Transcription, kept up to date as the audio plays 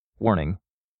Warning.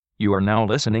 You are now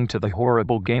listening to the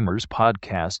Horrible Gamers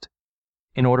podcast.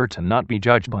 In order to not be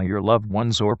judged by your loved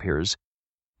ones or peers,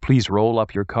 please roll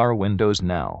up your car windows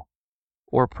now.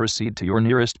 Or proceed to your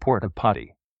nearest porta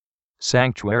potty.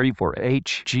 Sanctuary for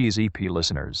HGZP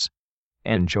listeners.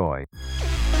 Enjoy.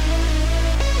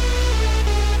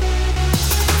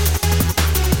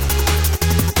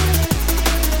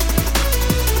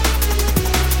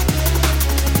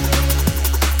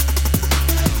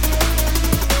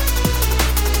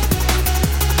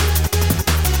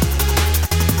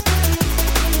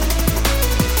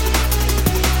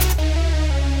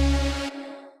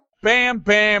 Bam,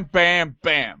 bam, bam,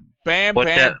 bam. Bam, What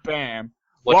bam, that- bam.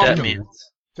 What Welcome that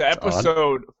means? to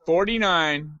episode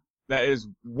 49. That is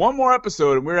one more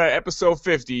episode, and we're at episode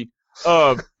 50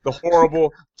 of the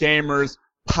Horrible Gamers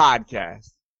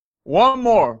podcast. One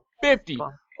more. 50.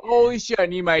 Holy shit, I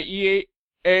need my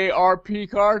EARP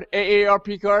card.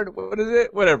 AARP card. What is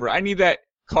it? Whatever. I need that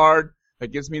card that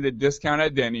gives me the discount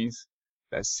at Denny's.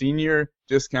 That senior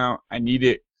discount. I need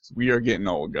it because we are getting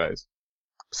old, guys.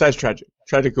 Besides Tragic.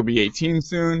 Tragic will be 18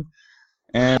 soon,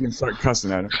 and we can start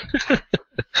cussing at him.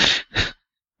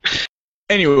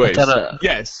 Anyways,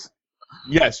 yes,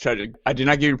 Tragic. I did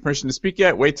not give you permission to speak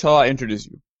yet. Wait till I introduce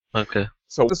you. Okay.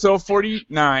 So, episode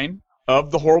 49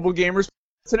 of the Horrible Gamers.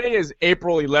 Today is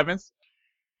April 11th,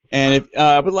 and if,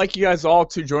 I would like you guys all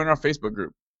to join our Facebook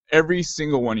group. Every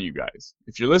single one of you guys.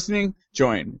 If you're listening,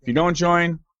 join. If you don't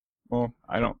join, well,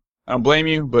 I don't blame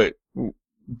you, but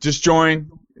just join.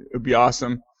 It would be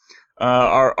awesome.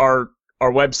 Our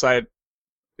website,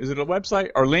 is it a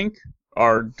website? Our link,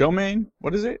 our domain,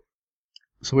 what is it?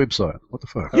 It's a website. What the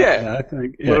fuck? Yeah. I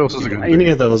think What else is it gonna any be?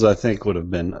 of those I think would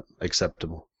have been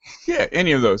acceptable. Yeah,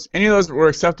 any of those. Any of those were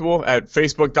acceptable at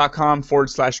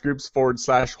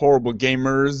facebook.com/groups/horrible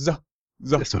gamers.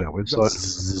 That's not our website.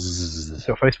 It's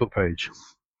our Facebook page.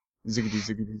 Ziggity,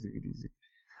 ziggity, ziggity, ziggity.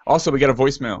 Also, we got a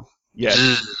voicemail. Yes.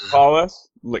 Call us.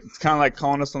 It's kind of like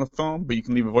calling us on the phone, but you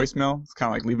can leave a voicemail. It's kind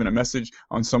of like leaving a message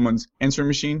on someone's answering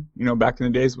machine, you know, back in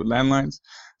the days with landlines.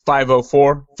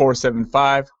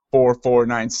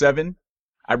 504-475-4497.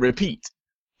 I repeat,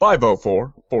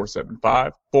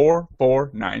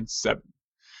 504-475-4497.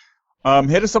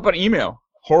 Hit us up on email,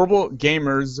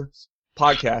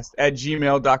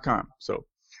 horriblegamerspodcast@gmail.com. So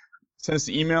send us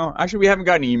the email. Actually, we haven't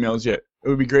gotten emails yet. It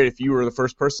would be great if you were the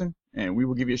first person, and we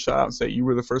will give you a shout out and say you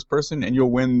were the first person, and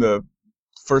you'll win the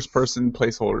first person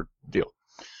placeholder deal.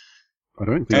 I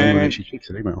don't think anyone actually checks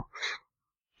an email.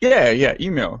 Yeah,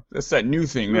 email. That's that new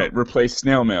thing that replaced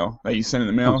snail mail that you send in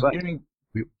the mail. How's that?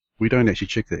 We don't actually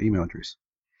check the email address.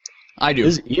 I do.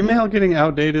 Is email getting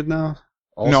outdated now?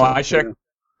 No, I check.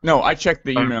 No, I check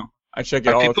the email. I check it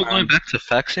Are all the people time. going back to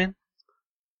faxing?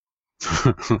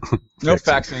 No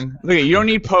faxing. Look, you don't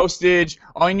need postage.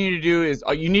 All you need to do is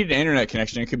you need an internet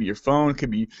connection. It could be your phone. It could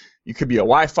be a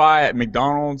Wi-Fi at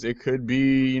McDonald's. It could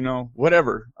be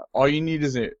whatever. All you need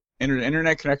is an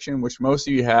internet connection, which most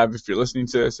of you have. If you're listening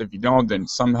to this, if you don't, then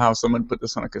somehow someone put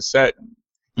this on a cassette,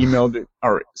 emailed it,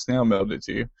 or snail mailed it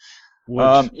to you.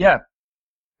 Yeah.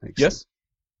 Yes.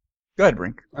 Go ahead,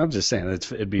 Brink. I'm just saying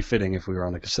it'd be fitting if we were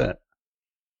on a cassette.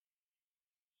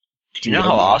 Do you know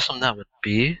how awesome that would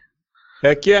be?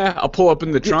 Heck yeah! I'll pull up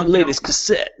in the trunk. The latest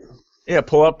cassette. Yeah,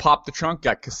 pull up, pop the trunk.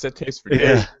 Got cassette tapes for days.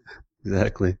 Yeah,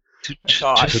 exactly. Dude, That's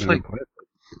all I just should like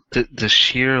the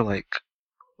sheer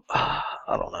I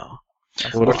don't know.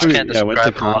 What if I we can't went to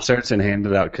describe how- concerts and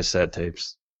handed out cassette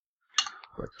tapes?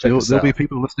 Check There'll this be out.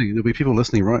 people listening. There'll be people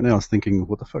listening right now thinking,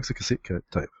 "What the fuck's a cassette tape?"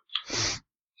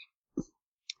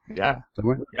 Yeah. They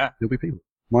won't. Yeah. There'll be people.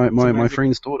 My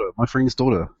friend's daughter. My friend's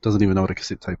daughter doesn't even know what a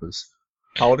cassette tape is.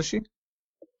 How old is she?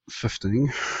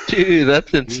 15. Dude,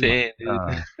 that's insane, dude.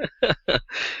 I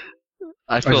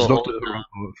I just feel looked old. at her and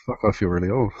thought, "Fuck, I feel really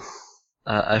old."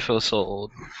 I feel so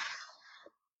old.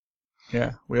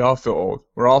 Yeah, we all feel old.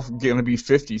 We're all gonna be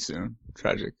 50 soon.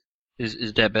 Tragic.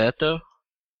 Is that bad though?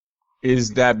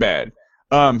 Is that bad?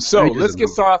 So Ageism. let's get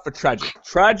started off with Tragic.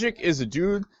 Tragic is a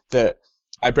dude that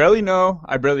I barely know,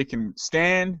 I barely can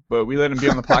stand, but we let him be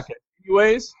on the podcast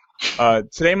anyways.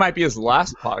 Today might be his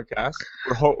last podcast.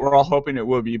 We're all hoping it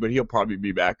will be, but he'll probably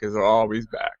be back because they're always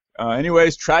back.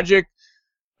 Anyways, Tragic,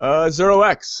 Zero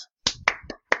X.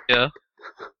 Yeah.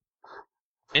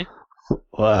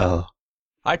 Wow.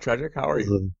 Hi, Tragic. How are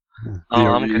you?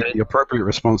 I'm good. The appropriate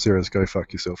response there is "Go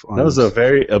fuck yourself." That was a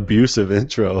very abusive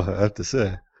intro, I have to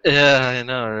say. Yeah, I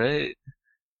know, right?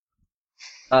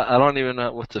 I don't even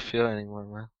know what to feel anymore,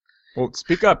 man. Well,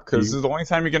 speak up because this is the only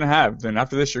time you're gonna have. Then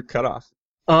after this, you're cut off.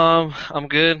 I'm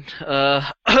good.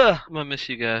 I'm gonna miss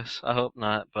you guys. I hope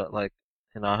not, but I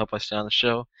hope I stay on the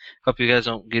show. Hope you guys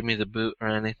don't give me the boot or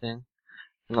anything.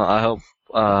 No, I hope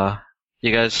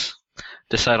you guys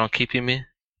decide on keeping me.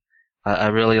 I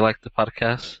really like the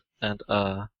podcast, and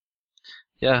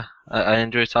yeah, I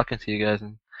enjoy talking to you guys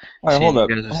and All right, seeing hold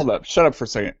you guys. up. Shut up for a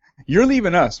second. You're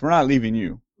leaving us. We're not leaving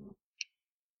you.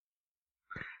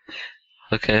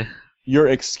 Okay. Your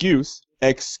excuse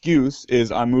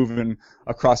is I'm moving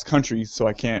across country, so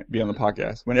I can't be on the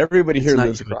podcast. When everybody It's here not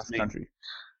lives you, across it's me. country.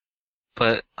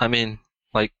 But I mean,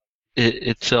 like,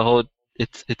 it's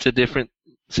a different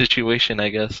situation, I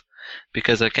guess,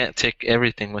 because I can't take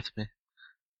everything with me.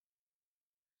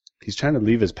 He's trying to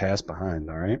leave his past behind,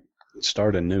 all right?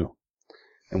 Start anew.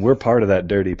 And we're part of that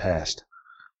dirty past.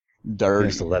 He Dirty.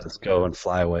 has to let us go and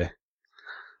fly away.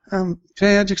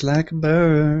 Tragic's like a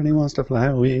bird, he wants to fly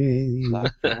away.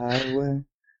 Highway.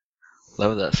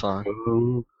 Love that song.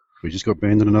 Oh, we just got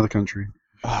banned in another country.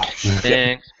 Oh, shit.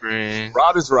 Thanks, Spring.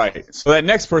 Rob is right. So that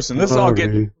next person, let's all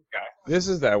get Sorry. guy. This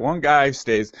is that one guy who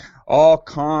stays all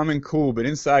calm and cool, but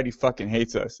inside he fucking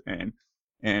hates us. And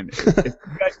if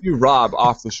you guys knew Rob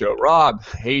off the show, Rob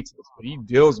hates us, but he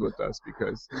deals with us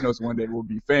because he knows one day we'll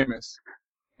be famous,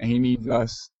 and he needs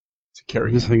us to carry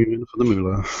I'm just him. hanging in for the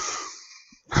moolah.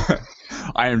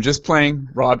 I am just playing.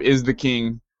 Rob is the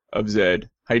king of Zed.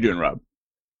 How you doing, Rob?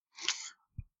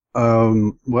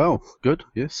 Well, good,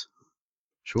 yes.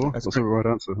 Sure, That's that's the right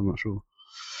answer, I'm not sure.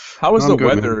 How is I'm the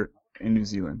good, weather in New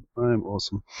Zealand? I'm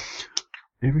awesome.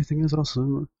 Everything is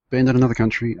awesome. Banned in another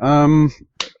country.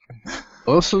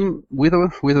 Awesome.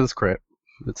 Weather's crap.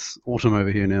 It's autumn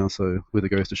over here now, so weather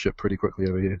goes to shit pretty quickly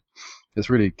over here. It's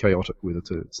really chaotic weather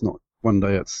too. It's not one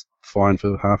day it's fine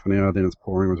for half an hour, then it's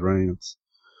pouring with rain. It's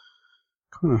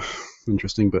kind of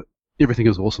interesting, but everything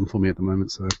is awesome for me at the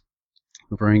moment, so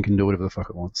the brain can do whatever the fuck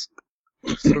it wants.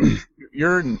 So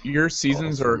your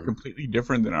seasons are completely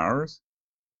different than ours.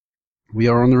 We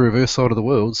are on the reverse side of the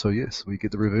world, so yes, we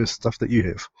get the reverse stuff that you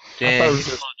have. Dang,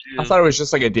 I thought it was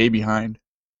just like a day behind.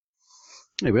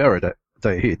 Yeah, we are a day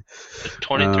ahead. it's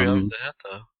 23 hours um, ahead,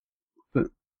 though.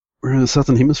 We're in the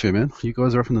southern hemisphere, man. You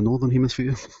guys are up in the northern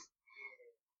hemisphere.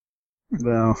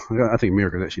 Well, I think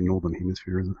America is actually northern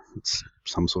hemisphere, isn't it? It's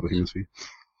some sort of hemisphere.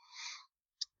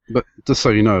 But just so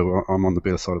you know, I'm on the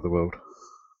better side of the world.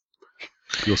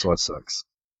 Your side sucks.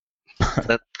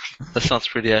 That sounds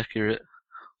pretty accurate.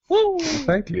 Woo!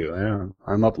 Thank you. Yeah,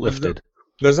 I'm uplifted.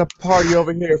 There's a party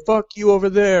over here. Fuck you over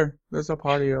there. There's a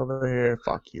party over here.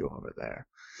 Fuck you over there.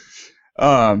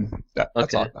 That's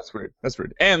Okay. all. That's weird. That's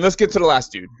weird. And let's get to the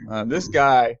last dude. This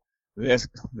guy.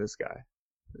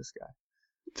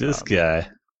 This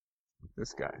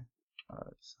guy.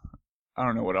 I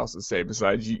don't know what else to say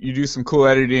besides you do some cool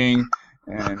editing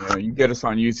and you get us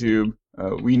on YouTube.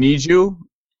 We need you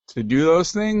to do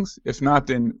those things. If not,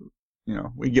 then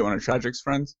we get one of Tragic's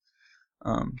friends.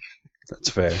 That's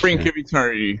fair. Brink Yeah. of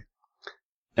Eternity.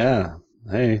 Yeah.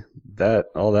 Hey,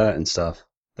 all that and stuff.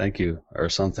 Thank you, or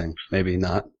something. Maybe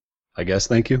not. I guess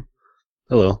thank you.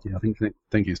 Hello. Yeah, I think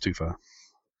thank you is too far.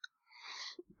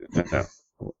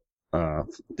 Yeah.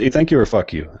 Thank you or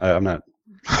fuck you. I don't know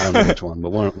which one, but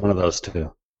one of those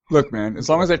two. Look, man, as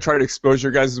long as I try to expose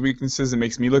your guys' weaknesses, it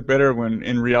makes me look better when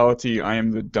in reality I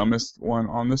am the dumbest one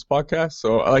on this podcast.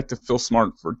 So I like to feel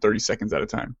smart for 30 seconds at a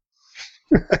time.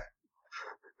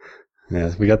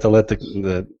 Yeah, we got to let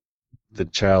the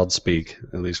child speak,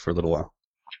 at least for a little while.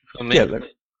 Me? Yeah, like-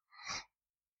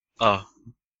 Oh,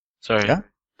 sorry. Yeah?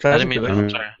 I didn't Tragic, mean. like- I'm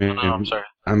sorry. No, I'm sorry.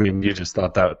 I mean, you just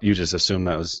assumed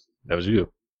that was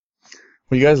you.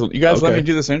 Well, you guys let Okay. me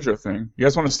do this intro thing. You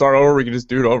guys want to start over? We can just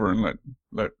do it over and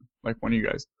let like one of you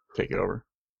guys take it over.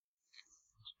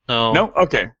 No. No?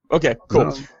 Okay, cool.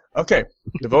 No, Okay,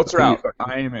 the votes are out. You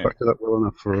I am in. fucked it up well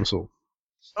enough for us all.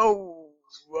 Oh,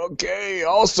 okay.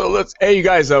 Also, hey, you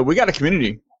guys, we got a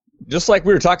community, just like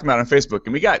we were talking about on Facebook,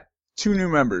 and we got 2 new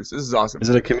members. This is awesome. Is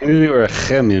it a community or a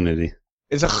community?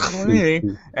 It's a community,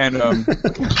 and we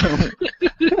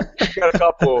got a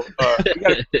couple.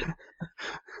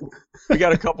 We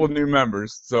got a couple new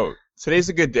members. So today's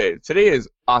a good day. Today is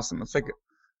awesome. It's like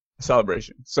a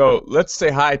celebration. So let's say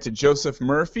hi to Joseph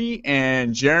Murphy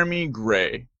and Jeremy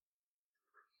Gray.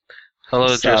 Hello,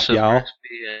 What's up, Joseph y'all? Murphy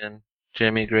and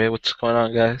Jamie Gray. What's going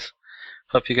on, guys?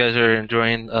 Hope you guys are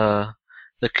enjoying the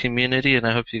community, and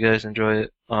I hope you guys enjoy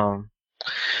it.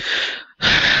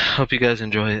 Hope you guys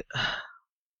enjoy it.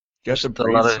 You have to Just a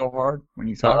breathe lot of- so hard when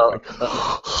you talk.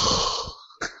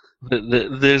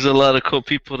 There's a lot of cool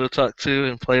people to talk to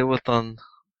and play with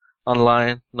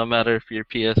online, no matter if you're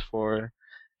PS4,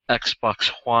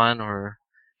 Xbox One, or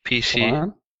PC,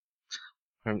 Juan?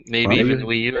 or maybe Juan? even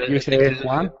Wii U. I You think say is-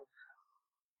 Juan?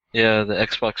 Yeah, the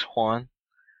Xbox One.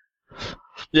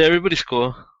 Yeah, everybody's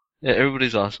cool. Yeah,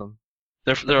 everybody's awesome.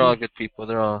 They're all good people.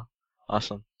 They're all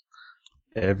awesome.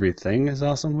 Everything is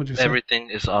awesome, would you say? Everything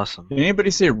is awesome. Did anybody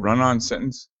say run-on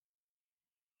sentence?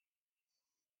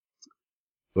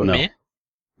 But No. Me?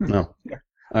 No. Yeah.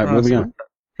 All right, Run-on moving on. sentence.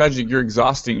 Tragic, you're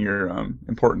exhausting your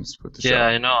importance with the show. Yeah,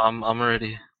 I know. I'm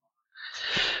already.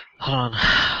 Hold on.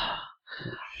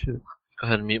 shit. Go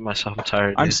ahead and mute myself. I'm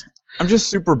tired. I'm Dude. I'm just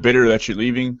super bitter that you're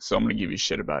leaving, so I'm gonna give you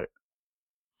shit about it.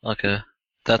 Okay,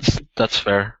 that's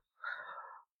fair.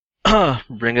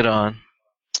 Bring it on.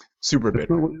 Super That's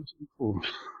bitter. not what it was for.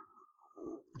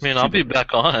 I mean, I'll be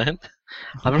back on.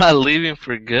 I'm not leaving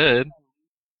for good.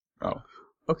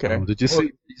 Okay. Oh, did you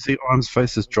see Arm's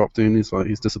face has dropped in?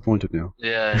 He's disappointed now.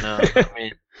 Yeah, I know. I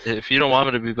mean, if you don't want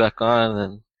me to be back on,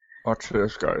 then Watch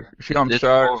this, guys. You see, I'm It's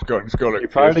sad. cool. Let's go. Like He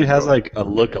probably this. has like a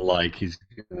look-alike he's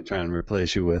gonna try and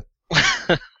replace you with.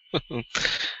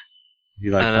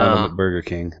 You like I found him know. at Burger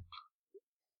King.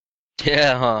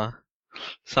 yeah, huh?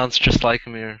 Sounds just like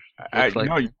me. Or looks like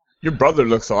no, your brother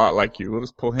looks a lot like you. We'll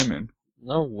just pull him in.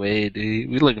 no way, dude.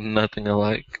 We look nothing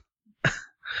alike.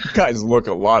 You guys look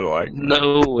a lot alike.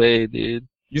 No way, dude.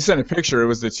 You sent a picture. It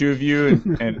was the two of you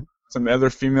and some other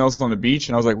females on the beach,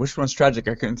 and I was like, which one's tragic?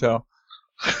 I couldn't tell.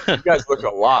 You guys look a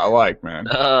lot alike, man.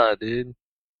 Dude.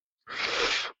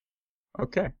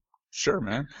 Okay. Sure,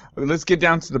 man. Let's get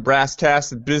down to the brass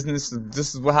tacks of business.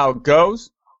 This is how it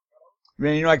goes.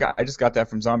 Man, you know, I just got that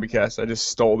from ZombieCast. I just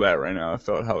stole that right now. I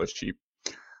felt hella cheap.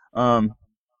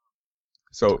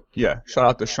 So yeah, shout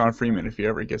out to Sean Freeman if he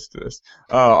ever gets to this.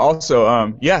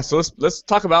 Yeah. So let's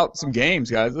talk about some games,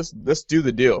 guys. Let's do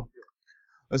the deal.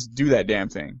 Let's do that damn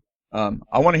thing.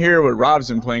 I want to hear what Rob's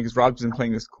been playing because Rob's been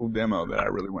playing this cool demo that I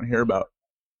really want to hear about.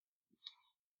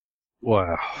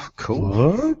 Wow, cool.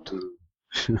 What?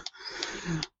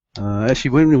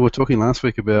 Actually, when we were talking last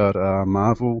week about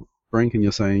Marvel, Brink, and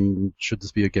you're saying, should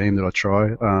this be a game that I try,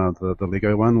 the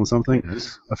Lego one or something,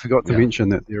 I forgot to mention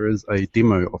that there is a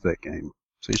demo of that game.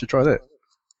 So you should try that.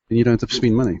 And you don't have to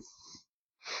spend money.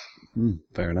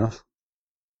 Fair enough.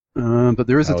 But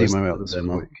there is a How is demo the out this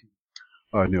demo? week.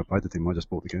 Oh, I never played the demo, I just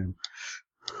bought the game.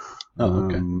 Oh,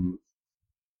 okay.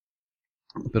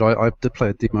 But I did play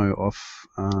a demo of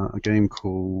a game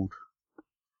called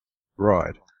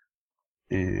Ride.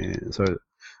 And so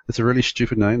it's a really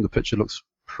stupid name. The picture looks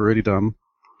pretty dumb.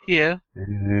 Yeah.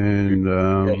 And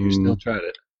Yeah, you still tried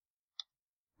it.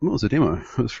 what was the demo?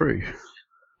 It was free.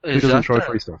 Who Is doesn't that try the,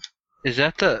 free stuff? is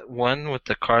that the one with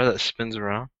the car that spins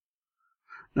around?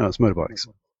 No, it's motorbikes.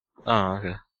 Oh,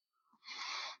 okay.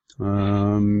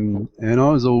 And I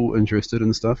was all interested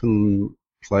in stuff and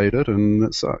played it, and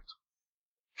it sucked.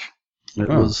 It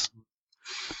Oh. was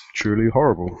truly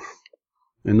horrible.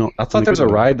 And not. I thought in there was good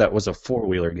a way. ride that was a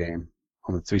four-wheeler game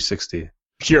on the 360.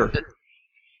 Pure.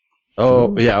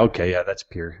 Oh, yeah, okay, yeah, that's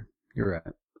pure. You're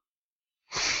right.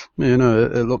 Yeah, no,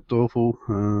 it looked awful.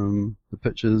 The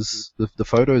pictures, the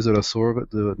photos that I saw of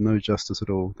it, do no justice at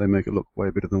all. They make it look way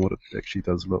better than what it actually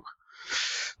does look.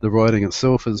 The writing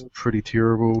itself is pretty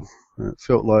terrible. It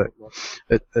felt like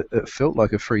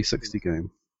a 360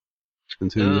 game in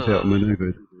terms of how it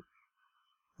maneuvered.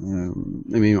 I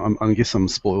mean, I guess I'm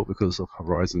spoiled because of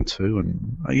Horizon 2,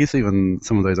 and I guess even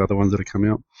some of those other ones that have come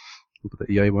out.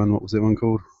 The EA one, what was that one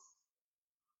called?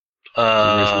 The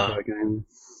racing car game.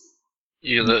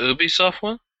 You the Ubisoft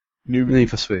one? Need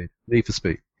for Speed. Need for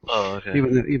Speed. Oh, okay.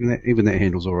 Even that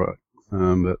handles all right.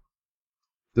 But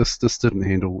this didn't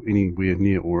handle anywhere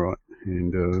near all right,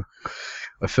 and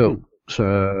I felt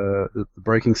the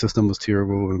braking system was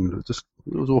terrible, and it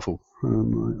was awful.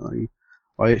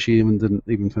 I actually didn't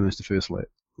even finish the first lap.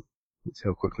 That's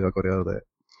how quickly I got out of that.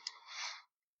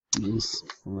 It was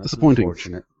disappointing.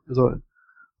 Unfortunate. Because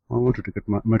I wanted a good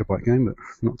motorbike game, but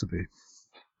not to be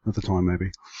at the time,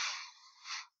 maybe.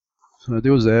 So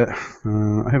there was that.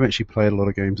 I haven't actually played a lot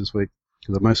of games this week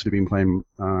because I've mostly been playing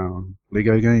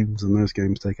Lego games, and those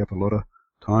games take up a lot of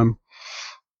time.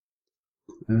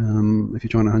 If you're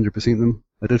trying to 100% them,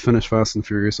 I did finish Fast and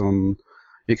Furious on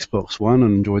Xbox One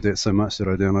and enjoyed that so much that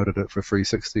I downloaded it for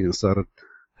 360 and started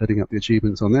hitting up the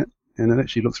achievements on that, and it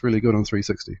actually looks really good on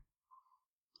 360.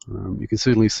 You can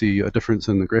certainly see a difference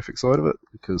in the graphic side of it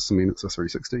because, I mean, it's a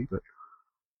 360, but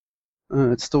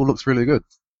it still looks really good.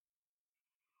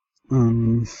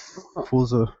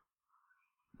 Forza,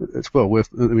 it's well worth.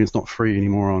 I mean, it's not free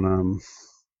anymore on.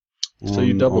 So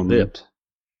you double dipped.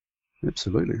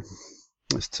 Absolutely,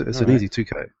 it's an Alright. easy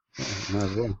 2K. Yeah, might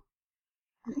as well.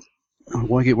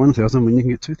 Why get 1,000 when you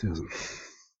can get 2,000?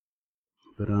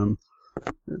 But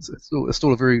it's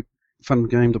still a very fun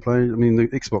game to play. I mean, the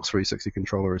Xbox 360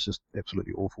 controller is just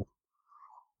absolutely awful.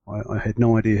 I had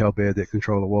no idea how bad that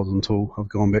controller was until I've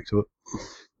gone back to it.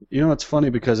 You know, it's funny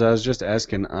because I was just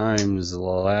asking Imes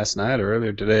last night or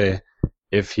earlier today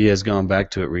if he has gone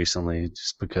back to it recently,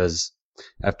 just because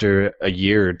after a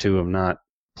year or two of not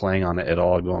playing on it at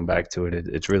all, going back to it,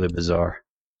 it's really bizarre.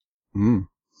 Mm.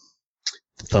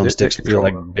 The thumbsticks feel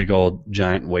like big old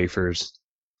giant wafers.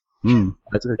 Mm.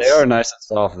 They are nice and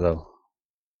soft, though.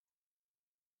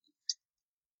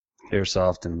 They're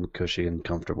soft and cushy and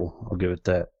comfortable. I'll give it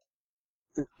that.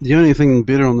 The only thing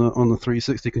better on the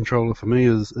 360 controller for me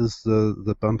is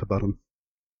the bumper button.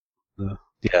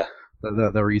 Yeah.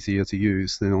 They're easier to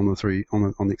use than on the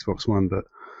Xbox One, but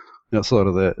outside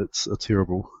of that, it's a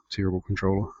terrible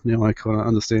controller. Now I kind of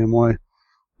understand why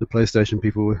the PlayStation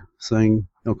people were saying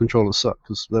our controllers suck,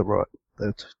 because they're right.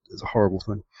 That is a horrible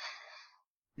thing.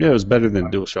 Yeah, it was better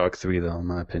than DualShock 3, though, in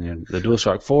my opinion. The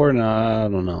DualShock 4, I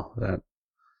don't know. That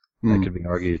could be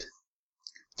argued.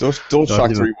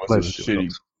 DualShock 3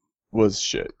 was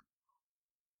shit.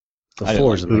 The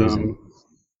 4 is amazing.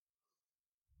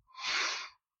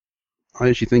 I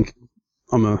actually think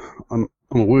I'm a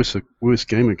worse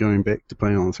gamer going back to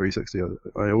playing on the 360.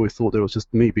 I always thought that was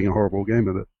just me being a horrible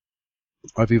gamer, but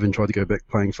I've even tried to go back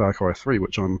playing Far Cry 3,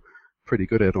 which I'm pretty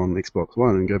good at on Xbox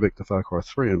One, and go back to Far Cry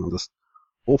 3, and I'm just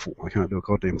awful. I can't do a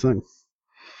goddamn thing.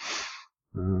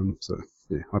 So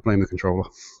yeah, I blame the controller.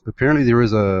 Apparently there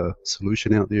is a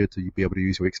solution out there to be able to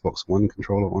use your Xbox One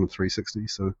controller on a 360,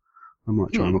 so I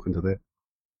might try and look into that.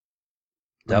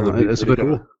 That would be it's a pretty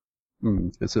bit cool.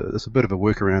 it's a bit of a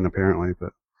workaround apparently,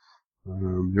 but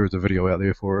there is a video out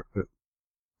there for it. But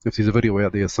if there's a video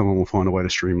out there, someone will find a way to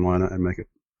streamline it and make it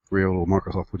real, or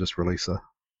Microsoft will just release a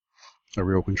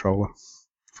real controller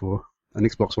for an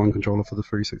Xbox One controller for the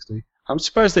 360. I'm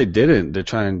surprised they didn't to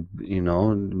try and,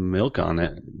 milk on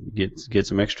it, get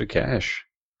some extra cash.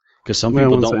 Because some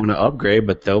people don't want to upgrade,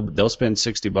 but they'll spend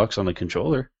 $60 on a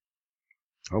controller.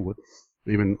 I would.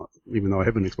 Even though I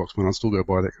have an Xbox One, I'd still go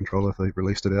buy that controller if they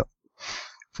released it out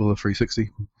for the 360.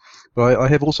 But I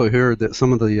have also heard that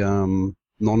some of the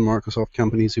non-Microsoft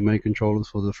companies who make controllers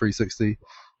for the 360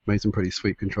 made some pretty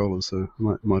sweet controllers, so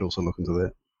I might also look into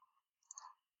that.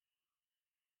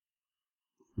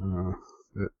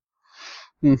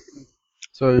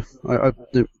 So I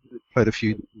played a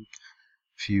few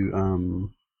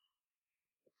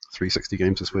 360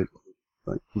 games this week,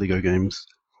 like Lego games.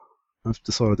 I've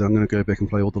decided that I'm going to go back and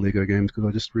play all the Lego games because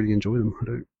I just really enjoy them. I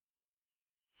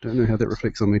don't know how that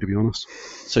reflects on me, to be honest.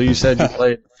 So you said you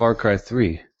played Far Cry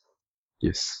 3.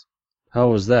 Yes. How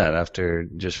was that after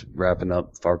just wrapping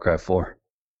up Far Cry 4?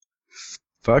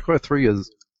 Far Cry 3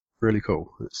 is really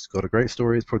cool. It's got a great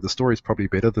story. The story's probably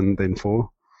better than 4,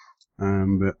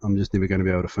 but I'm just never going to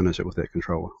be able to finish it with that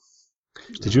controller.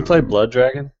 Did you play Blood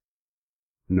Dragon?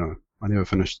 No, I never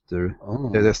finished the. Oh.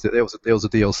 That was a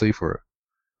DLC for it.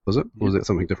 Was it? Or was that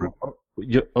something different?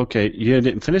 Okay, you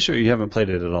didn't finish it, or you haven't played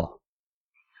it at all?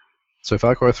 So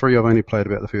Far Cry 3, I've only played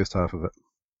about the first half of it.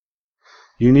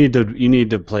 You need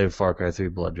to play Far Cry 3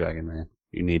 Blood Dragon, man.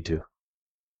 You need to.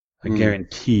 I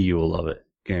guarantee you will love it.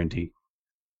 Guarantee.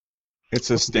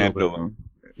 It's a standalone.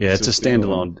 Yeah, it's a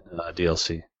standalone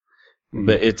DLC.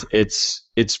 But it's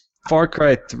Far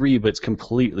Cry 3, but it's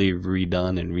completely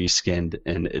redone and reskinned,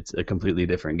 and it's a completely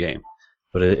different game.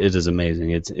 But it is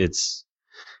amazing. It's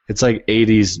like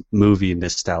 80s movie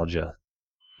nostalgia,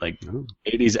 like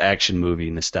 80s action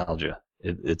movie nostalgia.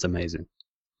 It's amazing.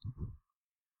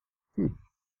 It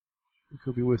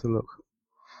could be worth a look.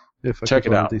 Check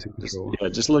it out.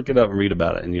 Just look it up and read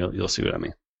about it, and you'll see what I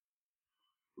mean.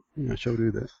 Yeah, I shall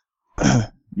do that.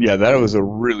 Yeah, that was a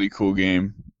really cool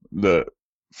game.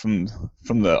 From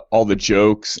all the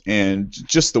jokes and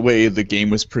just the way the game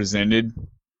was presented.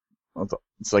 It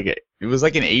was like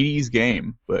an 80s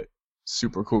game, but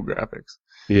super cool graphics.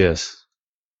 Yes.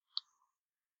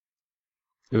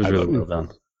 It was really well done.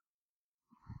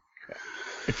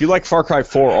 If you like Far Cry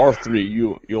 4 or 3,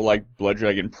 you'll like Blood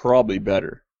Dragon probably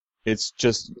better. It's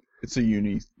a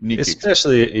unique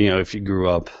especially if you grew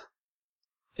up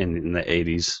in the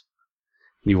 80s,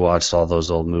 you watched all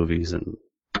those old movies and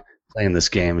playing this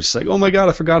game, it's just like, oh my god,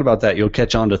 I forgot about that. You'll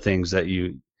catch on to things that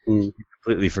you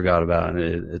completely forgot about,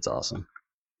 and it's awesome.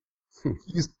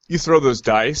 You throw those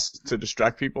dice to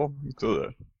distract people.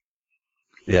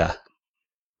 Yeah,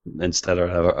 instead of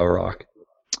a rock.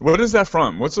 What is that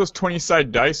from? What's those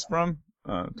 20-sided dice from?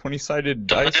 20-sided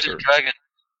dice? Dungeons and Dragons.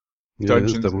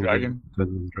 Dungeons and Dragons.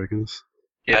 Dungeons and Dragons.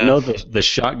 Yeah. I know the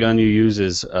shotgun you use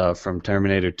is from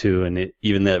Terminator 2, and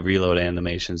even the reload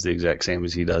animation is the exact same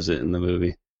as he does it in the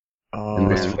movie. Oh.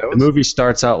 The movie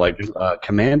starts out like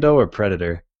Commando or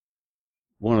Predator.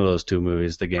 One of those two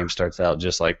movies. The game starts out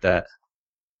just like that.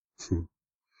 I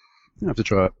have to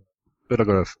try it, but I've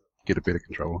got to get a better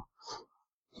controller.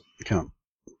 I can't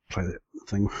play that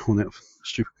thing on that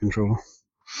stupid controller.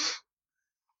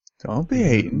 Don't be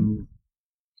hating.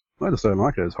 I just don't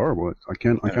like it. It's horrible. I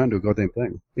can't do a goddamn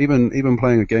thing. Even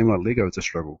playing a game like Lego, it's a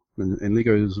struggle. And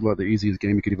Lego is like the easiest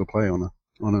game you could ever play on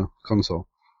a console.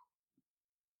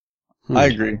 I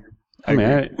agree. I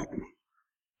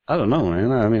don't know,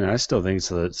 man. I mean, I still think it's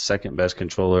the second best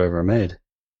controller ever made.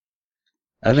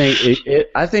 I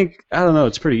think I don't know.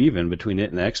 It's pretty even between it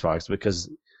and the Xbox because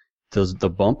the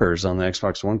bumpers on the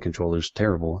Xbox One controller is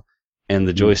terrible, and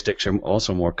the joysticks are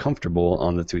also more comfortable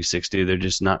on the 360. They're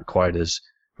just not quite as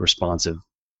responsive.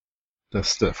 They're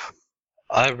stiff.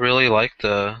 I really like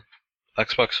the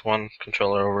Xbox One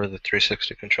controller over the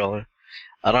 360 controller.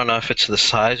 I don't know if it's the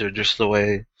size or just the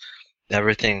way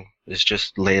everything is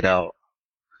just laid out.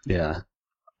 Yeah.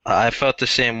 I felt the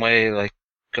same way, like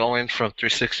going from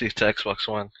 360 to Xbox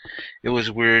One. It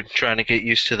was weird trying to get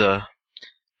used to the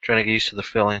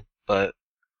feeling, but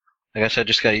I guess I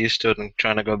just got used to it, and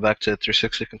trying to go back to the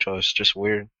 360 controller is just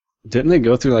weird. Didn't they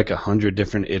go through like 100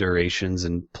 different iterations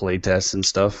and play tests and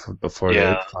stuff before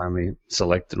they finally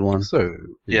selected one? So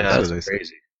yeah, that's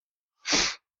crazy.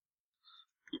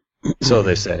 So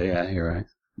they say, yeah, you're right.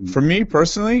 For me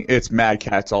personally, it's Mad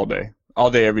Catz all day,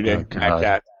 every day. Oh, Mad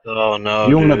Catz. Oh no!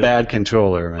 You dude. want a bad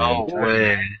controller, man. No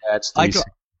way. That's I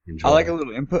like a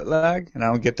little input lag, and I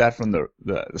don't get that from the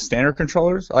standard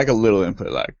controllers. I like a little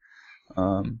input lag,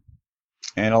 and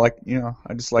I like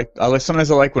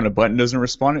sometimes I like when a button doesn't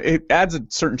respond. It adds a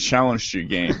certain challenge to your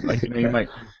game. Like you might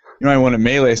want to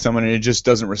melee someone and it just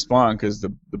doesn't respond because the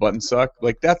buttons suck.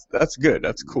 Like that's good.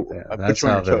 That's cool. Yeah, that's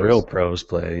how the real pros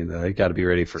play. You got to be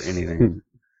ready for anything.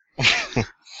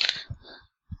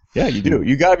 Yeah, you do.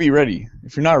 You gotta be ready.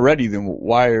 If you're not ready, then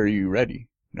why are you ready?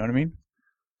 You know what I mean?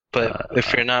 But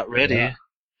if you're not ready,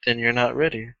 then you're not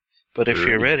ready. But if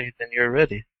you're ready, then you're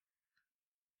ready.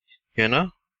 You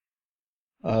know?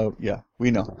 Yeah,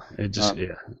 we know. It just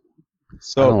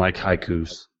So I don't like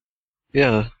haikus.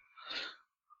 Yeah.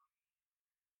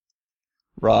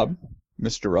 Rob,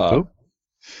 Mr. Rob.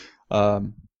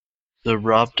 The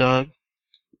Rob Dog.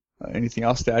 Anything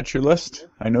else to add to your list?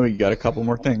 I know you got a couple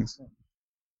more things.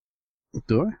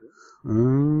 Do I?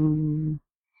 No,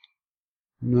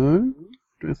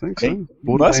 don't think so. Hey,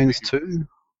 Borderlands 2.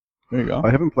 There you go.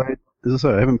 I haven't played. As I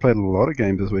say, I haven't played a lot of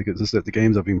games this week. It's just that the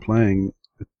games I've been playing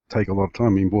take a lot of time.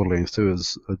 I mean, Borderlands 2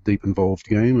 is a deep, involved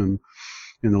game, and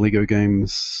the Lego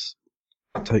games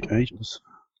take ages.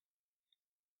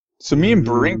 So me and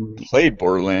Brink played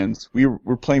Borderlands. We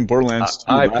were playing Borderlands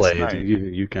 2 I last played. night.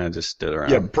 You kind of just stood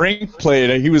around. Yeah, Brink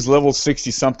played. He was level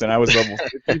 60-something. I was level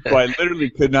 50, so I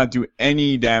literally could not do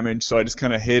any damage, so I just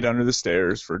kind of hid under the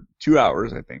stairs for 2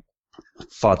 hours, I think.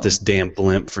 Fought this damn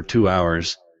blimp for 2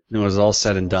 hours. And it was all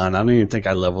said and done. I don't even think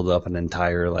I leveled up an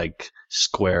entire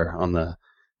square on the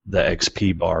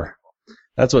XP bar.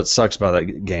 That's what sucks about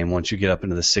that game. Once you get up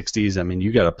into the 60s, I mean,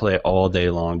 you got to play it all day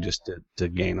long just to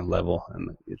gain a level,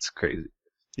 and it's crazy.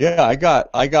 Yeah, I got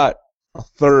a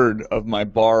third of my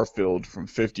bar filled from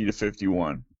 50 to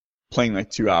 51, playing like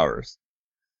 2 hours.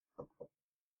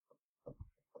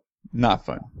 Not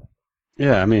fun.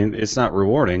 Yeah, I mean, it's not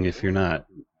rewarding if you're not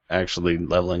actually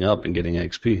leveling up and getting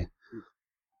XP.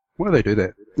 Why do they do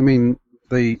that? I mean,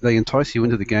 they entice you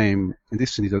into the game, and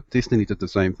Destiny did the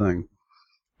same thing.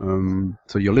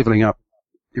 So you're leveling up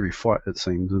every fight, it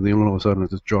seems, and then all of a sudden it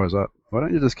just dries up. Why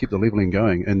don't you just keep the leveling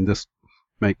going and just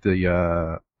make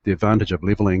the advantage of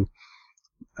leveling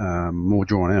more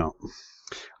drawn out?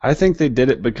 I think they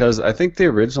did it because I think the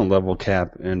original level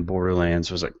cap in Borderlands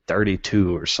was like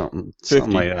 32 or something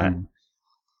like that.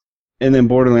 And then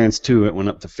Borderlands 2, it went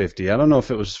up to 50. I don't know if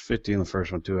it was 50 in the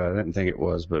first one, too. I didn't think it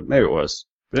was, but maybe it was.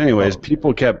 But anyways,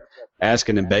 people kept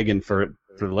asking and begging for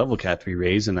the level cap to be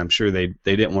raised, and I'm sure they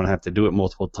didn't want to have to do it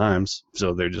multiple times.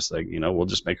 So they're just like, we'll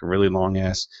just make a really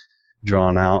long-ass,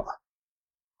 drawn-out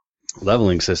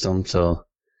leveling system. So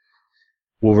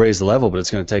we'll raise the level, but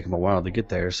it's going to take them a while to get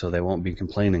there, so they won't be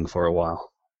complaining for a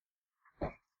while.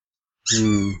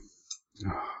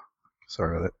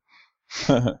 Sorry about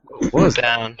that.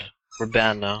 We're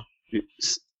banned now.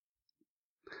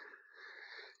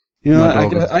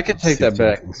 I could take that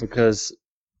back because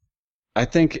I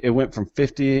think it went from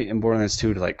 50 in Borderlands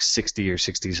 2 to like 60 or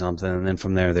 60 something, and then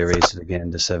from there they raised it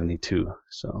again to 72.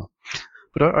 So,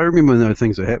 but I remember when those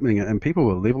things were happening, and people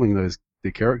were leveling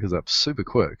their characters up super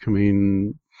quick. I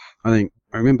mean, I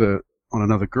remember on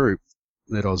another group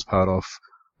that I was part of,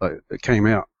 it came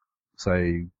out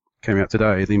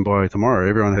today, then by tomorrow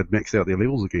everyone had maxed out their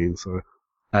levels again. So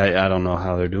I don't know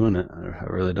how they're doing it. I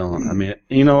really don't. I mean,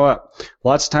 you know what?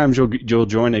 Lots of times you'll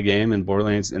join a game in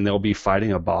Borderlands and they'll be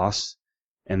fighting a boss,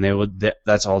 and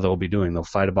that's all they'll be doing. They'll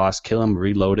fight a boss, kill him,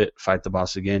 reload it, fight the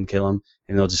boss again, kill him,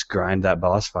 and they'll just grind that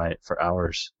boss fight for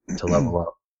hours to level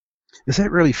up. Is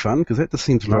that really fun? Because that just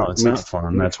seems like it's not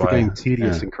fun. That's the why game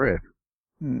tedious and crap.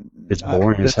 it's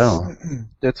boring as hell.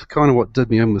 That's kind of what did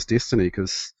me in with Destiny,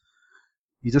 because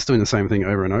you're just doing the same thing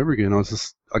over and over again.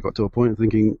 I got to a point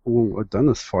thinking, oh, I've done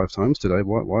this 5 times today.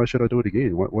 Why should I do it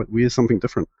again? Where's something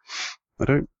different?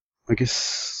 I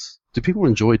guess, do people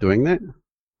enjoy doing that?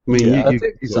 I mean, I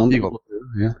think some people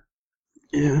do. Yeah.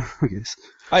 Yeah, I guess.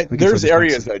 There's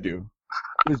areas I do.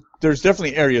 There's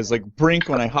definitely areas like Brink.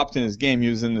 When I hopped in his game, he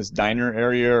was in this diner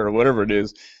area or whatever it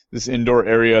is, this indoor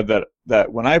area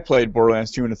that when I played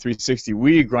Borderlands 2 in a 360,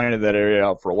 we grinded that area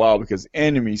out for a while because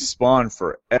enemies spawn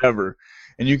forever,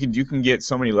 and you can get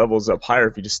so many levels up higher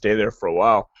if you just stay there for a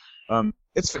while.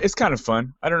 It's kind of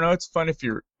fun. I don't know. It's fun if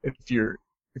you're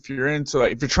into,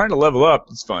 like, if you're trying to level up,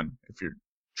 it's fun. If you're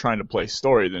trying to play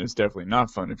story, then it's definitely not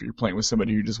fun. If you're playing with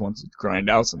somebody who just wants to grind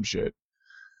out some shit.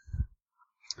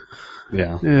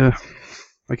 Yeah.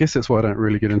 I guess that's why I don't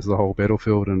really get into the whole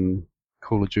Battlefield and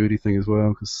Call of Duty thing as well,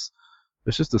 because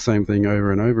it's just the same thing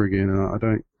over and over again,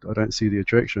 and I don't see the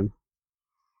attraction.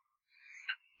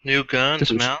 New guns,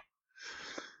 man.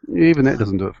 Even that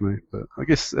doesn't do it for me. But I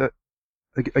guess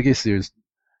there's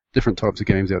different types of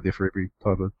games out there for every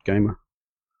type of gamer.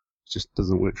 It just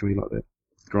doesn't work for me like that.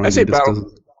 I'd say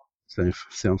doesn't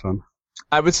sound fun.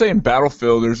 I would say in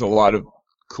Battlefield, there's a lot of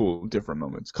cool different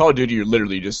moments. Call of Duty, you're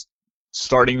literally just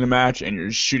starting the match and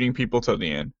you're shooting people till the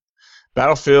end.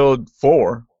 Battlefield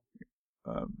 4,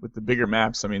 with the bigger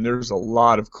maps, I mean, there's a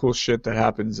lot of cool shit that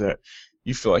happens that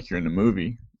you feel like you're in a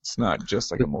movie. It's not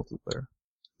just like a multiplayer.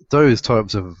 Those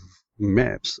types of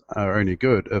maps are only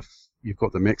good if you've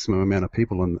got the maximum amount of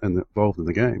people involved in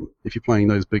the game. If you're playing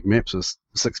those big maps with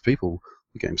 6 people,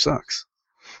 the game sucks.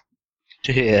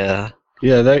 Yeah.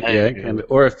 Yeah,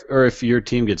 or if your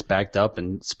team gets backed up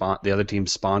and the other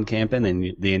team's spawn camping,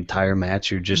 and the entire match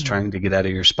you're just trying to get out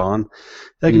of your spawn,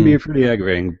 that can be pretty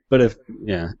aggravating. But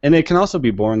and it can also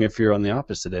be boring if you're on the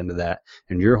opposite end of that,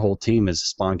 and your whole team is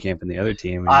spawn camping the other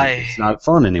team, and it's not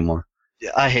fun anymore.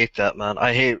 Yeah, I hate that, man.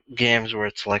 I hate games where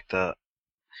it's like that.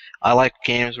 I like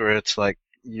games where it's like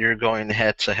you're going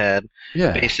head to head.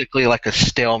 Yeah. Basically, like a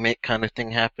stalemate kind of thing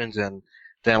happens, and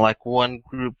then like one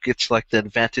group gets like the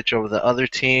advantage over the other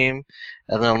team,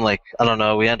 and then like, I don't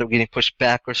know, we end up getting pushed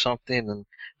back or something, and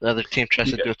the other team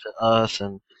tries to do it to us,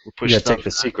 and we push. You gotta take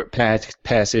the secret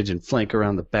passage and flank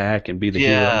around the back and be the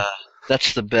hero. Yeah,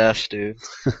 that's the best, dude.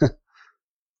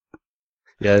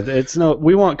 Yeah,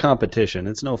 we want competition.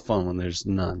 It's no fun when there's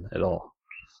none at all.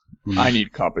 I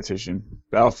need competition.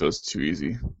 Battlefield's too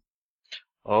easy.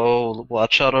 Oh,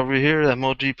 watch out over here,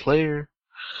 MOG player.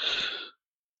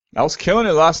 I was killing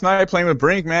it last night playing with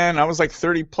Brink, man. I was like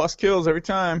 30 plus kills every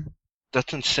time.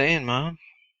 That's insane, man.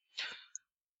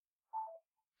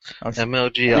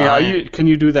 MLG. Yeah, can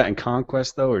you do that in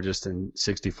Conquest though, or just in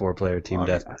 64-player team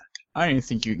deathmatch? I don't even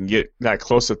think you can get that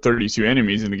close to 32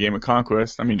 enemies in a game of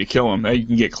Conquest. I mean, to kill them, you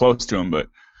can get close to them, but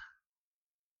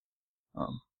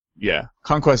yeah,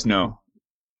 Conquest, no.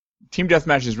 Team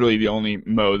deathmatch is really the only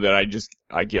mode that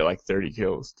I get like 30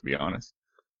 kills, to be honest.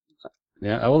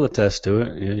 Yeah, I will attest to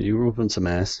it. Yeah, you were whooping some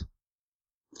ass.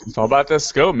 It's all about that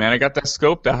scope, man. I got that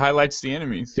scope that highlights the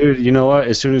enemies. Dude, you know what?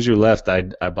 As soon as you left, I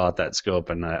bought that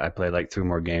scope, and I played like 3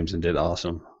 more games and did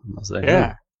awesome. I was like,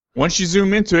 yeah. Once you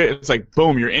zoom into it, it's like,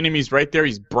 boom, your enemy's right there.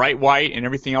 He's bright white, and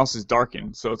everything else is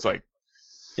darkened. So it's like,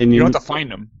 you don't have to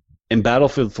find him. In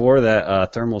Battlefield 4,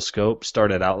 that thermal scope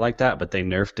started out like that, but they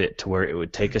nerfed it to where it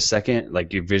would take a second.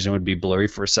 Like, your vision would be blurry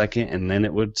for a second, and then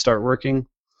it would start working.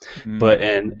 But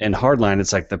in Hardline,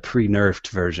 it's like the pre-nerfed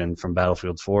version from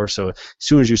Battlefield 4. So as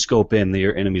soon as you scope in,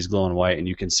 your enemy's glowing white, and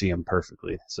you can see them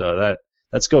perfectly. So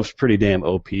that scope's pretty damn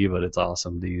OP, but it's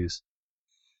awesome to use.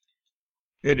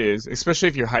 It is, especially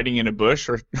if you're hiding in a bush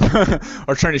or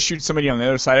or trying to shoot somebody on the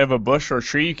other side of a bush or a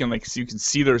tree. You can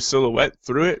see their silhouette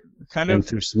through it, kind of. And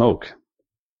through smoke.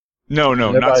 No,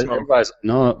 not smoke.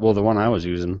 Well, the one I was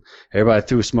using, everybody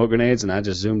threw smoke grenades, and I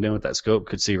just zoomed in with that scope,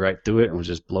 could see right through it, and was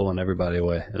just blowing everybody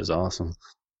away. It was awesome.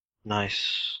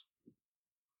 Nice.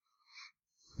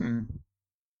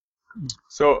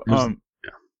 So,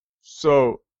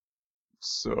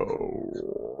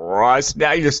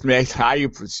 now you just make how you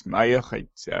that's not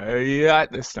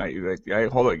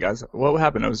hold on, guys. What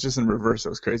happened? I was just in reverse. That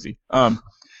was crazy. So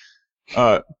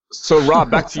Rob,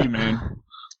 back to you,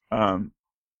 man.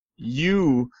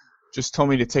 You just told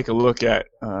me to take a look at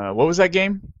what was that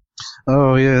game?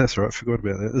 Oh yeah, that's right. I forgot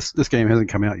about that. This game hasn't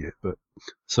come out yet, but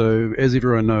so as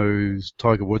everyone knows,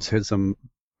 Tiger Woods had some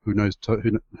who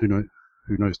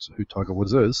who knows who Tiger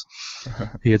Woods is.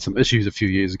 He had some issues a few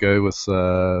years ago with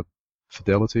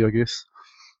fidelity, I guess.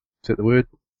 Is that the word?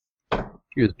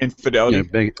 Infidelity.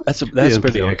 Bang, That's yeah,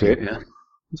 pretty yeah. accurate. Yeah,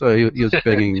 so he was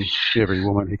banging every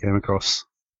woman he came across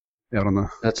out on the.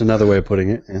 that's another way of putting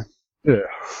it. Yeah.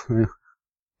 Yeah.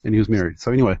 And he was married.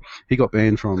 So anyway, he got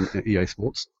banned from EA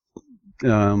Sports.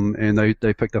 And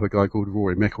they picked up a guy called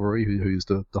Rory McIlroy, who's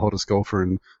the hottest golfer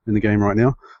in the game right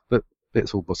now. But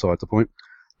that's all beside the point.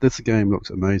 This game looks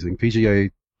amazing.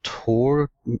 PGA Tour,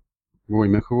 Rory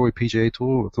McIlroy PGA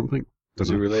Tour or something. Is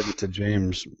he related to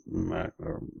James? No,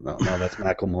 that's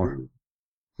Macklemore.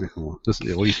 McIlroy. This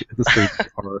dude's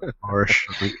Irish,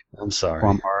 I think. I'm sorry.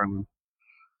 From Ireland.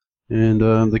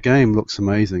 And the game looks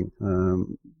amazing.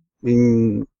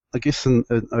 I guess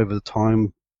over the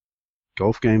time,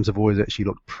 golf games have always actually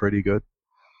looked pretty good.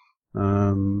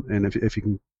 And if you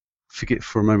can forget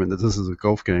for a moment that this is a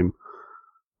golf game,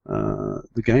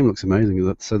 the game looks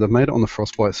amazing. So they've made it on the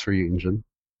Frostbite 3 engine.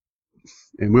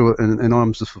 And and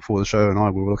I'm just before the show,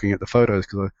 and we were looking at the photos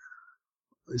because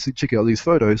I said, check out these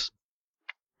photos.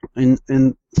 And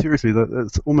seriously,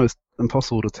 it's almost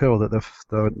impossible to tell that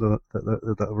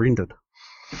they're rendered.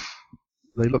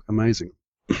 They look amazing.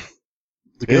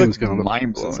 The game's going to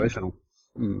look sensational.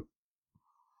 The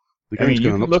game's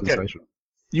going to look sensational.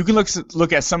 You can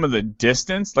look at some of the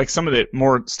distance, like some of the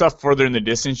more stuff further in the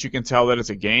distance. You can tell that it's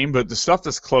a game, but the stuff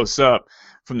that's close up,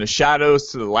 from the shadows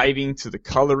to the lighting to the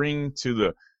coloring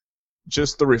to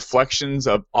just the reflections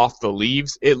off the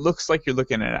leaves, it looks like you're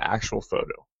looking at an actual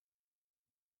photo.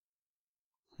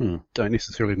 Don't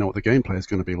necessarily know what the gameplay is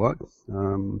going to be like,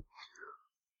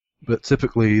 but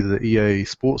typically the EA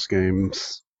Sports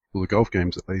games, or the golf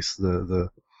games at least, the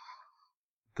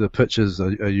pitches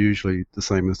are usually the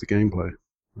same as the gameplay.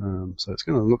 So it's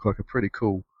going to look like a pretty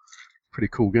cool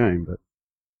game. But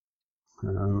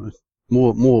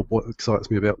more what excites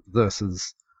me about this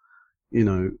is,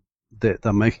 that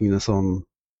they're making this on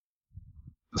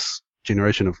this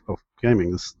generation of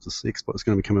gaming. This Xbox is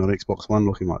going to be coming on Xbox One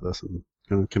looking like this, and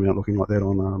going to come out looking like that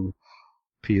on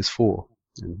PS4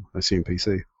 and I assume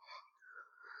PC.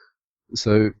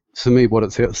 So for me, what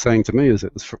it's saying to me is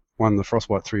that the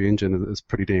Frostbite 3 engine is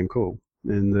pretty damn cool,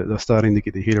 and they're starting to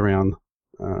get their head around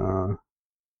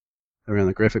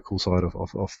the graphical side of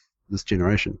this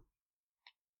generation.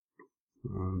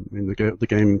 And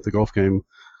the golf game,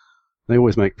 they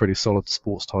always make pretty solid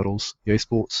sports titles. EA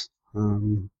Sports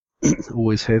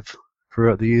always have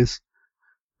throughout the years.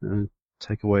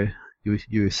 Take away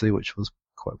UFC, which was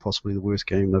quite possibly the worst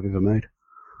game they've ever made.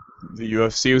 The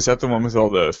UFC, was that the one with all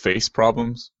the face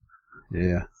problems?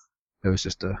 Yeah, it was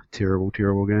just a terrible,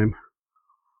 terrible game.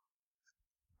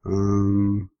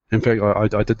 In fact,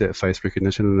 I did that face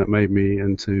recognition, and it made me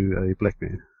into a black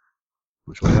man,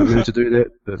 which I didn't mean to do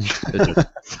that, but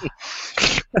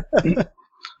it did.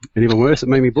 And even worse, it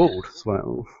made me bald. It's like,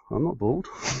 oh, I'm not bald.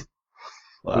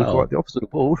 Wow. I'm quite the opposite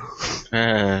of bald.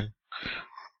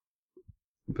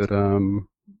 But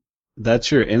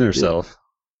That's your inner self.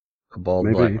 A bald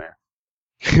maybe. black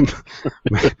man.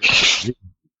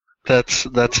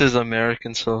 That's his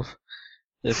American self.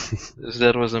 If his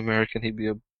dad was American, he'd be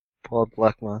a bald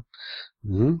black man.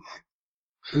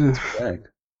 Mm-hmm. Correct.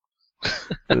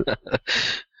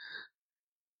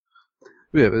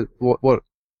 Yeah, but what?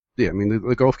 Yeah, I mean,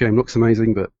 the golf game looks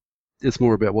amazing, but it's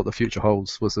more about what the future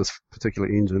holds with this particular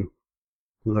engine.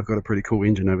 Well, they've got a pretty cool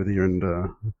engine over there, and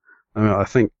I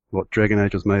think what Dragon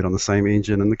Age was made on the same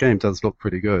engine, and the game does look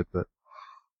pretty good, but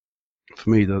for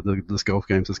me, this golf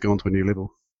game's just gone to a new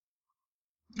level.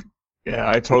 Yeah,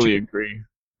 I totally agree.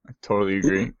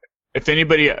 If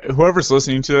anybody, whoever's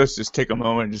listening to this, just take a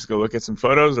moment and just go look at some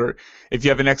photos. Or if you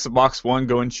have an Xbox One,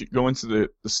 go into the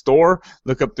store,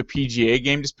 look up the PGA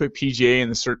game. Just put PGA in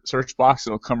the search box.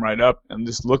 It'll come right up. And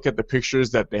just look at the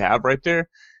pictures that they have right there.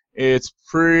 It's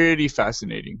pretty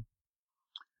fascinating.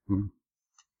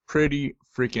 Pretty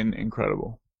freaking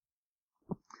incredible.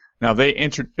 Now,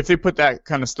 if they put that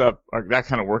kind of stuff, or that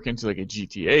kind of work into like a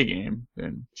GTA game,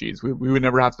 then, geez, we would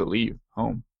never have to leave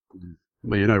home.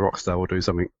 Well, Rockstar will do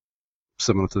something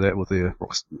similar to that with their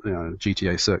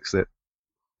GTA 6.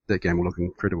 That game will look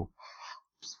incredible.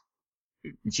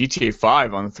 GTA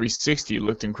 5 on the 360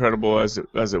 looked incredible as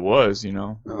it was,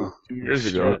 2 years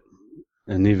ago.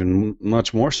 And even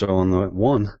much more so on the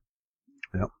one.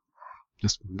 Yeah.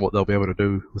 Just what they'll be able to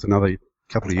do with another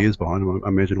couple of years behind them. I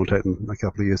imagine it'll take them a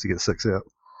couple of years to get 6 out.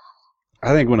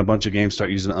 I think when a bunch of games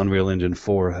start using Unreal Engine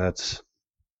 4,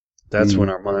 that's when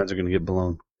our minds are going to get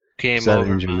blown. Game that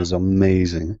over. engine is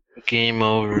amazing. Game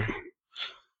over.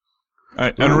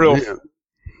 Unreal.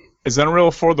 Is Unreal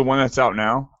 4 the one that's out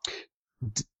now?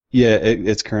 Yeah,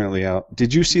 it's currently out.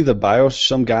 Did you see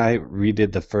some guy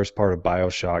redid the first part of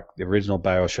BioShock, the original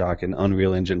BioShock in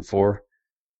Unreal Engine 4?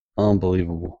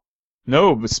 Unbelievable.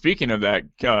 No, but speaking of that,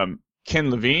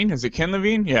 Ken Levine, is it Ken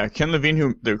Levine? Yeah, Ken Levine,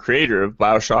 who the creator of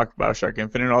BioShock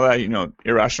Infinite, all that,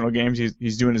 Irrational Games.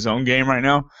 He's doing his own game right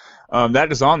now.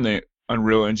 That is on the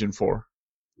Unreal Engine 4.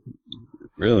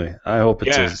 Really? I hope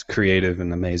it's Yeah. as creative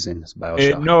and amazing as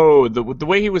BioShock. No, the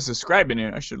way he was describing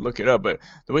it, I should look it up. But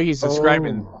the way he's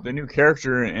describing Oh. the new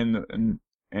character and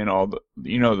all the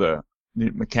the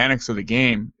mechanics of the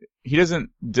game, he doesn't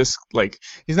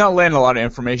he's not letting a lot of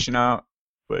information out,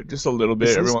 but just a little bit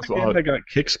Is every this once the in a while. game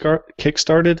that got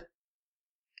kickstarted?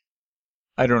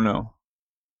 I don't know.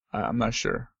 I'm not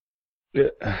sure.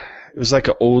 It was like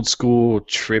an old school,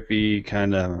 trippy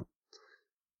kind of.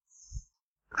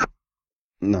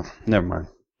 No, never mind.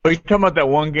 Are you talking about that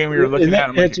one game we were looking at?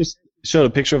 I'm It like, just showed a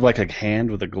picture of like a hand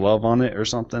with a glove on it or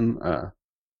something.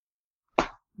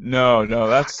 no,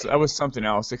 that was something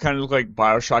else. It kind of looked like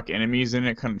BioShock enemies in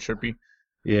it, kind of trippy.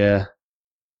 Yeah.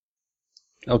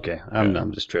 Okay,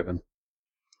 I'm just tripping.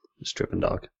 Just tripping,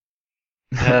 dog.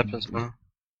 It happens, man.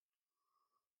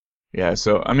 Yeah,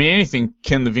 so I mean, anything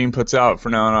Ken Levine puts out for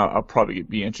now on, I'll probably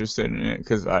be interested in it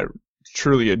because I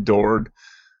truly adored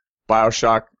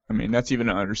BioShock. I mean, that's even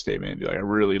an understatement. Like, I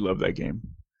really love that game.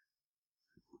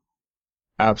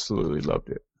 Absolutely loved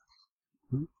it.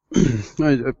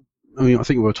 I mean, I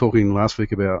think we were talking last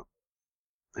week about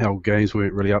how games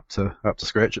weren't really up to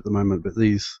scratch at the moment, but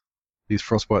these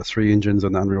Frostbite 3 engines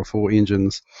and the Unreal 4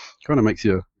 engines kind of makes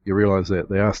you realize that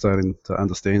they are starting to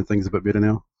understand things a bit better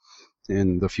now,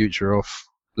 and the future of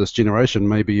this generation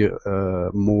may be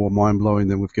more mind-blowing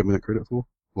than we've given it credit for.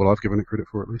 Well, I've given it credit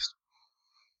for, at least.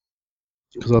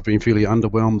 Because I've been fairly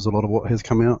underwhelmed with a lot of what has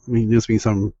come out. I mean, there's been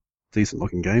some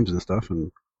decent-looking games and stuff and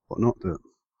whatnot, but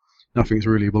nothing's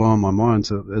really blown my mind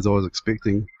as I was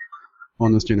expecting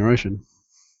on this generation.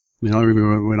 I mean, I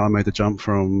remember when I made the jump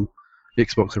from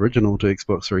Xbox Original to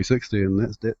Xbox 360, and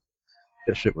that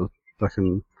shit was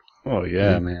fucking... Oh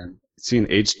yeah, man. Seeing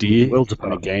HD Worlds in a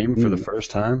apart. game for the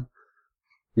first time.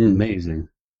 Mm. Amazing.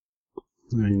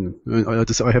 I mean,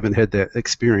 I haven't had that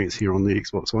experience here on the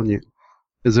Xbox One yet.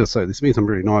 As I say, there's been some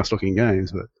really nice looking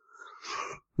games, but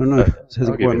I don't know, it I'll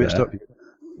hasn't give quite you matched that. up yet.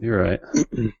 You're right.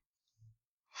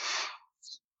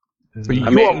 But you I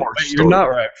mean, want more but you're story. not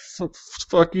right.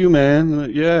 Fuck you,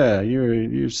 man. Yeah,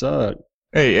 you suck.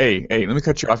 Hey, let me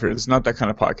cut you off here. This is not that kind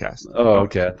of podcast. Oh,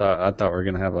 okay. I thought we were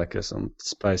gonna have like some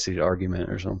spicy argument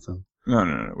or something.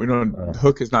 No. We don't.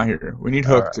 Hook is not here. We need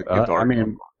Hook to get the I argument.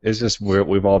 mean, it's just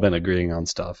we've all been agreeing on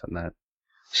stuff and that.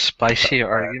 Spicy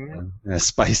argument. Yeah,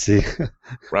 spicy.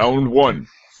 Round 1.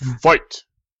 Fight.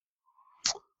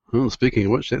 Oh, speaking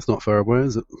of which, that's not far away,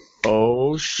 is it?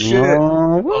 Oh, shit.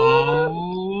 Oh, what?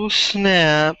 Oh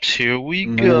snaps! Here we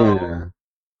go. Man.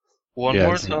 One Yeah,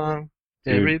 more it's- time.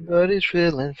 dude. Everybody's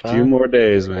feeling A few fine. more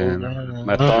days, man.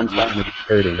 My thumb's starting to be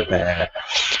hurting bad.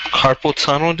 Carpal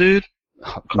tunnel, dude.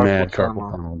 Mad tunnel.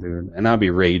 carpal tunnel, dude. And I'll be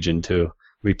raging too.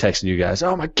 Be texting you guys,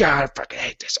 oh my god, I fucking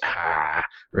hate this.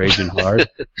 Raging hard.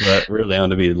 But really, I'm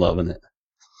gonna be loving it.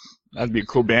 That'd be a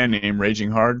cool band name,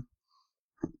 Raging Hard.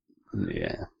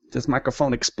 Yeah. This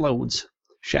microphone explodes,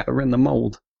 shattering the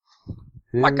mold.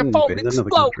 Microphone Been in another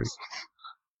explodes.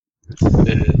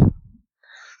 country.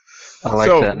 I like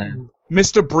So, that name.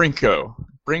 Mr. Brinko.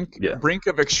 Yeah. Brink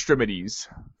of extremities.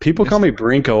 People call me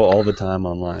Brinko all the time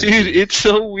online. Dude, it's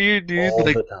so weird, dude. all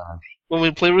Like the time. when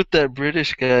we played with that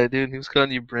British guy, dude, he was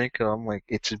calling you Brinko. I'm like,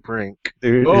 it's Brink.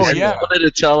 Dude, Oh, it's- yeah. I wanted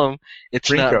to tell him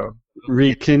it's not.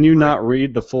 Brinko. Can you not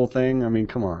read the full thing? I mean,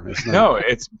 come on. It's not, No,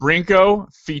 it's Brinko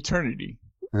Feternity.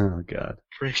 Oh god.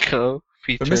 Brinko.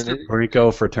 Mr. Fraternity.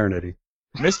 Brinko fraternity.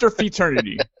 Mr.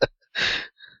 Feternity.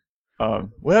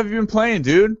 What have you been playing,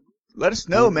 dude? Let us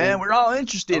know, man. We're all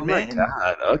interested, Oh my man.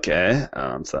 god. Okay.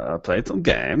 So I played some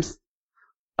games.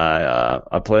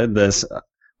 I played this.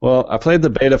 Well, I played the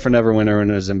beta for Neverwinter when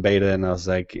it was in beta, and I was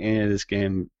like, this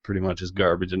game pretty much is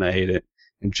garbage, and I hate it.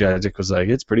 And Jajic was like,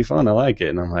 it's pretty fun. I like it.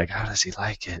 And I'm like, how does he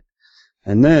like it?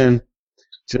 And then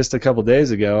just a couple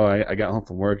days ago, I got home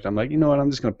from work, and I'm like, you know what? I'm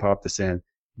just gonna pop this in,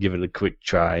 give it a quick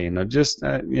try. Just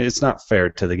it's not fair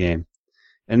to the game.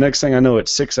 And next thing I know,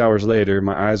 it's 6 hours later.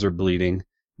 My eyes are bleeding.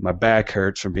 My back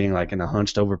hurts from being like in a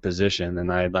hunched over position,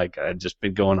 and I'd just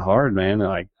been going hard, man.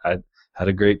 I had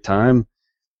a great time.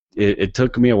 It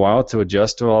took me a while to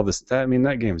adjust to all this. I mean,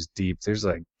 that game's deep. There's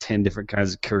like 10 different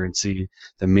kinds of currency.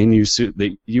 The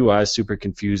the UI is super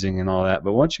confusing and all that.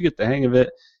 But once you get the hang of it,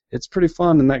 it's pretty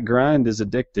fun, and that grind is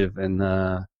addictive. And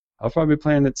I'll probably be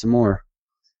playing it some more.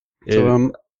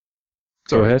 So,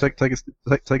 Go ahead.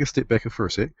 take a step back for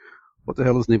a sec. What the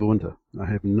hell is Neverwinter? I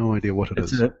have no idea what it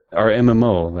It's is. our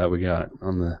MMO that we got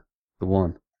on the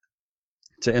one.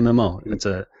 It's an MMO. It's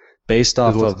based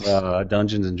off of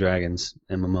Dungeons and Dragons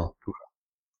MMO.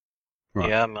 Right.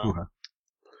 Yeah, man. Okay.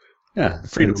 Yeah,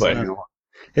 Free to play.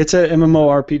 it's a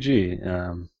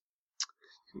MMORPG.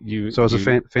 So it's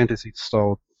a fantasy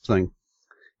style thing.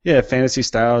 Yeah, fantasy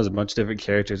style is a bunch of different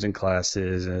characters and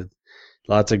classes,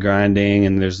 lots of grinding,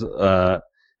 and there's a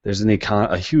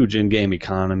huge in-game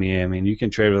economy. I mean, you can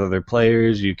trade with other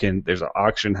players. There's an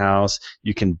auction house.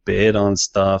 You can bid on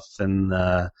stuff, and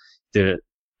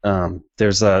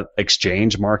there's a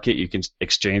exchange market. You can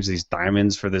exchange these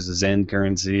diamonds for this Zen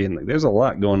currency, and there's a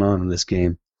lot going on in this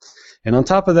game. And on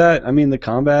top of that, I mean, the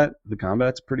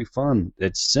combat's pretty fun.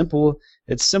 It's simple.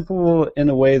 It's simple in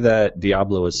a way that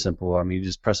Diablo is simple. I mean, you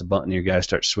just press a button, your guy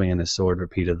starts swinging his sword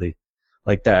repeatedly,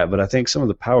 like that. But I think some of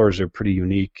the powers are pretty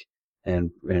unique and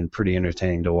pretty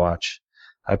entertaining to watch.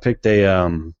 I picked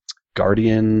a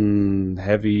Guardian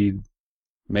heavy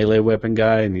melee weapon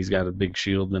guy, and he's got a big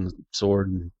shield and a sword,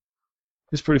 and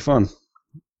it's pretty fun.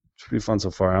 It's pretty fun so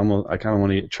far. I kind of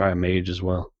want to try a mage as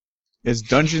well. It's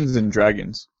Dungeons and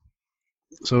Dragons.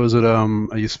 So is it?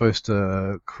 Are you supposed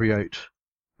to create,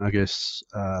 I guess,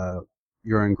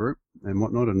 your own group and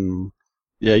whatnot, and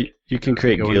Yeah, you can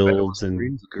create go into battle guilds with and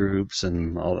screens? groups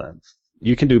and all that.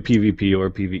 You can do PvP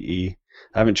or PvE.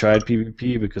 I haven't tried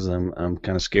PvP because I'm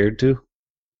kind of scared to.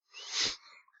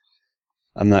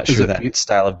 I'm not Is sure it that P-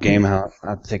 style of game. How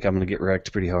I think I'm gonna get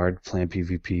wrecked pretty hard playing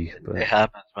PvP. It But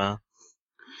happens, man.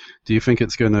 Do you think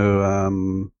it's going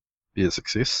to be a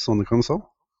success on the console?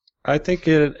 I think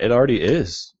it already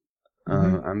is.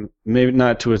 I'm maybe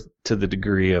not to the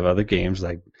degree of other games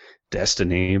like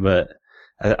Destiny, but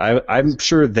I'm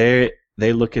sure they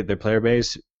look at their player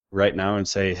base right now and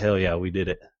say, "Hell yeah, we did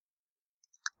it."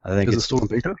 I think Is it it's still in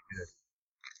beta?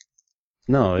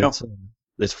 No.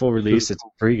 it's full release. It's a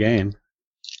free game.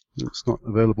 It's not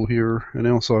available here in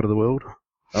our side of the world.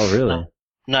 Oh really? No.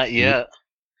 Not yet,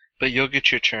 but you'll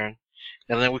get your turn,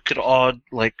 and then we could all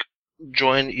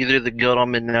join either the guild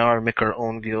I'm in now or make our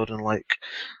own guild and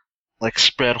like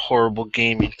spread horrible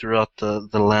gaming throughout the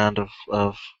land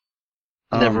of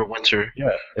Neverwinter.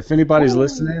 Yeah. If anybody's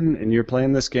listening and you're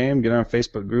playing this game, get on a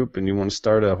Facebook group and you want to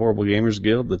start a Horrible Gamers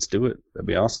Guild, let's do it. That'd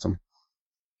be awesome.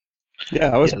 Yeah,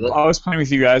 I was playing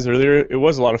with you guys earlier. It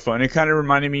was a lot of fun. It kind of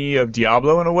reminded me of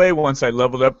Diablo in a way. Once I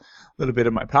leveled up a little bit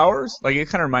of my powers, like it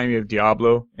kind of reminded me of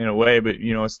Diablo in a way, but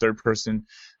it's third person,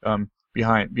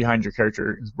 behind your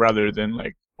character rather than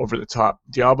like over the top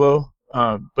Diablo.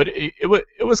 But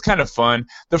it was kind of fun.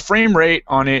 The frame rate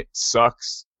on it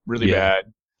sucks really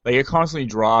bad. Like it constantly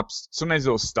drops. Sometimes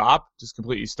it'll stop, just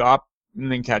completely stop,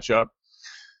 and then catch up.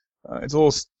 It's a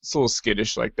little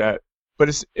skittish like that. But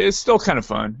it's still kind of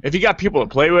fun. If you got people to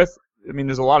play with, I mean,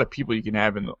 there's a lot of people you can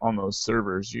have on those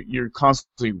servers. You're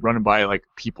constantly running by like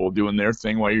people doing their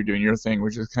thing while you're doing your thing,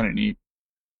 which is kind of neat.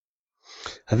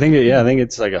 I think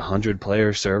it's like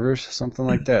 100-player servers, something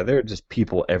like that. There are just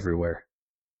people everywhere,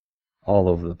 all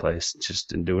over the place, just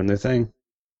doing their thing.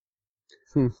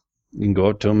 You can go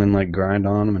up to them and like grind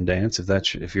on them and dance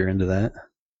if you're into that.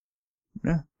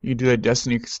 Yeah, you can do that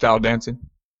Destiny style dancing.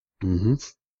 Mm-hmm.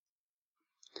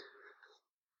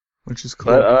 Which is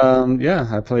cool. But yeah,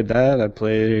 I played that. I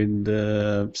played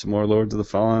some more Lords of the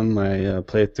Fallen. My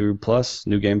playthrough plus,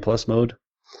 new game plus mode.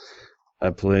 I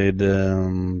played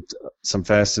some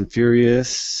Fast and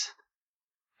Furious.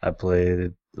 I played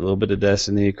a little bit of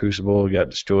Destiny. Crucible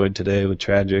got destroyed today with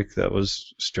Tragic. That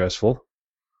was stressful.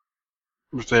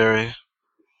 Very.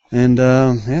 And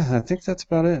yeah, I think that's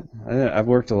about it. I've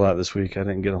worked a lot this week. I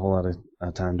didn't get a whole lot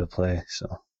of time to play, so.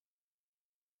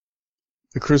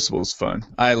 The Crucible's fun.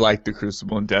 I liked the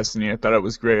Crucible in Destiny. I thought it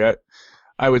was great.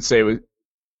 I would say it was,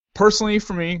 personally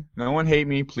for me, no one hate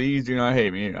me. Please do not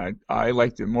hate me. I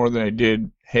liked it more than I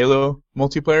did Halo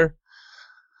multiplayer.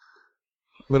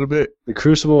 A little bit. The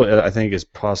Crucible, I think, is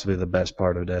possibly the best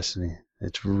part of Destiny.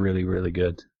 It's really, really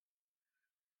good.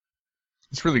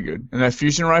 It's really good. And that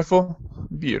fusion rifle,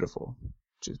 beautiful.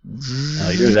 Just. Oh,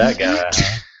 you're that guy.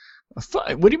 Huh?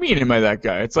 What do you mean, am I that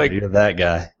guy? It's like You're that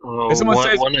guy. Oh, someone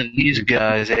says- one of these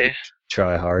guys, eh?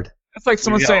 Try hard. it's like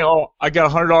someone saying, "Oh, I got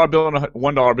 $100 bill and a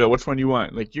 $1 bill. Which one do you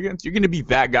want?" Like you're gonna be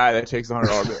that guy that takes the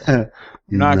 $100 bill.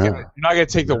 You're not gonna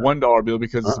take the $1 bill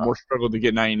because it's more struggle to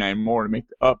get 99 more to make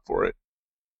up for it.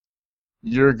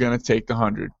 You're gonna take the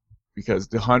 100 because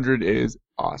the 100 is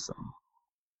awesome.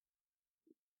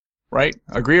 Right?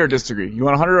 Agree or disagree? You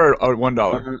want 100 or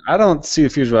 $1? I don't see the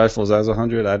fusion rifles as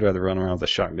 100. I'd rather run around with a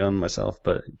shotgun myself,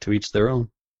 but to each their own.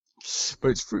 But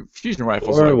it's fusion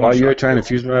rifles. Or like while you're one-shot trying to kills.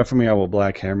 fusion rifle me, I will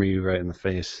black hammer you right in the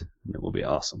face, and it will be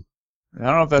awesome. I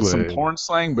don't know if that's some Wait. porn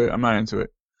slang, but I'm not into it.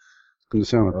 It's going to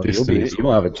sound like Well, Destiny. you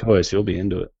won't have a choice. You'll be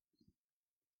into it.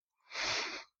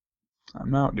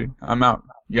 I'm out, dude. I'm out.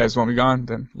 You guys want me gone?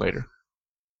 Then later.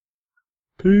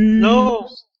 No.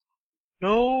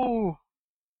 No.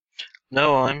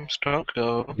 No, I'm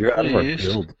Strunko. You're out of our Please.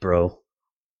 guild, bro.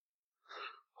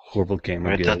 Horrible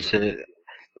gamer Alright, guild. that's it.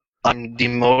 I'm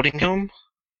demoting him.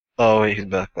 Oh wait, he's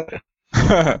back.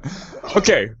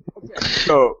 Okay.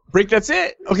 So, Break, that's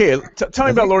it? Okay, tell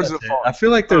me about Lords of the Fallen. I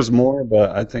feel like there's more,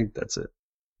 but I think that's it.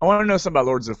 I want to know something about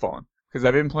Lords of the Fallen. Because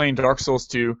I've been playing Dark Souls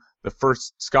 2, the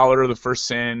first Scholar, the first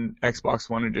Sin, Xbox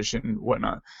One edition, and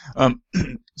whatnot.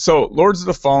 So, Lords of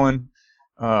the Fallen,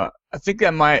 I think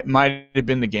that might have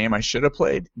been the game I should have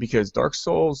played, because Dark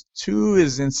Souls 2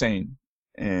 is insane.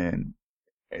 And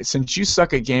since you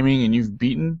suck at gaming and you've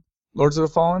beaten Lords of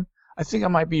the Fallen, I think I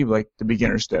might be like the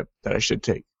beginner step that I should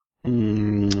take.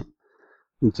 So,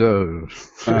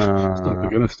 it's not a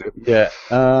beginner step. Yeah.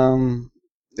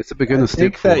 It's a beginner I step.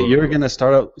 think that you're gonna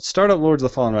start up Lords of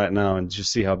the Fallen right now and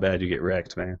just see how bad you get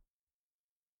wrecked, man.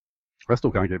 I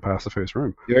still can't get past the first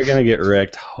room. You're gonna get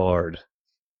wrecked hard.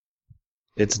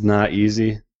 It's not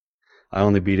easy. I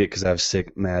only beat it because I have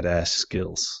sick, mad ass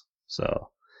skills. So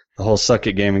the whole suck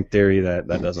at gaming theory that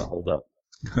doesn't hold up.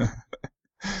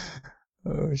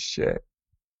 Oh shit!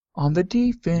 On the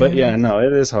defense. But yeah, no,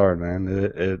 it is hard,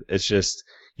 man. It's just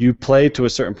you play to a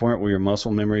certain point where your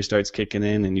muscle memory starts kicking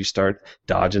in, and you start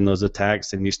dodging those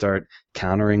attacks, and you start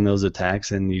countering those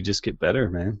attacks, and you just get better,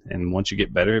 man. And once you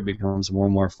get better, it becomes more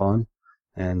and more fun.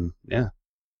 And yeah.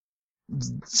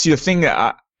 See, the thing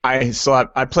that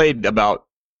I played about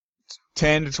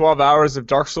 10 to 12 hours of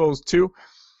Dark Souls 2.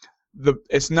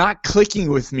 It's not clicking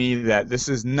with me that this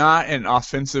is not an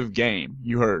offensive game.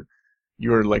 You're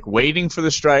like waiting for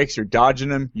the strikes. You're dodging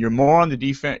them. You're more on the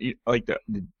defense, like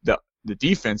the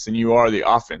defense, than you are the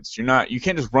offense. You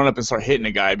can't just run up and start hitting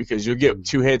a guy, because you'll get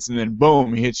 2 hits and then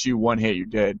boom, he hits you 1 hit, you're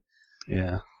dead.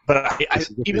 Yeah. But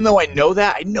even though I know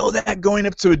that going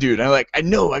up to a dude, I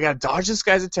know I gotta dodge this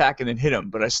guy's attack and then hit him.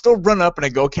 But I still run up and I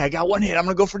go, okay, I got 1 hit. I'm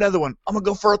gonna go for another one. I'm gonna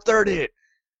go for a 3rd hit.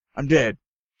 I'm dead.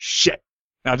 Shit.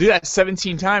 Now, I'll do that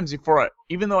 17 times before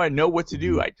even though I know what to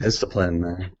do, Discipline,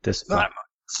 man. Discipline.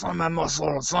 It's not my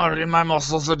muscle. It's not in my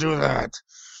muscles to do that.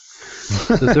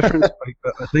 The difference,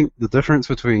 I think, the difference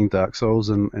between Dark Souls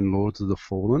and Lords of the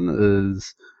Fallen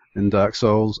is, in Dark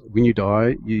Souls, when you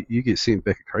die, you get sent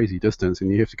back a crazy distance,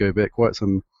 and you have to go back you have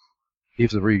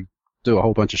to redo a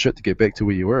whole bunch of shit to get back to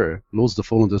where you were. Lords of the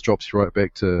Fallen just drops you right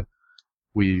back to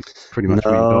where you pretty much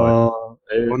where you died.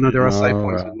 Well, no, there are save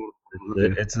points.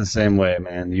 It's the same way,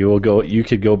 man. You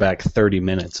could go back 30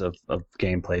 minutes of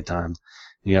gameplay time.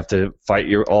 You have to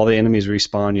fight all the enemies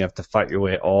respawn. You have to fight your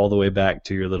way all the way back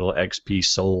to your little XP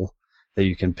soul that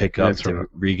you can pick up to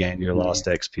regain your lost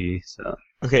XP. So.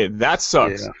 Okay, that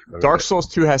sucks. Yeah. Dark Souls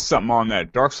 2 has something on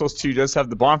that. Dark Souls 2 does have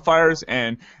the bonfires,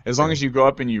 and as long as you go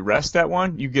up and you rest at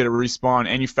one, you get a respawn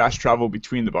and you fast travel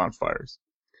between the bonfires.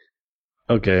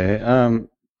 Okay.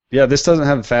 Yeah, this doesn't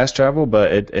have fast travel,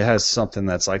 but it has something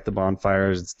that's like the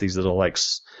bonfires. It's these little like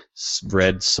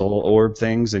red soul orb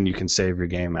things, and you can save your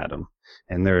game at them,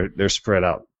 and they're spread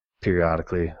out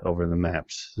periodically over the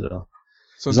maps. So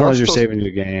as long as you're saving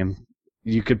your game,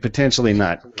 you could potentially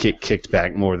not get kicked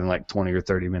back more than like 20 or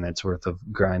 30 minutes worth of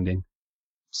grinding.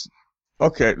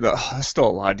 Okay, that's still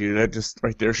a lot, dude. That just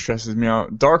right there stresses me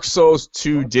out. Dark Souls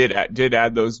 2 did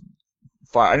add those.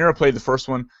 I never played the first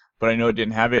one, but I know it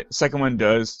didn't have it. The second one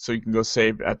does, so you can go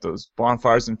save at those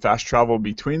bonfires and fast travel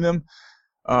between them.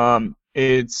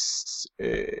 It's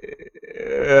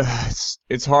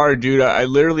hard, dude. I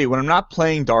literally, when I'm not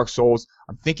playing Dark Souls,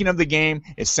 I'm thinking of the game.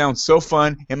 It sounds so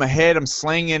fun. In my head, I'm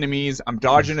slaying enemies. I'm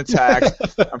dodging attacks.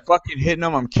 I'm fucking hitting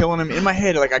them. I'm killing them. In my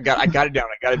head, like I got it down.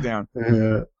 I got it down.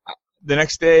 Yeah. The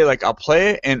next day, like I'll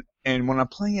play it, and when I'm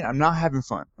playing it, I'm not having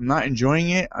fun. I'm not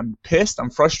enjoying it. I'm pissed. I'm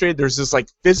frustrated. There's this like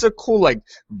physical like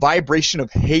vibration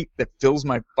of hate that fills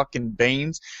my fucking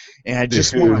veins, and I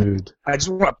just want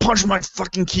to punch my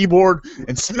fucking keyboard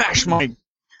and smash my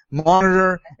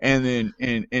monitor, and then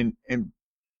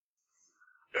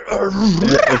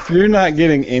If you're not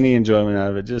getting any enjoyment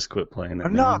out of it, just quit playing it.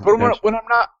 I'm not.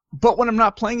 But when I'm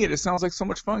not playing it, it sounds like so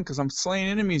much fun because I'm slaying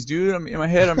enemies, dude. In my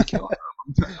head, I'm killing them.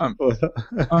 I'm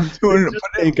doing it. Just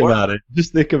think about it.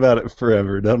 Just think about it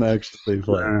forever. Don't actually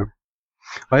play.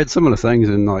 I had similar things,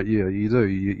 and like, yeah, you do.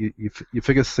 You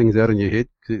figure things out in your head,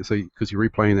 because you're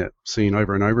replaying that scene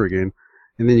over and over again,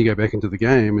 and then you go back into the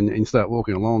game and you start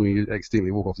walking along, and you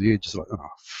accidentally walk off the edge. It's like, oh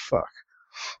fuck,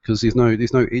 because there's no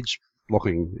edge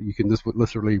blocking. You can just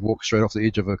literally walk straight off the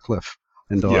edge of a cliff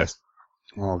and die. Yes.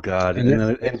 Oh God! And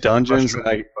In dungeons,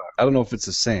 I don't know if it's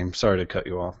the same. Sorry to cut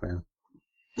you off, man.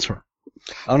 That's right.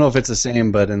 I don't know if it's the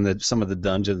same, but in some of the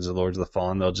dungeons of Lords of the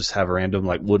Fallen, they'll just have random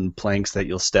like wooden planks that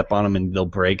you'll step on them and they'll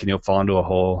break and you'll fall into a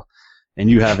hole, and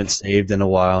you haven't saved in a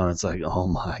while, and it's like, oh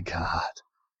my God.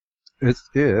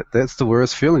 That's the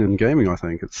worst feeling in gaming. I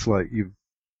think it's like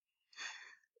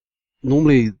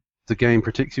normally the game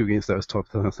protects you against those type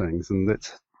of things, and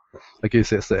I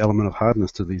guess that's the element of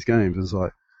hardness to these games. Is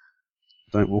like,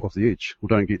 don't walk off the edge, or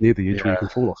don't get near the edge where you can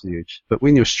fall off the edge. But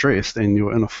when you're stressed and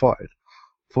you're in a fight,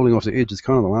 falling off the edge is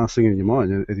kind of the last thing in your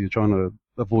mind as you're trying to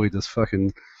avoid this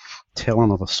fucking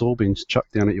talon of a saw being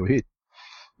chucked down at your head.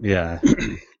 Yeah.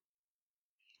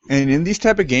 And in these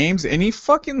type of games,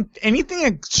 anything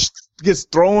that gets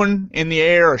thrown in the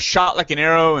air or shot like an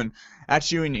arrow and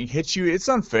at you and it hits you, it's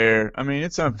unfair. I mean,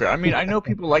 it's unfair. I mean, I know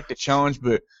people like the challenge,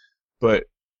 but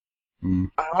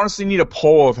I honestly need a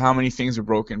poll of how many things are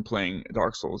broken playing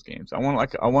Dark Souls games. I want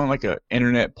like a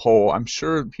internet poll. I'm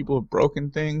sure people have broken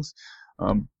things,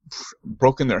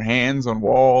 broken their hands on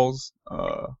walls.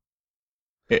 I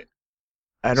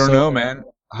don't know, man.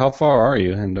 How far are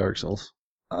you in Dark Souls?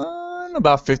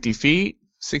 About 50 feet,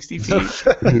 60 feet.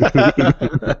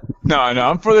 No,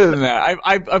 I'm further than that.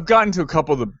 I've gotten to a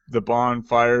couple of the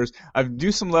bonfires. I do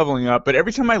some leveling up, but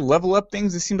every time I level up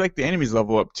things, it seems like the enemies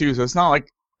level up too. So it's not like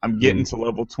I'm getting to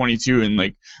level 22 and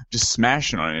like just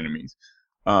smashing on enemies.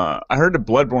 I heard the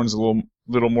Bloodborne's a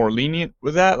little more lenient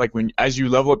with that. Like as you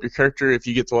level up your character, if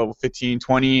you get to level 15,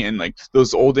 20, and like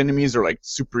those old enemies are like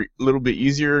super little bit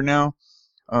easier now.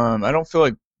 I don't feel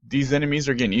like these enemies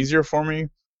are getting easier for me.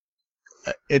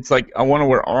 It's like I want to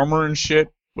wear armor and shit,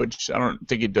 which I don't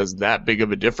think it does that big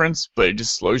of a difference, but it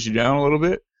just slows you down a little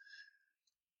bit.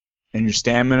 And your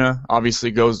stamina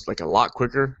obviously goes like a lot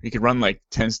quicker. You can run like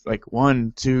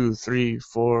 1, 2, 3,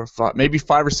 4, 5, maybe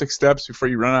 5 or 6 steps before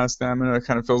you run out of stamina. It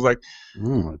kind of feels like.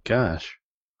 Oh my gosh.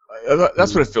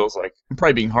 That's what it feels like. I'm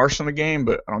probably being harsh on the game,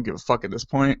 but I don't give a fuck at this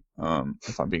point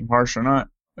if I'm being harsh or not.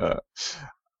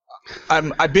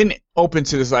 I've been open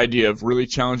to this idea of really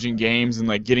challenging games and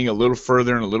like getting a little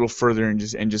further and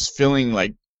just feeling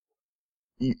like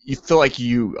you feel like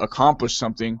you accomplished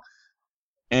something,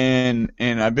 and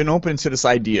I've been open to this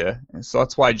idea, and so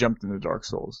that's why I jumped into Dark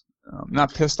Souls. I'm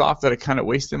not pissed off that I kind of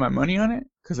wasted my money on it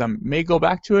because I may go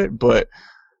back to it, but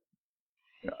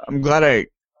I'm glad I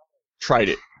tried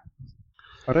it.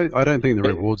 I don't think the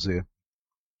reward's there.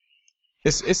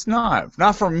 It's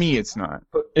not for me. It's not.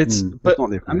 It's not there for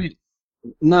me. I mean,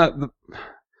 not the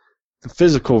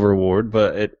physical reward,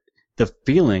 but the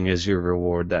feeling is your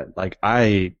reward. That like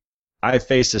I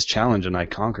faced this challenge and I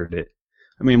conquered it.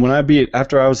 I mean,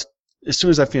 as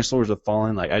soon as I finished Lords of the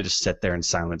Fallen, like I just sat there in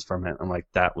silence for a minute. I'm like,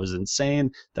 that was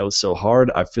insane. That was so hard.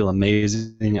 I feel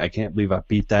amazing. I can't believe I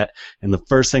beat that. And the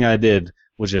first thing I did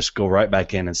was just go right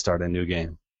back in and start a new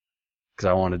game because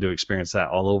I wanted to experience that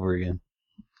all over again.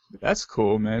 That's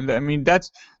cool, man. I mean, that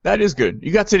is good.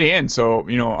 You got to the end, so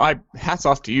hats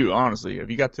off to you. Honestly,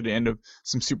 if you got to the end of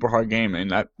some super hard game,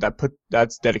 and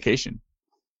that's dedication.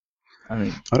 I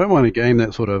mean, I don't mind a game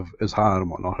that sort of is hard and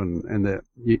whatnot, and that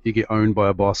you get owned by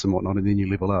a boss and whatnot, and then you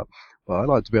level up. But I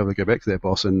like to be able to go back to that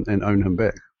boss and own him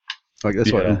back. Like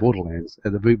that's like in Borderlands.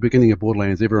 At the beginning of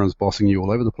Borderlands, everyone's bossing you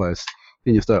all over the place.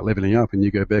 Then you start leveling up, and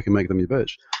you go back and make them your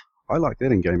bitch. I like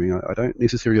that in gaming. I don't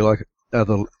necessarily like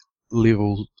other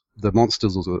levels. The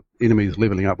monsters or the enemies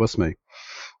leveling up with me.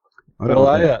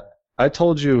 I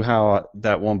told you how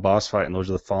that one boss fight in Lords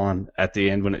of the Fallen, at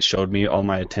the end when it showed me all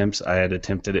my attempts, I had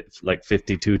attempted it like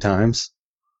 52 times.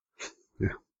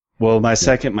 Yeah. Well, my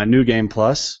new game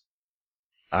plus,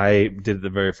 I did it the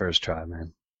very first try,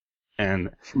 man. And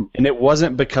it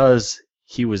wasn't because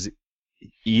he was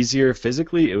easier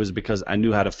physically, it was because I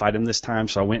knew how to fight him this time,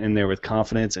 so I went in there with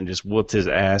confidence and just whooped his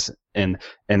ass, and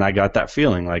I got that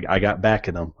feeling, like I got back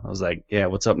at him. I was like, yeah,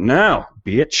 what's up now,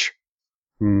 bitch?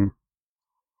 I'm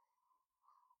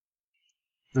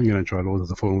going to try Lords of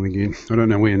the Fallen again. I don't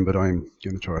know when, but I'm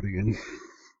going to try it again.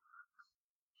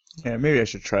 Yeah, maybe I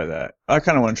should try that. I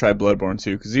kind of want to try Bloodborne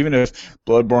too, because even if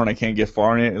Bloodborne I can't get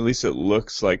far in it, at least it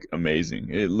looks like amazing.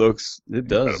 It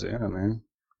does, yeah, man.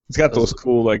 It's got those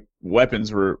cool like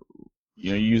weapons where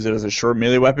you use it as a short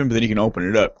melee weapon, but then you can open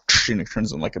it up and it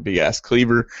turns into like a big ass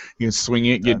cleaver. You can swing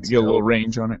it, get a little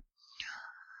range on it.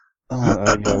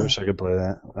 I wish I could play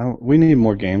that. We need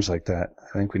more games like that.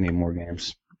 I think we need more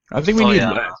games. I think we need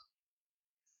less.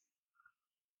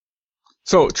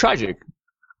 So Tragic,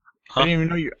 Huh?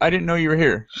 I didn't know you were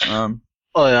here. Oh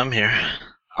yeah, I'm here.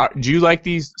 Do you like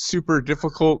these super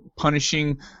difficult,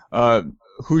 punishing,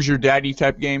 who's your daddy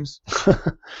type games?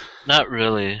 Not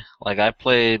really. Like I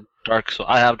played Dark Souls.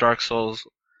 I have Dark Souls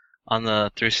on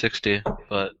the 360,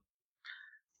 but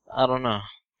I don't know.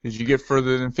 Did you get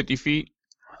further than 50 feet?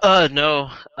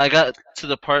 No. I got to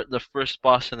the first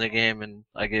boss in the game, and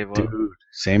I gave up. Dude,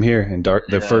 same here. In the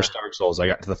Yeah. first Dark Souls, I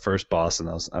got to the first boss, and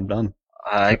I'm done.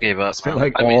 I gave up. Spent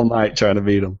like I all mean, night trying to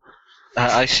beat him.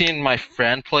 I seen my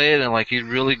friend play it, and like he's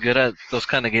really good at those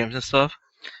kind of games and stuff.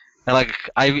 And like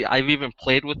I've even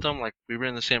played with him. Like we were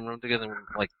in the same room together. And,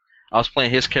 like I was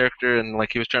playing his character, and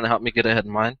like he was trying to help me get ahead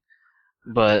in mine.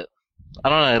 But I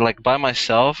don't know. Like by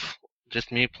myself,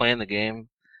 just me playing the game.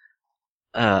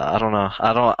 I don't know.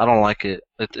 I don't like it.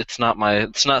 It's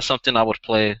not something I would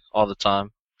play all the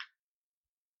time.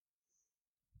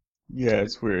 Yeah,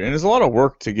 it's weird. And there's a lot of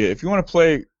work to get. If you want to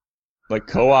play like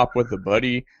co-op with a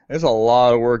buddy, there's a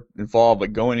lot of work involved,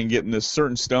 like going and getting this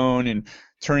certain stone and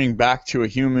turning back to a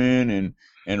human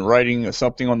and writing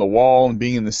something on the wall and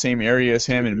being in the same area as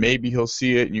him, and maybe he'll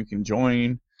see it and you can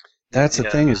join. That's the Yeah.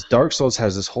 thing is Dark Souls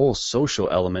has this whole social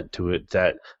element to it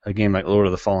that a game like Lord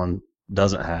of the Fallen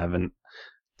doesn't have, and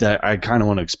that I kind of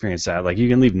want to experience that. Like you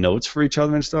can leave notes for each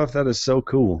other and stuff. That is so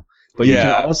cool. But you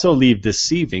Yeah. can also leave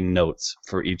deceiving notes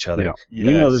for each other. Yeah. You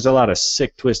know, Yes. there's a lot of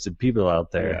sick, twisted people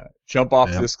out there. Yeah. Jump off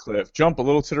Yeah. this cliff. Jump a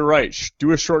little to the right.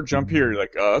 Do a short jump Mm-hmm. here. You're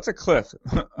like, oh, that's a cliff.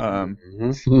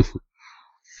 Mhm.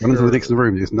 Run into the next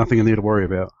room. There's nothing in there to worry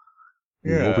about.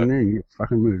 You walk Yeah. in there and you get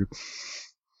fucking move.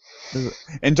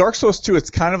 And Dark Souls 2, it's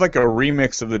kind of like a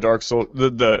remix of the Dark Souls.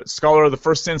 The Scholar of the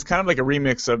First Sin is kind of like a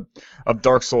remix of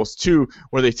Dark Souls 2,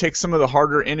 where they take some of the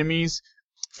harder enemies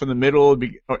from the middle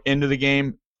or end of the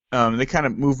game. They kind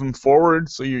of move them forward,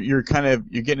 so you're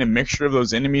getting a mixture of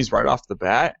those enemies right off the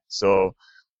bat. So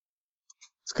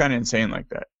it's kind of insane like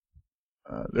that.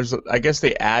 I guess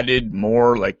they added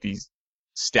more like these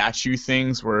statue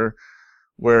things where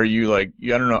you like I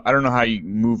don't know how you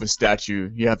move a statue.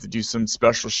 You have to do some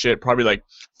special shit, probably like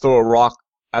throw a rock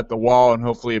at the wall and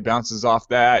hopefully it bounces off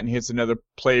that and hits another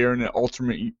player in an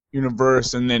alternate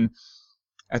universe, and then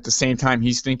at the same time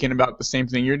he's thinking about the same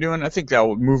thing you're doing. I think that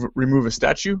will remove a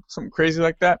statue, something crazy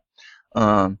like that.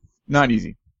 Not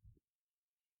easy.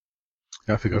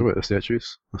 I forgot about the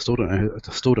statues. I still don't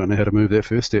know how to move that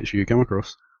first statue you come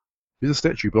across. There's a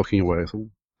statue blocking your way, so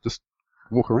just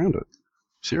walk around it.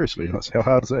 Seriously, how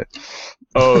hard is that?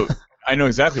 Oh, I know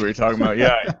exactly what you're talking about.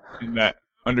 Yeah, in that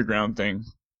underground thing.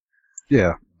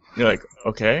 Yeah. You're like,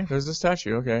 okay, there's a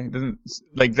statue. Okay, it doesn't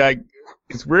like that.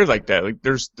 It's weird like that. Like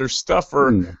there's stuff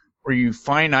where you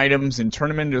find items and turn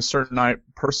them into a certain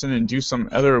person and do some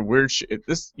other weird shit.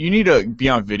 You need to be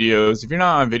on videos. If you're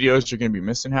not on videos, you're gonna be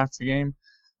missing half the game.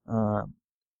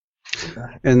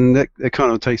 And that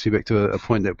kind of takes me back to a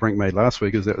point that Brink made last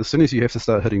week, is that as soon as you have to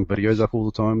start hitting videos up all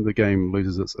the time, the game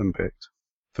loses its impact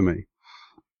for me.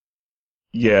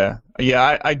 Yeah,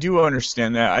 I do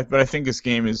understand that. But I think this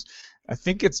game I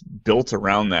think it's built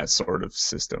around that sort of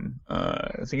system.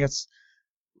 I think it's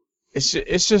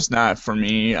just not for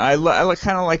me. I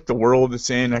kind of like the world it's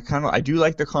in. I do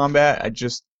like the combat.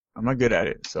 I'm not good at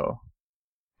it. So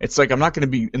it's like I'm not going to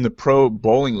be in the pro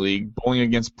bowling league bowling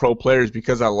against pro players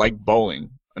because I like bowling.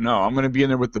 No, I'm going to be in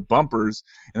there with the bumpers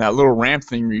and that little ramp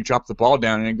thing where you drop the ball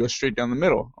down and it goes straight down the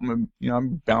middle.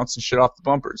 I'm bouncing shit off the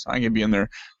bumpers. I ain't going to be in there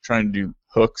trying to do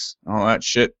hooks and all that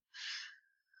shit.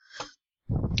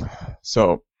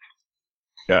 So,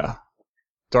 yeah.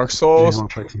 Dark Souls,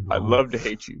 I love to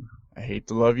hate you. I hate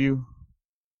to love you.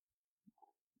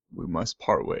 We must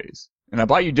part ways. And I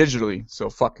bought you digitally, so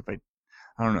fuck if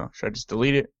I don't know. Should I just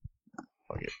delete it?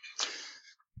 Fuck it.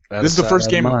 This is the first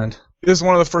game. This is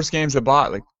one of the first games I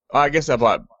bought. Like, I guess I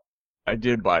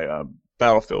did buy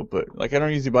Battlefield, but like I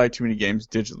don't usually buy too many games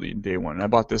digitally in day one. And I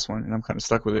bought this one, and I'm kind of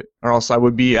stuck with it. Or else I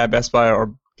would be at Best Buy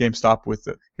or GameStop with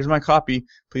it. Here's my copy.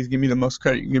 Please give me the most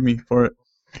credit you can give me for it.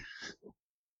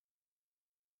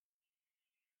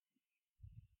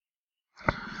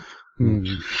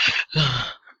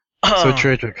 So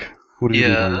tragic. What have you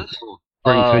been playing?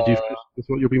 Brink, had you finished with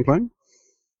what you've been playing?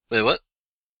 Wait, what?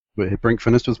 Wait, had Brink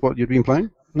finished with what you'd been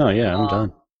playing? No, yeah, I'm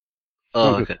done. Oh,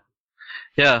 Oh, good. okay.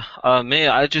 Yeah, me,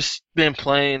 I just been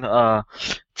playing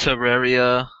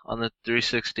Terraria on the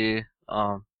 360.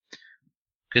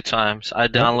 Good times. I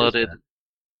downloaded.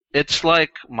 It's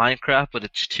like Minecraft, but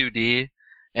it's 2D,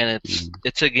 and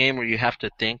it's a game where you have to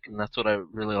think, and that's what I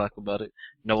really like about it.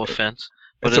 No offense,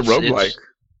 but It's a roguelike.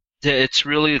 It's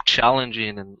really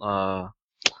challenging, and I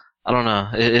don't know.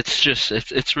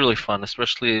 It's really fun,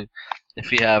 especially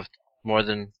if you have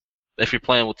if you're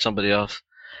playing with somebody else.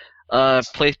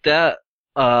 Played that.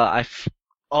 I've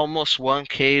almost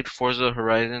 1K'd Forza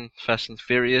Horizon Fast and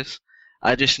Furious.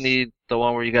 I just need the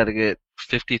one where you got to get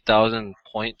 50,000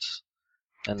 points.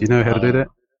 And, Do you know how to do that?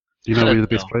 Do you know where the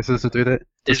best no. place is to do that?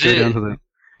 Just Is go down it- to the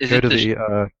Is Go it to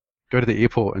the? go to the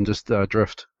airport and just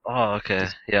drift. Oh, okay.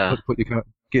 Yeah. Put your car,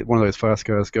 get one of those fast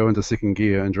cars, go into second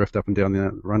gear, and drift up and down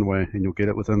the runway, and you'll get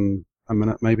it within a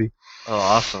minute, maybe. Oh,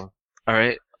 awesome. All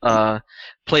right.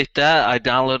 Played that. I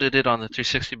downloaded it on the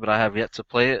 360, but I have yet to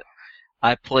play it.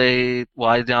 I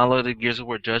downloaded Gears of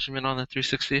War Judgment on the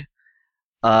 360.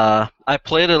 I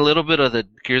played a little bit of the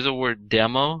Gears of War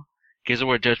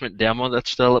Judgment demo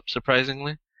that's still up,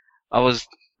 surprisingly. I was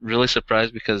really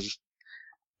surprised because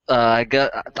I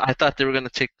thought they were gonna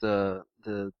take the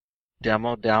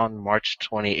demo down March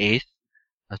 28th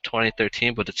of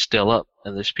 2013, but it's still up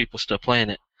and there's people still playing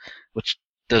it, which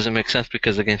doesn't make sense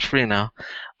because the game's free now.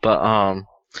 But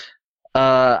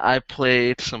I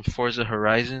played some Forza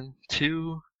Horizon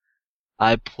 2.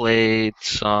 I played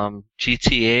some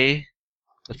GTA.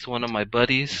 That's one of my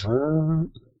buddies.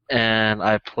 And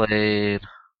I played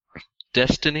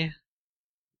Destiny.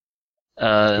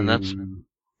 And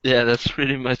that's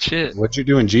pretty much it. What'd you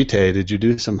do in GTA? Did you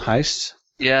do some heists?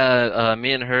 Yeah,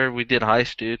 me and her, we did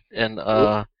heists, dude. And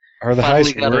Are the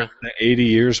finally heists worth the 80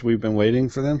 years we've been waiting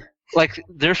for them? like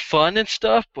they're fun and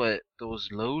stuff, but those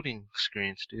loading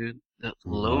screens, dude.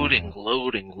 Loading.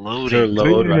 Is there a Don't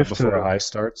load you right have before to- a heist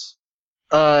starts?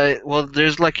 Well,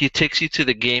 there's like it takes you to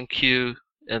the game queue,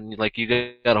 and like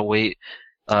you gotta wait.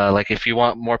 Like if you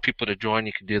want more people to join,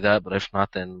 you can do that. But if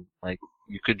not, then like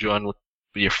you could join with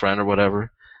your friend or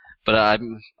whatever. But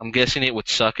I'm guessing it would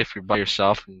suck if you're by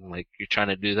yourself and like you're trying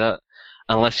to do that,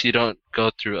 unless you don't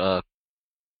go through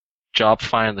job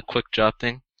find, the quick job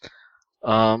thing.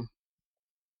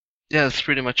 Yeah, that's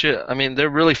pretty much it. I mean, they're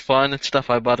really fun and stuff.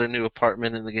 I bought a new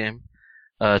apartment in the game,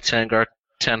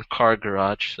 10-car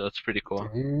garage, so it's pretty cool.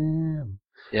 Damn.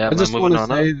 Yeah, I just want to on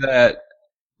say up. that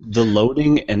the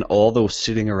loading and all those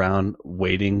sitting around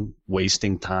waiting,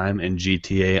 wasting time in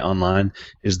GTA Online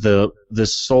is the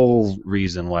sole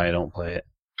reason why I don't play it.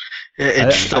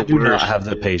 It's I the do not worst. have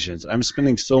the patience. I'm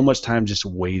spending so much time just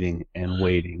waiting and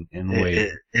waiting and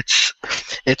waiting.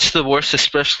 It's the worst,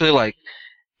 especially like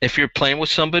if you're playing with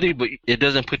somebody, but it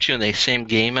doesn't put you in the same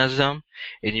game as them,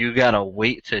 and you gotta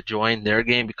wait to join their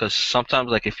game because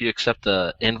sometimes, like if you accept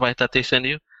the invite that they send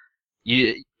you,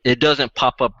 it doesn't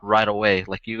pop up right away.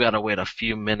 Like you gotta wait a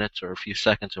few minutes or a few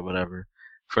seconds or whatever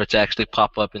for it to actually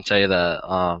pop up and tell you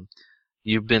that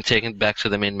you've been taken back to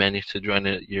the main menu to join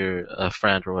your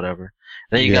friend or whatever.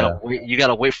 And then you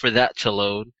gotta wait for that to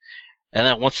load. And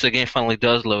then once the game finally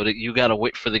does load it, you gotta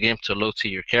wait for the game to load to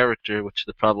your character, which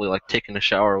they're probably like taking a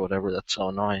shower or whatever. That's so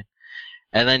annoying.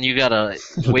 And then you gotta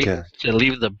wait Okay. to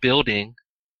leave the building,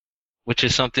 which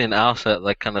is something else that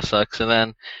like kind of sucks. And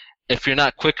then if you're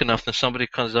not quick enough, then somebody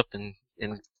comes up and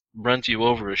runs you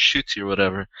over or shoots you or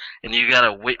whatever, and you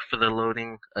gotta wait for the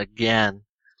loading again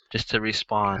just to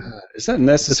respawn. Is that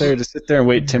necessary to sit there and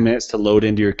wait 10 minutes to load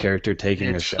into your character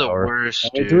taking It's a the shower? worst, I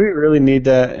mean, dude. do we really need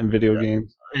that in video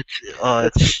games?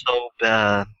 It's so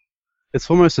bad. It's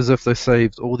almost as if they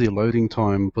saved all the loading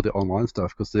time for the online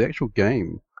stuff, because the actual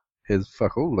game has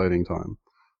fuck all loading time,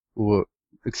 or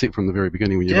except from the very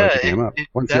beginning when you load the game up.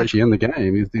 Once you're actually in the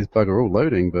game, these bugger all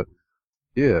loading. But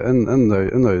yeah, in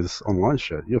those online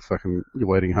shit, you're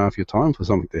waiting half your time for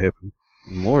something to happen.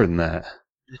 More than that.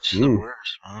 It's the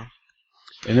worst, man.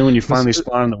 And then when you finally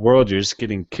spawn in the world, you're just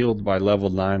getting killed by level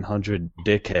 900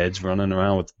 dickheads running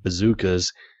around with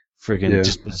bazookas, freaking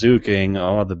just bazooking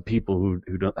all the people who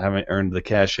haven't earned the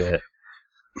cash yet.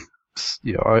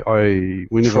 Yeah, I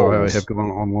whenever Trolls. I have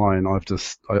gone online,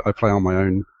 I play on my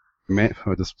own map.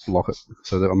 I just block it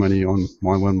so that I'm only on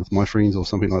my one with my friends or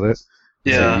something like that.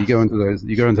 Yeah. So you go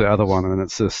into the other one, and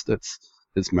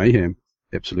it's mayhem,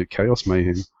 absolute chaos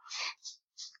mayhem.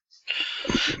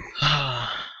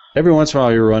 Every once in a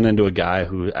while, you run into a guy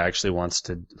who actually wants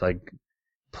to like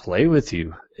play with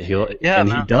you. He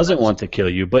doesn't want to kill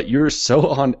you, but you're so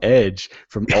on edge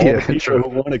from all the people true. who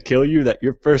want to kill you that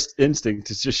your first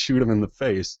instinct is just shoot him in the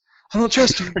face. I don't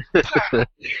trust you.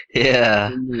 Yeah.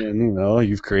 And,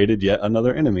 you've created yet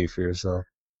another enemy for yourself.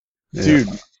 Dude,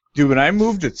 when I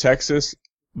moved to Texas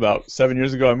about 7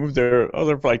 years ago, I was there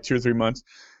for like 2 or 3 months.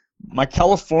 My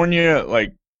California,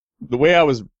 like the way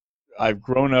I've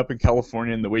grown up in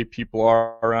California and the way people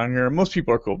are around here, most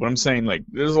people are cool, but I'm saying like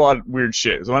there's a lot of weird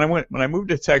shit. So when I moved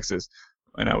to Texas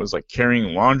and I was like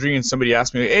carrying laundry and somebody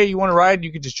asked me, like, hey, you want to ride?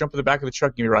 You could just jump in the back of the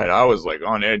truck and give me a ride. I was like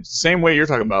on edge. The same way you're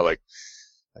talking about, like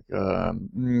you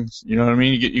know what I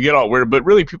mean? You get all weird, but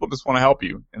really people just want to help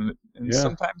you. And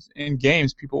sometimes in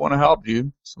games people want to help,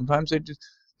 dude. Sometimes they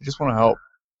just want to help.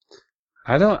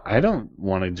 I don't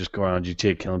want to just go around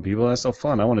GTA killing people. That's no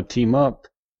fun. I want to team up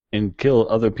and kill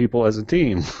other people as a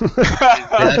team.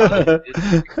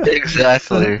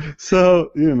 Exactly.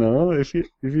 So, if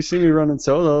you see me running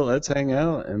solo, let's hang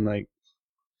out and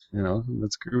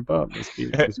let's group up. Let's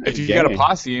be If you got a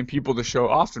posse and people to show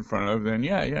off in front of, then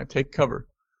yeah, take cover.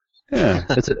 Yeah.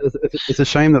 It's a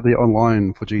shame that the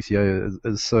online for GTA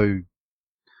is so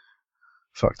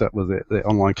fucked up with the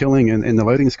online killing and the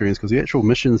loading screens, because the actual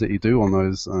missions that you do on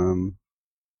those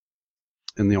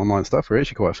in the online stuff are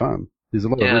actually quite fun. There's a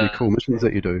lot of really cool missions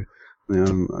that you do.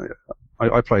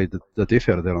 I played the death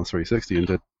out of that on 360 and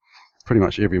did pretty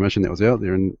much every mission that was out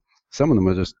there, and some of them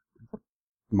are just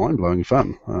mind-blowing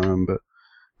fun. But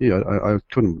yeah, I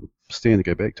couldn't stand to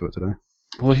go back to it today.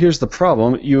 Well, here's the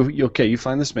problem. You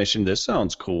find this mission. This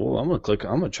sounds cool. I'm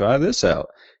gonna try this out.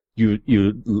 You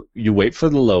wait for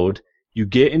the load. You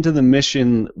get into the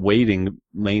mission waiting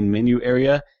main menu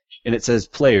area, and it says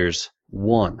players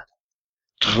 1.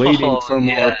 Waiting for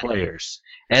more players.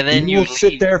 And then you will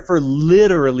sit there for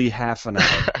literally half an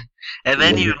hour. And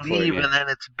then you leave, and then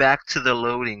it's back to the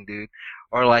loading, dude.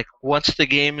 Or like once the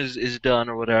game is done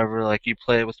or whatever, like you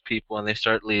play with people and they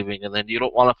start leaving, and then you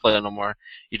don't want to play no more.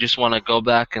 You just want to go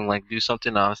back and like do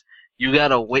something else. You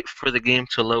gotta wait for the game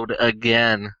to load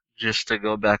again just to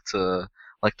go back to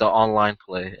like the online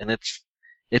play, and it's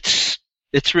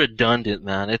redundant,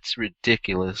 man. It's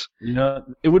ridiculous.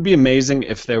 It would be amazing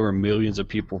if there were millions of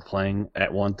people playing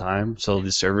at one time, so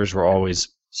the servers were always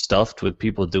stuffed with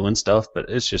people doing stuff, but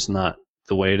it's just not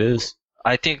the way it is.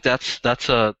 I think that's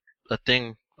a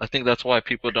thing. I think that's why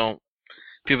people don't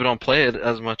play it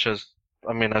as much as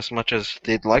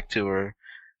they'd like to, or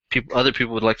other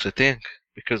people would like to think,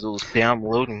 because of those damn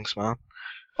loadings, man.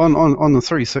 On the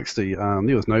 360,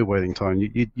 there was no waiting time.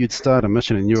 You'd start a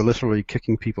mission and you were literally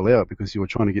kicking people out because you were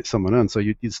trying to get someone in. So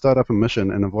you'd start up a mission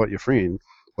and invite your friend.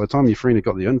 By the time your friend had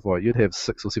got the invite, you'd have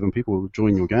 6 or 7 people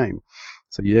join your game.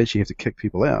 So you actually have to kick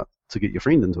people out to get your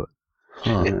friend into it.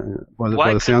 Huh.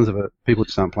 By the sounds of it, people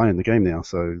just aren't playing the game now,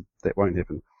 so that won't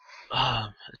happen.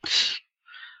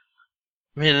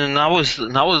 And I was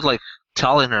like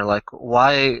telling her, like,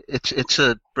 why it's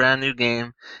a brand new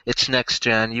game, it's next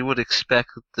gen. You would expect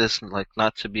this like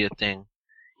not to be a thing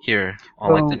here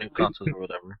on like the new consoles or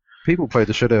whatever. People played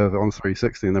the shit out of it on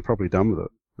 360, and they're probably done with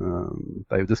it.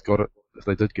 They've just got it. If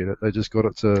they did get it, they just got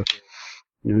it to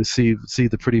see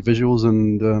the pretty visuals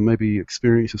and maybe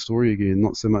experience the story again,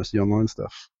 not so much the online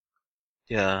stuff.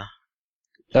 Yeah.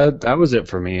 That was it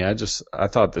for me. I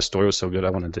thought the story was so good. I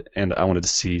wanted to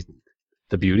see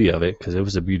the beauty of it, because it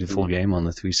was a beautiful game on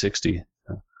the 360.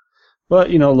 But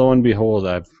lo and behold,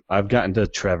 I've gotten to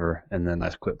Trevor, and then I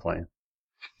quit playing.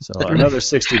 So another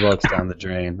 $60 down the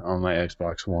drain on my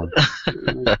Xbox One.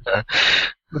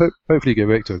 Hopefully go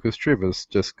back to it, because Trevor's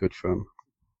just good fun.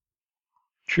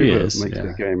 Trevor makes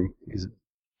that game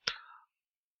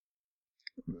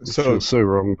so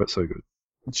wrong, but so good.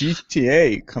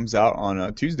 GTA comes out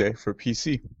on Tuesday for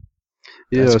PC.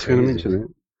 Yeah, I was going to mention it.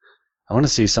 I want to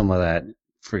see some of that.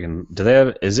 Freaking,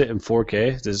 is it in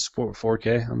 4K? Does it support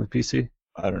 4K on the PC?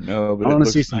 I don't know, but I want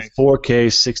to see some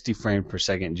 4K 60 frame per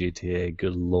second GTA.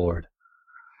 Good lord.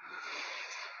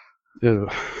 Yeah,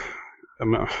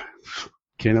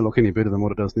 can it look any better than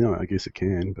what it does now? I guess it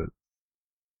can, but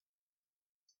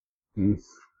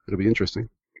it'll be interesting.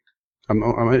 I'm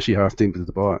actually half tempted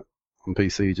to buy it on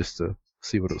PC just to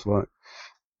see what it's like.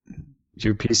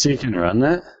 Your PC can run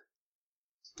that?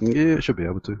 Yeah, it should be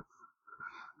able to.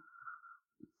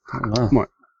 Oh, wow.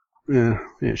 Yeah,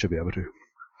 it should be able to.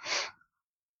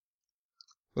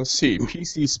 Let's see.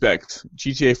 PC spec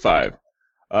GTA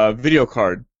 5. Video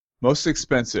card. Most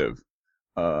expensive.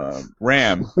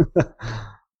 RAM.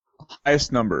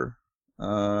 Highest number.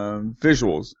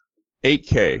 Visuals.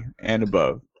 8K and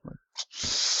above.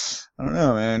 I don't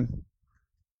know, man.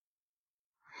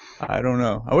 I don't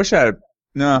know. I wish I had...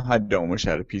 No, I don't wish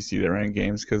I had a PC that ran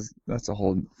games, because that's a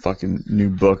whole fucking new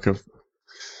book of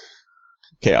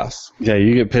chaos. Yeah,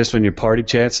 you get pissed when your party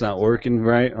chat's not working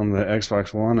right on the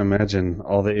Xbox One. Imagine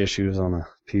all the issues on a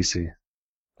PC.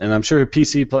 And I'm sure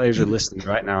PC players are listening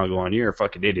right now going, you're a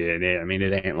fucking idiot. I mean,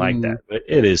 it ain't like that. But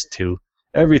it is too.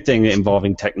 Everything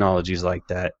involving technology is like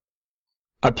that.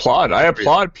 I applaud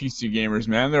PC gamers,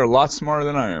 man. They're a lot smarter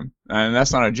than I am. And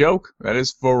that's not a joke. That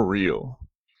is for real.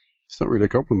 It's not really a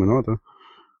compliment either.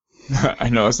 I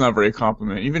know, it's not very a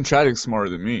compliment. Even Chadwick's smarter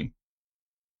than me.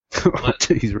 Oh,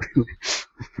 jeez, really?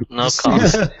 No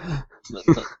comment.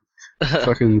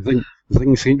 Fucking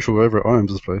Zing Central over at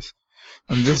Iams' place.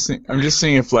 I'm just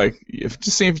seeing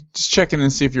just checking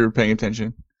and see if you were paying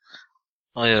attention.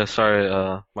 Oh yeah, sorry,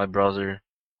 my browser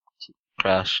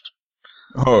crashed.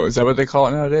 Oh, is that what they call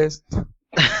it nowadays?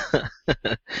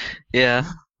 Yeah.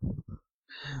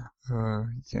 You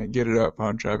can't get it up,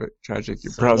 huh, Tragic?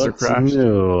 Your So browser what's crashed.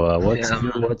 new? What's Yeah.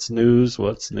 new? What's news?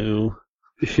 What's new?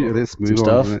 Yeah, let's move Some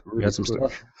on. stuff. from that We really got some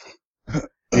quick. stuff.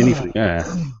 Anything.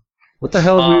 Yeah. What the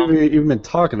hell have we even been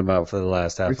talking about for the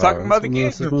last half We're hour? talking about the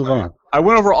games Let's we're move playing. on. I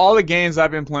went over all the games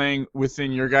I've been playing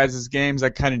within your guys' games. I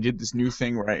kind of did this new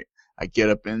thing where I get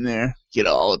up in there, get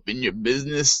all up in your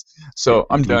business. So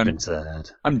I'm Deep done. inside.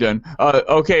 I'm done.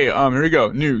 Okay. Here we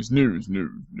go. News. There is no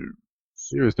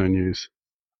news.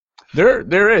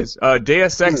 There is.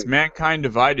 Deus Ex: Mankind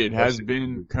Divided has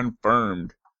been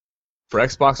confirmed for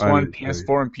Xbox One,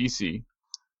 PS4, and PC.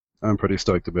 I'm pretty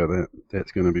stoked about that.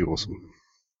 That's going to be awesome.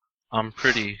 I'm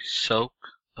pretty soaked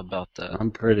about that.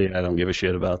 I don't give a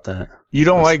shit about that. You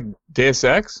don't like Deus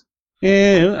Ex?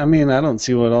 Yeah, I mean, I don't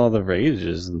see what all the rage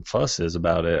is and fuss is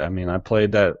about it. I mean, I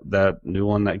played that new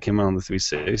one that came out on the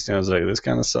 360, and I was like, this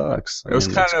kind of sucks. It was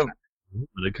kind of,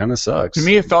 But it kind of sucks. to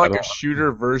me, it felt I like a don't-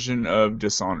 shooter version of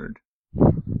Dishonored.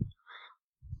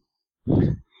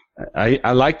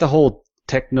 I like the whole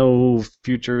techno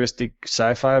futuristic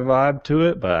sci-fi vibe to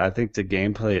it, but I think the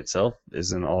gameplay itself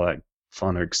isn't all that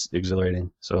fun or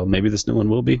exhilarating. So maybe this new one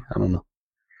will be. I don't know.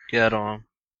 Get on.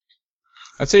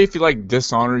 I'd say if you like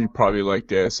Dishonored, you probably like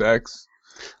Deus Ex.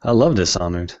 I love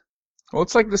Dishonored. Well,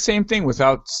 it's like the same thing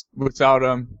without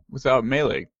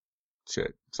melee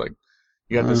shit. It's like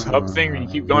you got this hub thing where you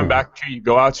keep going back to. You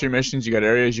go out to your missions. You got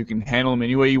areas you can handle them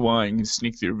any way you want. You can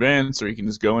sneak through vents, or you can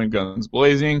just go in guns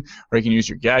blazing, or you can use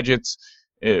your gadgets.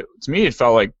 To me, it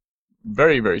felt like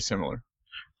very, very similar.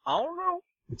 I don't know.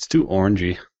 It's too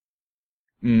orangey.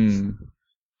 Too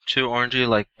orangey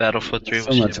like Battlefield 3 So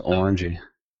was. much orangey.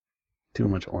 Too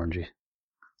much orangey.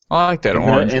 I like that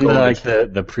orange. And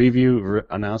gold. the preview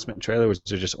announcement trailer was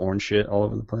there just orange shit all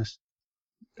over the place.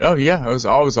 Oh yeah, it was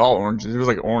always all orange. There was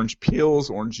like orange peels,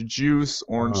 orange juice,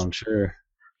 orange. Oh, I'm sure.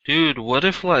 Dude, what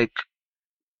if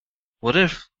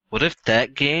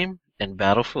that game and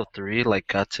Battlefield 3 like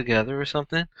got together or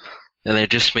something, and they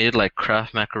just made like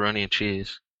Kraft macaroni and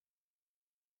cheese?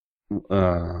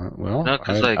 Well, No,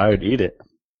 'cause, like- I would eat it.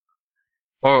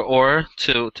 Or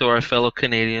to our fellow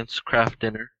Canadians, Kraft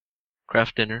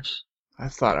dinners. I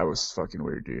thought I was fucking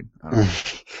weird, dude. I don't know.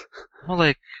 Well,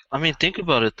 like, I mean, think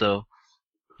about it though.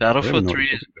 Battlefield know 3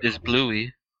 what is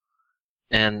bluey,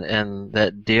 and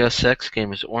that Deus Ex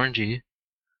game is orangey.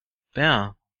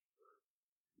 Yeah.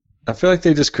 I feel like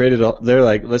they just created. They're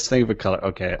like, let's think of a color.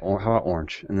 Okay, how about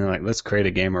orange? And then like, let's create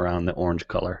a game around the orange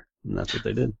color, and that's what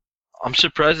they did. I'm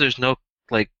surprised there's no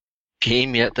like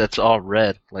game yet that's all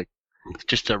red, like it's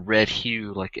just a red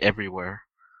hue like everywhere.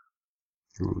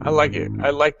 I like it.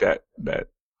 I like that.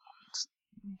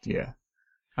 Yeah.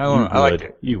 I don't know. I liked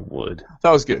it. You would.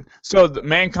 That was good. So,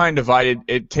 Mankind Divided,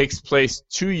 it takes place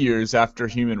 2 years after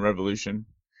Human Revolution,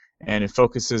 and it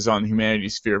focuses on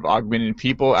humanity's fear of augmented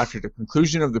people after the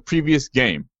conclusion of the previous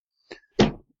game.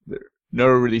 No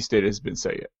release date has been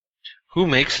set yet. Who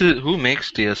makes it? Who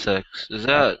makes Deus Ex? Is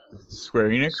that Square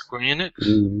Enix? Square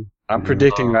Enix? I'm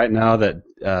predicting right now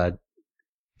that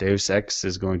Deus Ex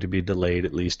is going to be delayed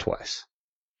at least twice.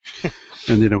 And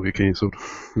then it'll get cancelled,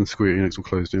 and Square Enix will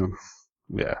close down.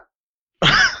 Yeah.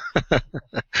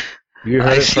 You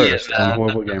heard I it see it, first on man.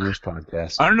 Horrible Gamers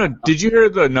podcast. I don't know. Did you hear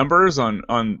the numbers on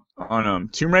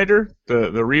Tomb Raider,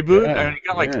 the reboot? Yeah, I mean, it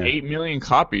got like yeah. 8 million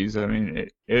copies. I mean,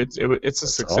 it's a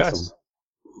That's success.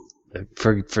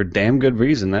 awesome. For damn good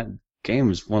reason. That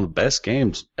game is one of the best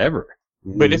games ever.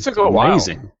 But it took a while.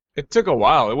 Amazing. It took a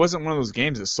while. It wasn't one of those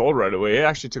games that sold right away. It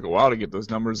actually took a while to get those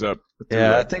numbers up.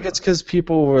 Yeah, I think it's because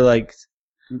people were like,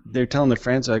 they're telling their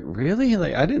friends like, really?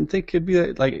 Like, I didn't think it'd be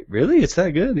that, like, really? It's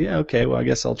that good? Yeah, okay, well, I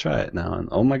guess I'll try it now. And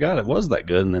oh my god, it was that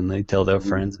good. And then they tell their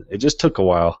friends. It just took a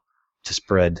while to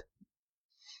spread.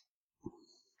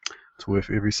 It's worth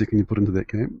every second you put into that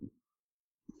game.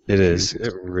 It is.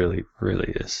 It really,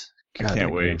 really is. I can't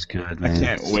that wait. game's good, I man.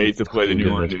 can't wait to play the new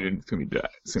good. one, dude. It's gonna be dope.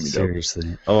 It's gonna be dope.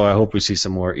 Seriously. Oh, I hope we see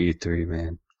some more E3,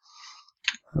 man.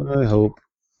 I hope.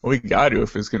 Well, we got to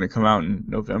if it's gonna come out in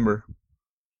November.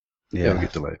 It'll Yeah,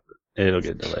 get delayed. it'll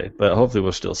get delayed, but hopefully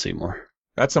we'll still see more.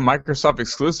 That's a Microsoft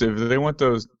exclusive. If they want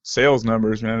those sales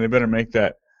numbers, man, they better make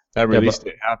that release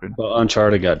date happen. Well,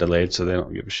 Uncharted got delayed, so they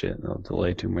don't give a shit. They'll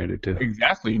delay Tomb Raider too.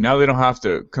 Exactly. Now they don't have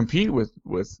to compete with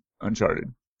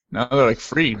Uncharted. Now they're like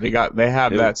free. They have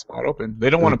that spot open. They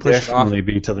don't want to push it off. Definitely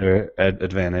be to their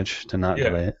advantage to not Yeah.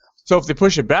 delay it. So if they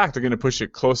push it back, they're gonna push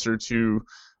it closer to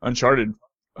Uncharted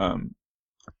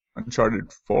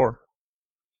 4.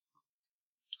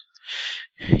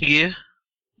 Yeah.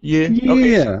 Yeah.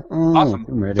 Okay. Yeah. Oh, Awesome.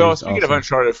 Tomb Raider So is speaking of awesome.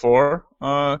 Uncharted 4,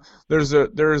 there's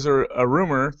a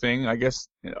rumor thing. I guess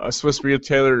a Swiss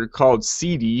retailer called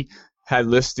CD had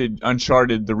listed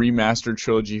Uncharted the remastered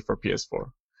trilogy for PS4,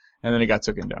 and then it got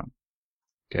taken down.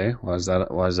 Okay, why does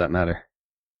that matter?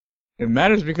 It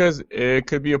matters because it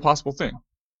could be a possible thing.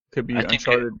 Could be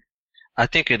Uncharted. I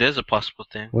think it is a possible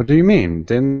thing. What do you mean?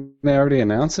 Didn't they already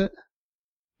announce it?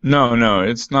 No,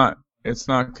 it's not. It's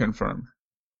not confirmed.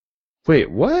 Wait,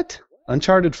 what?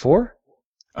 Uncharted 4?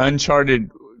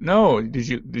 Uncharted. No, did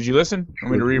you listen?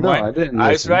 Want me to rewind? No, I didn't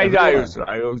listen.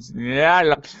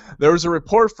 There was a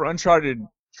report for Uncharted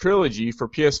trilogy for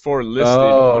PS4 listed.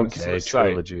 Oh, on okay, its site.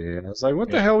 trilogy. And I was like, what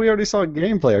the hell? We already saw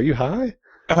gameplay. Are you high?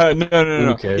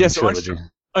 No. Okay, Yes, trilogy.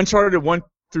 Uncharted 1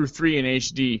 through 3 in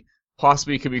HD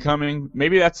possibly could be coming.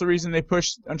 Maybe that's the reason they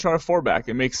pushed Uncharted 4 back.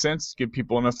 It makes sense. Give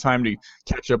people enough time to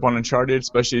catch up on Uncharted,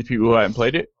 especially the people who haven't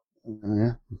played it.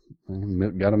 Yeah,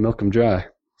 gotta milk them dry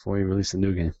before you release a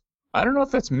new game. I don't know if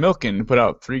that's milking to put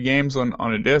out 3 games on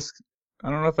a disc. I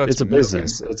don't know if that's It's a milking.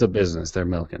 business. It's a business. They're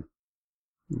milking.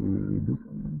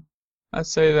 I'd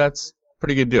say that's a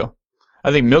pretty good deal.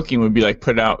 I think milking would be like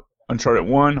put out Uncharted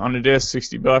 1 on a disc,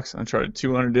 $60. Uncharted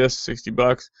 2 on a disc,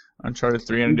 $60. Uncharted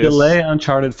 3 on a disc. Delay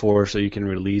Uncharted 4 so you can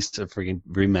release a freaking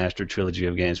remastered trilogy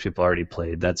of games people already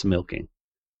played. That's milking.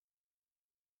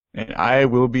 And I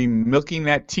will be milking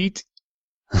that teat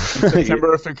in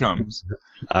September if it comes.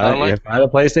 If I had a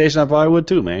PlayStation, I probably would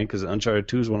too, man, because Uncharted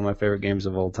 2 is one of my favorite games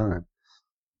of all time.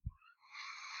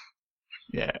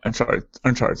 Yeah,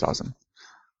 Uncharted's awesome.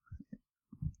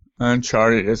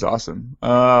 Uncharted is awesome.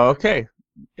 Okay.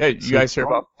 Yeah, you guys hear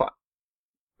about...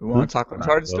 We want to talk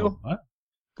Uncharted still? What?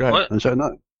 Go ahead. What? Uncharted,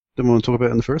 no, didn't want to talk about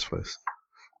it in the first place.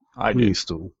 I We did.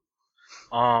 still.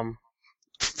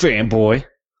 Fanboy.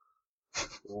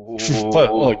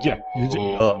 Oh, yeah.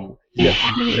 Yeah.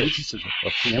 He's a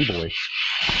fanboy.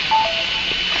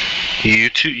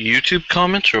 YouTube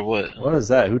comments or what? What is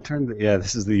that? Who turned the... Yeah,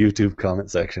 this is the YouTube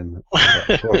comment section.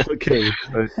 Okay.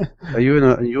 Are you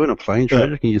in a plane,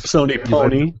 Treasure? Can you Sony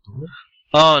Pony.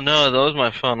 Oh no, that was my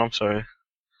phone. I'm sorry.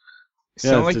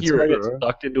 Sound like it's you were... get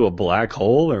sucked into a black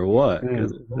hole or what? Yeah,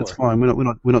 that's fine.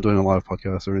 We're not doing a live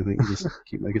podcast or anything. We just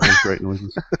keep making those great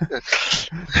noises.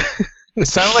 It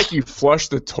sounded like you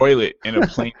flushed the toilet in a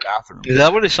plane bathroom. Is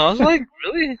that what it sounds like?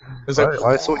 Really? It's like,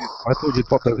 I thought you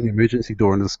popped open the emergency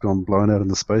door and just gone blown out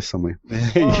into space somewhere.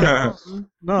 yeah. You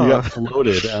got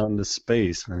floated out into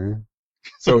space, man.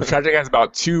 So Tragic has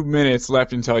about 2 minutes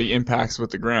left until he impacts with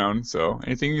the ground. So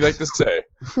anything you'd like to say?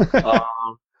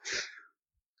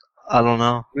 I don't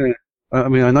know. I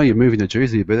mean, I know you're moving to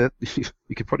Jersey, but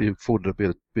you could probably afford a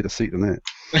better seat than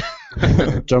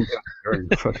that. Jump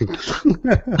out fucking.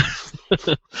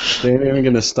 They ain't even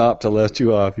gonna stop to let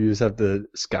you off. You just have to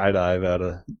skydive out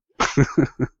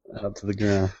to the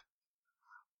ground.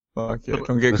 Fuck yeah.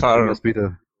 Don't get caught That on must be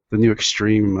the new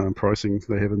extreme pricing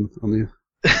they have on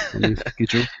the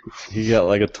schedule. He got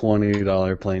like a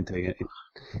 $20 plane ticket.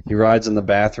 He rides in the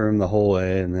bathroom the whole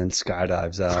way and then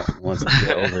skydives out once he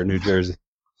gets over New Jersey.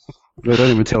 They don't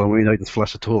even tell him when they just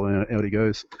flush the toilet and out he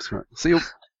goes. Right. See you.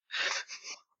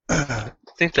 I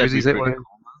think that'd be Jersey's that pretty way.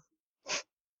 cool.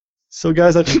 So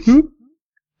guys,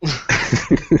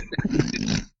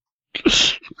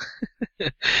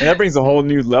 And that brings a whole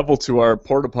new level to our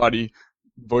porta potty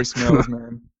voicemails,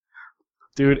 man.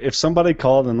 dude, if somebody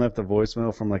called and left a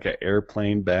voicemail from like an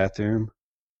airplane bathroom,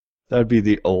 that'd be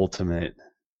the ultimate.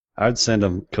 I'd send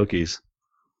them cookies.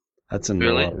 I'd send them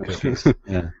a lot of cookies.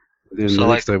 Yeah. Then So, the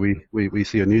like- next day we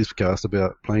see a newscast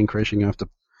about plane crashing after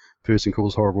person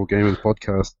calls horrible gamers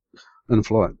podcast in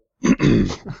flight. At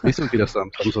least it'll get us some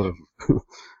sort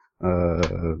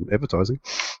of advertising,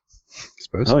 I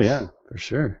suppose. Oh yeah, for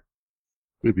sure.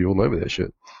 We'd be all over that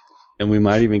shit. And we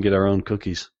might even get our own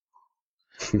cookies.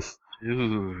 Dude.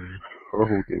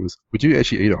 Horrible gamers. Would you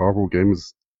actually eat a horrible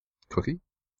gamer's cookie?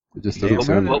 It just doesn't Yeah,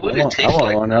 sound. what would I it want- taste I want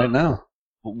like? one right now.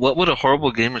 What would a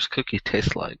horrible gamer's cookie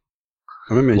taste like?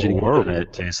 I'm imagining What horrible. would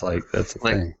it tastes like? That's the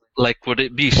Like- thing. Like, would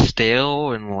it be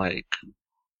stale and like,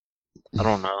 I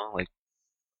don't know, like,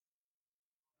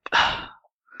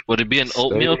 would it be an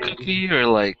oatmeal Stale. cookie or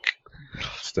like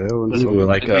Stale and Ooh, soggy.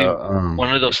 like Maybe a,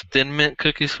 one of those Thin Mint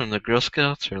cookies from the Girl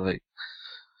Scouts or like,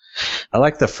 I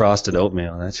like the frosted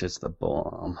oatmeal. That shit's the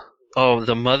bomb. oh,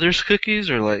 the Mother's cookies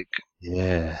or like,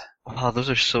 Yeah. oh, those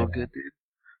are so good, dude.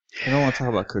 I don't want to talk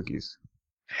about cookies.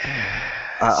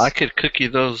 I could cookie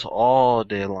those all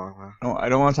day long, man. No, I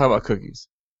don't want to talk about cookies.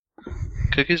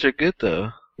 Cookies are good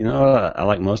though. You know what I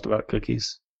like most about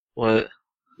cookies? What?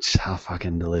 Just how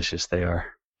fucking delicious they are.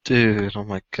 Dude, oh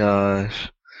my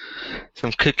gosh.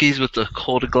 Some cookies with a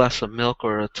cold glass of milk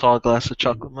or a tall glass of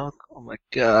chocolate milk. Oh my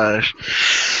gosh.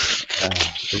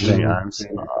 Big bang arms.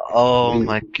 Oh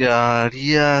my god.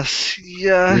 Yes.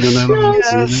 Yes.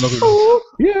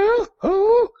 You Yeah.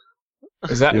 Oh.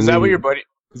 Is that what your buddy?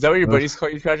 Is that what your buddies call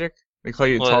you, Tragic? They call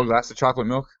you a What? tall glass of chocolate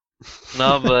milk.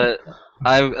 No, but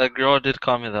a girl did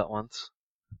call me that once.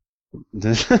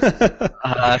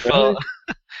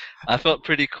 I felt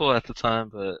pretty cool at the time,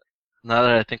 but now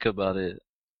that I think about it,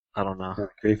 I don't know.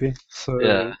 Creepy. So,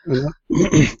 Yeah.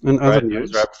 and other Right,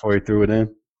 news, right before he threw it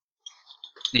in.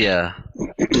 Yeah,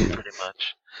 pretty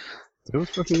much. it was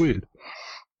fucking weird.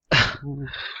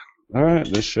 All right,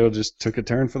 this show just took a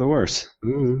turn for the worse.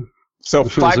 So It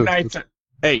was Five a- Nights.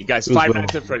 Hey guys, it was Five a-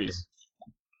 Nights at Freddy's.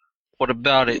 What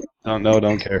about it? Don't know,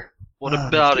 don't care. What It's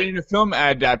about it? getting a film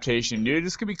adaptation, dude.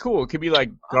 This could be cool. It could be like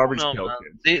Garbage I don't Pail know,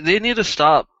 Kids. They need to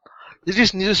stop. They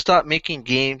just need to stop making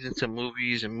games into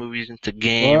movies and movies into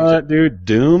games. What, dude?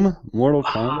 Doom? Mortal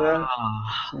Kombat?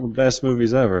 Ah. One of the best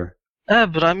movies ever. Yeah,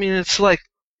 but I mean, it's like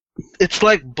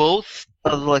both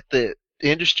of like the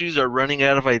industries are running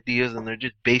out of ideas and they're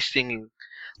just basing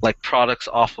like products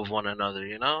off of one another.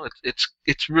 You know,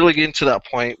 it's really getting to that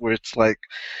point where it's like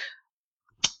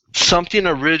something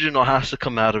original has to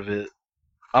come out of it.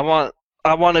 I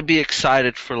want to be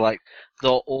excited for like the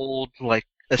old like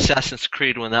Assassin's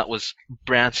Creed when that was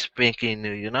brand spanking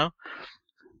new. You know,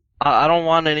 I don't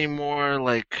want any more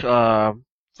like Five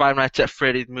Nights at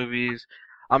Freddy's movies.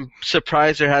 I'm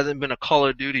surprised there hasn't been a Call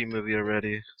of Duty movie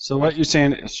already. So what you're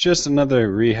saying, it's just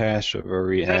another rehash of a That's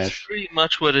rehash. pretty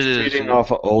much what it is. Feeding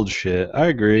off of old shit. I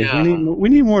agree. Yeah. We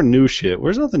need more new shit.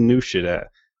 Where's all the new shit at?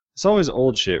 It's always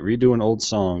old shit. Redoing old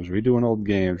songs, redoing old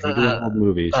games, redoing old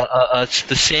movies. It's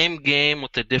the same game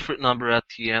with a different number at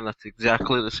the end. That's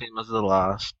exactly the same as the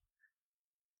last.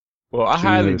 Well, I So you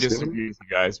highly understand? disagree with you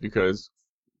guys because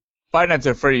Five Nights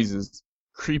at Freddy's is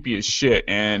creepy as shit,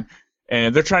 and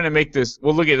they're trying to make this.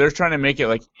 Well, they're trying to make it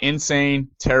like insane,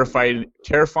 terrifying,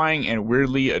 and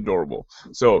weirdly adorable.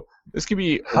 So this could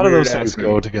be. How do those weird-ass things movie.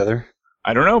 go together?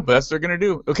 I don't know, but that's what they're gonna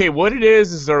do. Okay, what it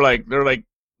is they're like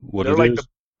What they're it like is?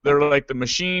 they're like the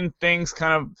machine things,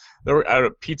 kind of. They're at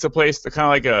a pizza place. They're kind of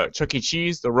like a Chuck E.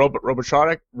 Cheese, the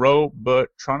robotronics.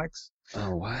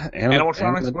 Oh, what?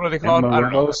 Animatronics? What are they called? I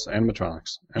don't know.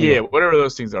 Animatronics. Yeah, whatever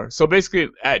those things are. So basically,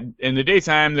 in the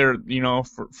daytime, they're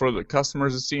for the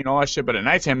customers to see and all that shit. But at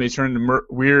nighttime, they turn into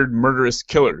weird, murderous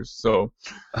killers. So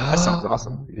that sounds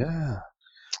awesome. Yeah.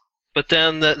 But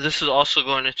then this is also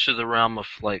going into the realm of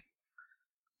like,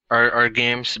 are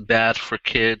games bad for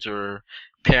kids or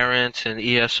parents and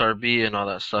ESRB and all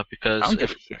that stuff? I Because don't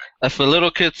give a shit. if a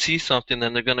little kid sees something,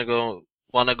 then they're gonna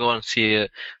want to go and see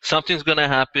it. Something's gonna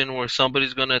happen where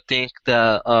somebody's gonna think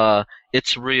that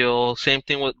it's real. Same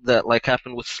thing with that like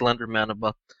happened with Slender Man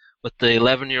with the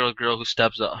 11-year-old girl who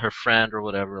stabs her friend or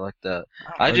whatever like that.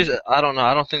 I don't know.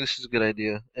 I don't think this is a good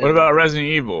idea. What about Resident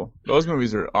Evil? Those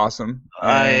movies are awesome.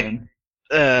 And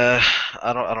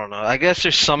I don't know. I guess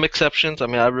there's some exceptions. I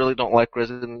mean, I really don't like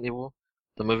Resident Evil,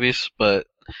 the movies, but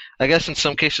I guess in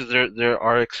some cases there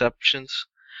are exceptions.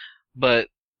 But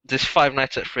this Five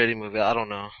Nights at Freddy movie, I don't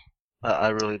know. I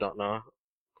really don't know.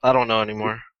 I don't know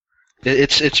anymore.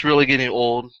 It's really getting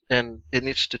old, and it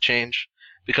needs to change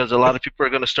because a lot of people are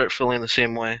going to start feeling the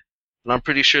same way. And I'm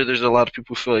pretty sure there's a lot of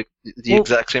people who feel like the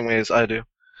exact same way as I do.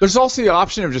 there's also the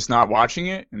option of just not watching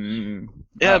it.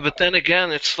 Yeah, but then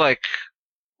again, it's like,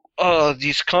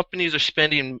 these companies are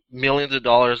spending millions of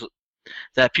dollars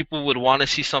that people would want to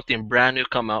see something brand new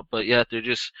come out, but yet they're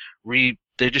just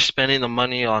spending the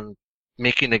money on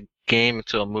making a game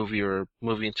into a movie or a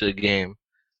movie into a game.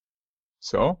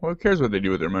 So who cares what they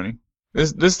do with their money?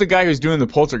 This is the guy who's doing the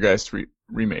Poltergeist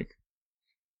remake.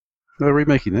 They're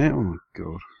remaking that? Oh my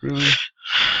god, really?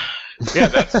 Yeah,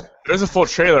 there's a full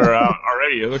trailer out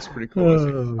already. It looks pretty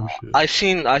cool. Oh, shit. I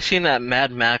seen that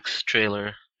Mad Max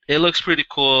trailer. It looks pretty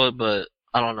cool, but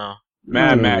I don't know.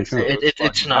 Mad No, Max. you can't.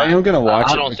 It's I not. am gonna watch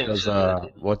I it don't think because so.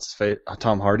 what's his face?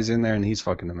 Tom Hardy's in there and he's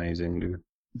fucking amazing, dude.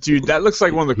 Dude, that looks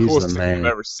like one of the He's coolest the things I've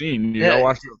man. ever seen. Dude, Yeah. I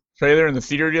watched the trailer in the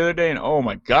theater the other day, and oh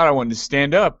my god, I wanted to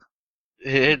stand up.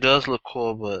 It does look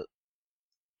cool, but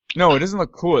No, it doesn't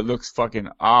look cool. It looks fucking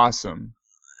awesome.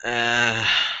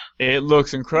 It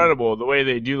looks incredible the way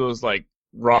they do those like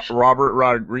Robert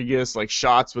Rodriguez like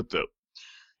shots with the,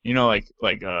 what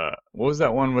was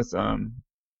that one with the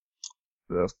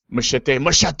machete?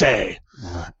 Machete.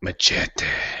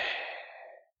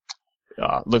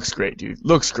 Looks great, dude.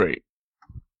 Looks great.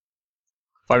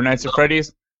 Five Nights at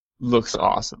Freddy's looks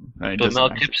awesome. And it but doesn't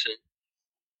Mel actually- Gibson.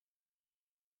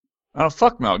 Oh,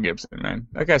 fuck Mel Gibson, man.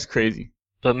 That guy's crazy.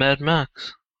 But Mad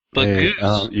Max. But Hey,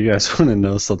 Goose. you guys want to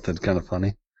know something kind of funny?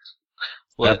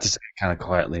 I have What? to say it kind of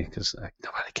quietly because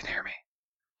nobody can hear me.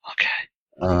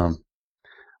 Okay.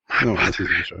 No, this is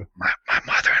the show. My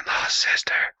mother-in-law's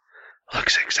sister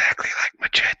looks exactly like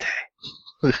Machete.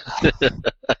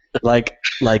 Like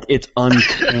it's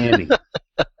uncanny.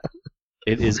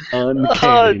 It is Oh,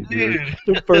 uncanny, dude.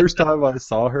 dude. The first time I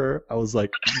saw her, I was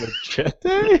like,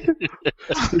 Machete?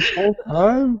 This whole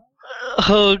time?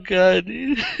 Oh god,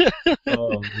 dude.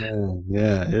 Oh man,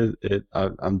 yeah.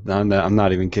 I'm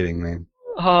not even kidding, man.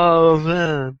 Oh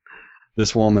man.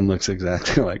 This woman looks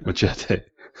exactly like Machete.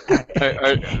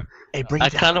 Hey, bring I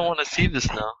it down. kind of want to see this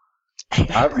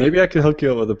now. Maybe I could hook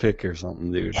you up with a pic or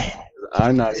something, dude.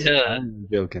 I'm not. Yeah. I'm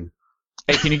joking.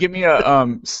 Hey, can you give me a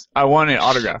I want an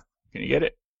autograph. Can you get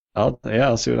it?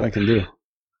 I'll see what I can do.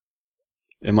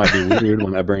 It might be weird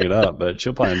when I bring it up, but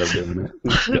she'll probably end up doing it.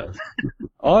 Yeah.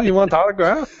 Oh, you want the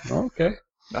autograph? Okay.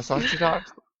 That's all she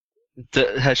talks.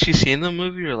 Has she seen the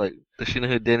movie, or like, does she know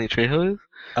who Danny Trejo is?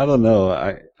 I don't know.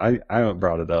 I haven't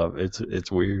brought it up.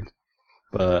 It's weird,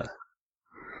 but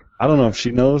I don't know if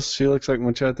she knows she looks like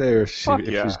Machete or if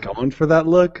she's going for that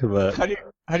look. But How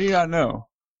do you not know?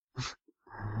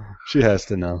 she has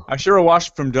to know. I sure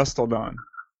watched From Dusk Till Dawn.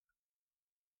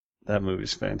 That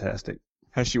movie's fantastic.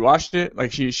 Has she watched it?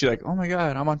 Like she like, oh my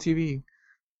god, I'm on TV.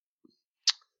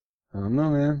 I don't know,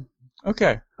 man.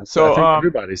 Okay, I so think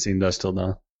everybody's seen Dust Till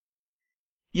Dawn.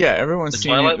 yeah, everyone's The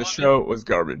seen it. Twilight The movie? show was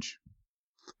garbage.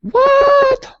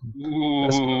 What?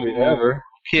 Best Ooh, movie ever.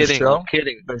 kidding! show? I'm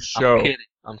kidding! The show.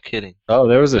 I'm kidding! Oh,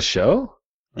 there was a show?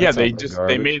 Yeah, That they sounds like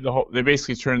they garbage. made they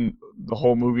basically turned the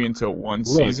whole movie into one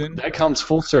Look, season. that comes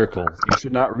full circle. You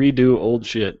should not redo old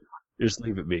shit. Just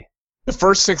leave it be. The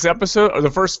first 6 episodes, or the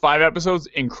first 5 episodes,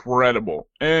 incredible.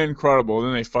 Then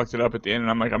they fucked it up at the end, and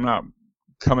I'm like, I'm not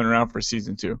coming around for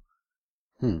season 2.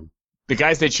 The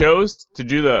guys they chose to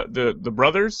do the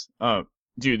brothers,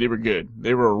 dude, they were good.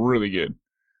 They were really good.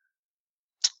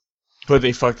 But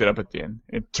they fucked it up at the end.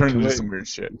 It turned into some weird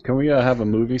shit. Can we have a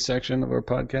movie section of our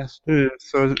podcast? Yeah,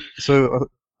 so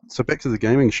back to the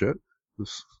gaming shit.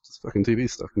 This fucking TV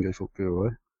stuff can go away.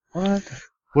 What?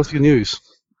 What's your news?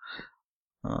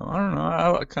 I don't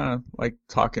know. I kind of like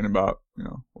talking about,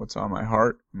 what's on my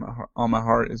heart. On my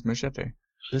heart is Machete.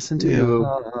 Listen to Yeah, your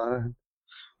well- heart.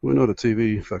 We're not a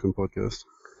TV fucking podcast.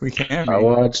 We can. I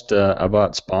watched. I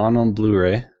bought Spawn on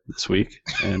Blu-ray this week,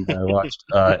 and I watched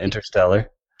Interstellar.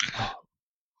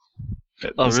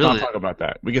 Let's really? not talk about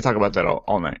that. We can talk about that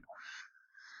all night.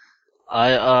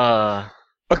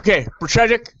 Okay,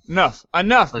 tragic. Enough,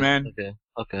 man.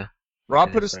 Okay. Rob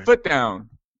Okay, put his sorry. foot down,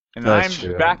 and That's I'm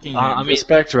true. backing him. I mean-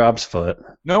 Respect Rob's foot.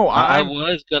 No, I I'm.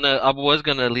 was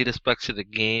gonna lead us back to the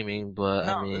gaming, but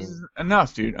No, I mean, this is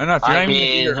enough, dude. Enough. You're I not even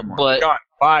mean, here anymore. but- Gone.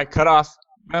 Bye. Cut off.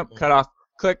 Nope. Cut off.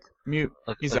 Click. Mute.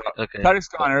 He's out. Okay. Cut is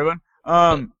gone, everyone.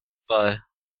 Bye.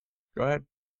 Go ahead.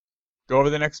 Go over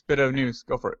the next bit of news.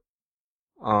 Go for it.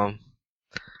 I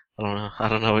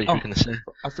don't know what you're gonna say.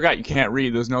 I forgot you can't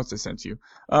read those notes I sent to you.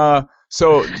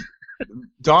 So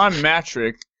Don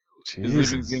Matrick is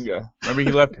leaving Zynga. Remember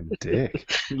he left. Fucking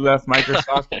dick. He left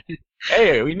Microsoft.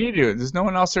 Hey, we need you. There's no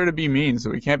one else here to be mean, so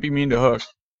we can't be mean to Hook.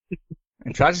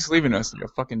 And Tragic's leaving us like a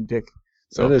fucking dick.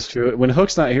 So That is true. When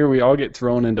Hook's not here, we all get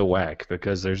thrown into whack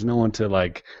because there's no one to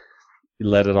like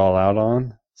let it all out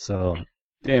on. So,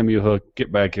 damn you, Hook,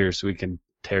 get back here so we can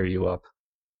tear you up.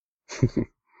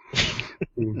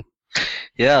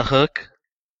 Yeah, Hook.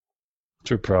 What's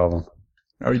your problem?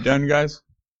 are we done, guys?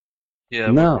 Yeah.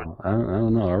 No, I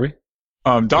don't know. Are we?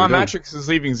 Don We're done. Matrix is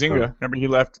leaving Zynga. Remember he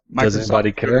left Microsoft. Does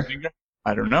anybody to go to care? Zynga?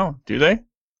 I don't know. Do they?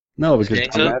 No, because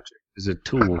Think Tom so? Matrick is a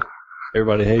tool.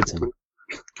 Everybody hates him.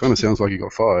 Kind of sounds like he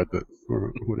got fired, but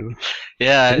alright, whatever.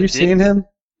 Yeah. Have you seen him?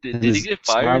 Did he His get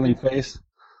fired? Smiling face.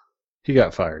 He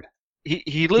got fired.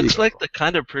 He looks like the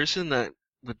kind of person that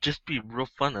would just be real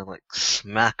fun and like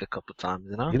smack a couple times,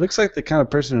 you know? He looks like the kind of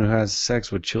person who has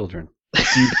sex with children.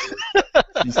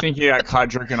 You think he got caught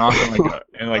jerking off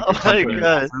in like Oh the my company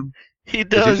God. bathroom? He Did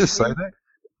does. you just say that?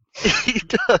 He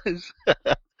does.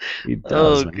 He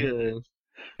does. Oh, man. good.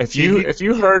 If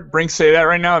you heard Brink say that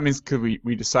right now, it means because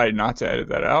we decided not to edit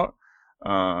that out.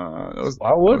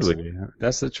 Why would we?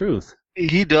 That's the truth.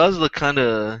 He does look kind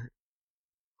of.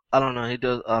 I don't know. He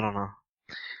does. I don't know.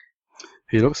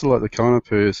 He looks like the kind of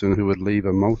person who would leave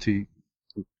a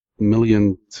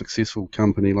multi-million successful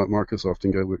company like Microsoft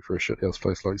and go work for a shithouse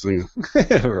place like Zynga.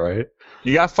 Right.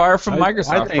 You got fired from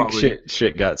Microsoft. I think probably.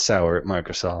 shit got sour at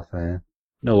Microsoft, man.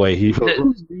 No way he Did-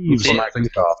 leaves did-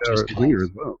 Microsoft. Sour just at Zynga as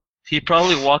well. He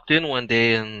probably walked in one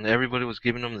day and everybody was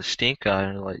giving him the stink eye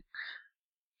and like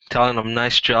telling him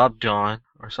 "nice job, Don"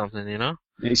 or something, you know.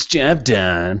 Nice job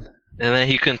done. And then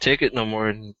he couldn't take it no more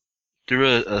and threw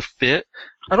a fit.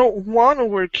 I don't want to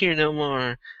work here no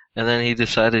more. And then he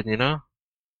decided, you know,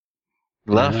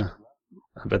 left. Yeah.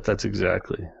 I bet that's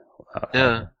exactly.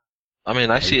 Yeah. I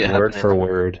mean, I see it Word happening. for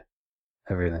word.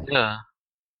 Everything. Yeah.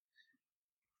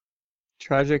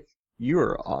 Tragic, you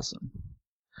are awesome.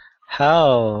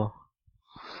 How?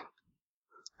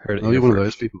 Heard it Oh, here you're one of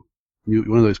first. those people. You're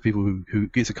one of those people who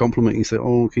gets a compliment and you say,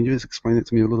 "Oh, can you just explain it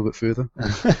to me a little bit further?"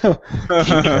 Keep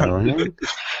going.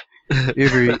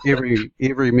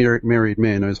 Every married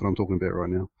man knows what I'm talking about right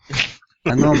now.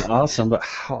 I know I'm awesome, but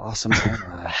how awesome am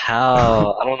I?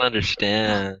 How? I don't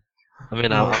understand. I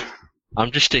mean,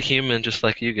 I'm just a human, just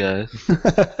like you guys.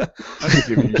 I'm just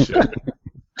giving you shit.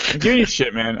 I'm giving you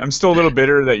shit, man. I'm still a little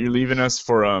bitter that you're leaving us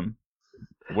for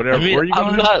whatever. I mean, Where are you I'm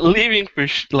going? not leaving for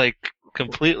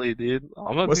completely, dude.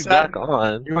 I'm gonna What's be that? back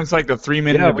on. You want like the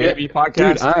 3-minute Yeah, baby Dude,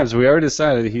 podcast? Ives, we already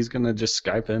decided he's gonna just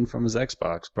Skype in from his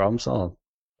Xbox. Problem solved.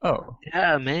 Oh,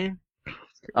 Yeah, man.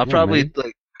 I'll Yeah, probably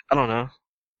man. I don't know,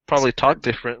 probably talk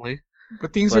differently.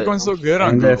 but things are But- going so good on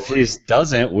And Google. if he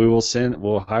doesn't,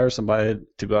 we'll hire somebody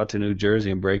to go out to New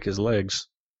Jersey and break his legs.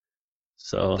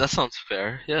 So That sounds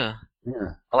fair. Yeah,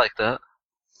 yeah, I like that.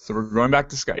 So we're going back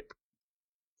to Skype.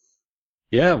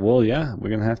 yeah, we're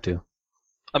gonna have to.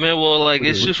 I mean, well, like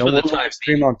it's just for the We'll time live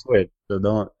stream on Twitch. So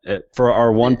don't for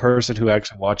our one person who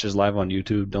actually watches live on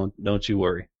YouTube. Don't you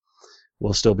worry.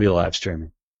 We'll still be live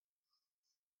streaming.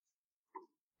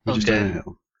 We just Okay. don't know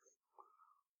how.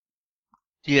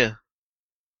 Yeah.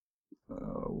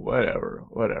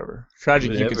 Whatever.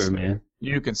 Tragic, you can Whatever, stay. man.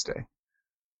 You can stay.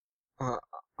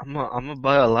 I'm gonna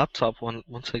buy a laptop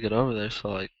once I get over there. So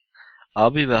like, I'll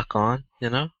be back on. You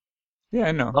know, Yeah,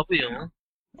 I know. I'll be on.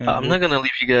 And I'm not gonna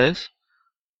leave you guys.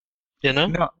 You know.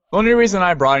 No, the only reason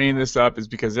I brought any of this up is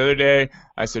because the other day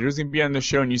I said who's gonna be on the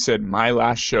show, and you said my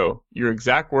last show. Your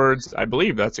exact words, I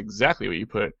believe that's exactly what you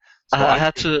put. So I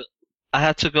had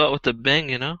to go out with a bang.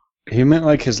 You know. He meant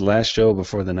like his last show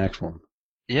before the next one.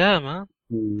 Yeah, man.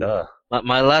 Duh.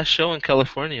 My last show in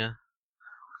California.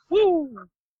 Woo!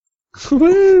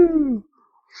 Woo!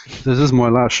 This is my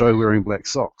last show wearing black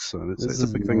socks, so it's This a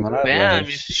is big thing. my Bam,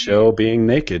 last you see? show being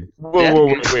naked. Whoa,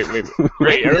 wait.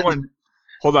 Great, everyone,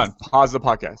 hold on. Pause the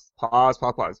podcast. Pause.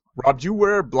 Rob, do you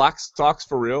wear black socks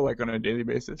for real, like on a daily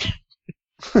basis?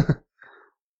 Is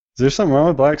there something wrong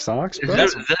with black socks, Is bro?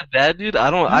 that bad, dude? I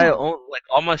own like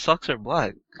all my socks are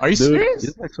black. Are you Dude, serious? Yeah,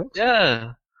 black socks.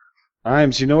 Yeah.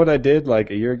 Imes, you know what I did like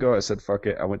a year ago? I said, fuck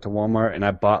it. I went to Walmart and I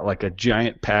bought like a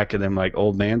giant pack of them like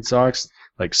old man socks,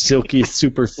 like silky,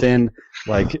 super thin,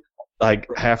 like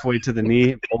halfway to the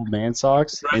knee old man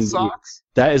socks. Red And socks?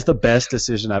 that is the best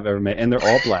decision I've ever made. And they're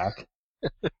all black.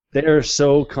 They are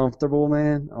so comfortable,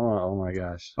 man. Oh my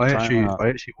gosh. I Try 'em out.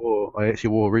 actually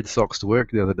wore red socks to work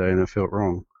the other day, and it felt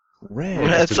wrong.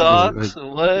 Red socks?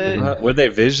 What? Were they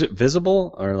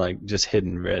visible or like just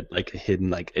hidden red? Like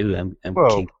hidden, like, ooh, I'm Well-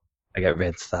 kinky. I got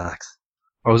red socks.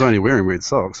 I was only wearing red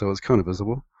socks, so it was kind of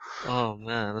visible. Oh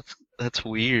man, that's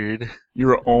weird. You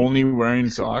were only wearing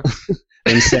socks?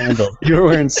 And sandals. You were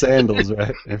wearing sandals,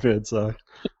 right? And red socks.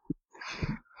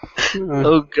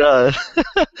 Oh god.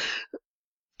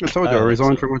 I told you I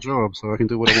resigned from my job, so I can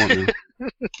do what I want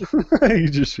now. He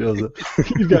just shows up.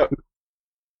 You got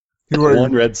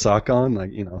one red sock on,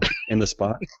 like, you know, in the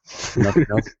spot. Nothing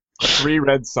else. 3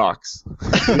 red socks.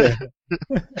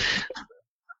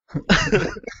 I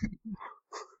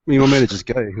mean, my manager's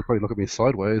gay. He'll probably look at me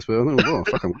sideways, but I don't know,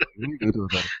 fucking, what are you going to do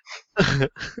about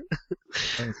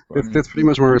it? That's pretty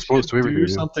much my response to everything. Do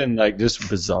yeah. something like just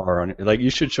bizarre on it. Like you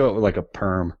should show up with like a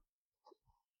perm.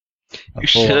 A You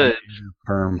full-on should.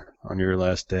 perm on your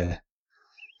last day.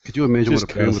 Could you imagine Just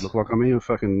what a perm would cause. look like on me?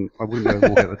 I wouldn't be able to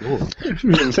walk out the door. It'd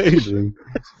be amazing.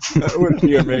 That would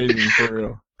be amazing, for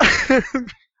real.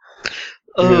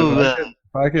 Oh Yeah, man.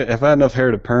 If I had enough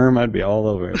hair to perm, I'd be all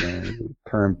over it, man.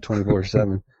 Perm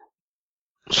 24/7.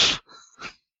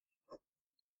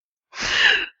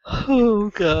 Oh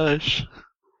gosh.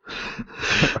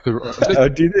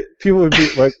 Do you think people would be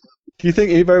like? Do you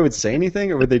think anybody would say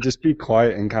anything, or would they just be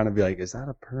quiet and kind of be like, "Is that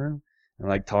a perm?" and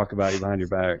like talk about you behind your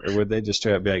back, or would they just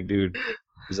straight up be like, "Dude,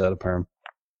 is that a perm?"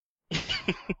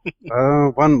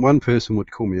 One person would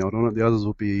call me out on it. The others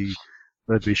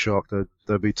they'd be shocked.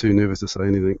 They'd be too nervous to say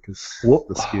anything because What?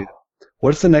 they're scared.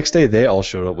 What if the next day they all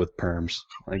showed up with perms?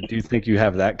 Like, do you think you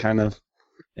have that kind of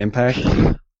impact?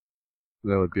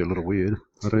 That would be a little weird.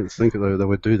 I don't think they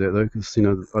would do that though, because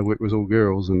I work with all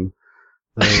girls and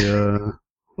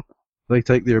they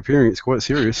take their appearance quite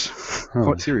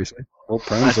quite seriously. Well,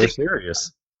 perms are think-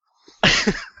 serious.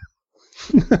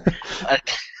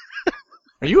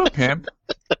 Are you a pimp?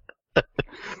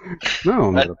 No,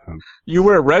 I'm not a pimp. You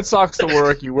wear red socks to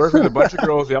work. You work with a bunch of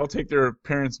girls. They all take their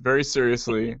appearance very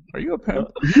seriously. Are you a pimp?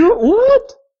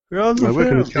 What? You're on the I work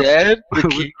in a perm. cus- Dad, the I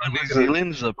king of New work in a-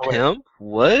 Zealand's a pimp?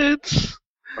 What?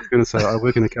 I was going to say I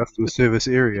work in a customer service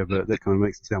area, but that kind of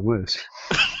makes it sound worse.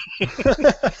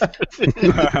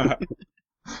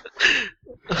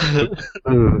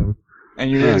 Uh, And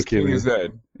your Yeah, name is kidding. King of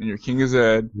Zed. And your King of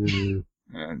Zed. yeah.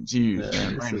 And jeez, Yeah,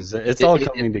 man. it's all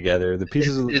coming together. The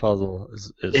pieces of the it- puzzle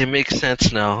is It makes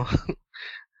sense now. Do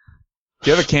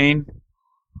you have a cane?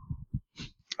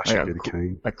 I should Yeah, get a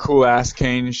cane. Like cool ass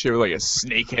cane and shit with like a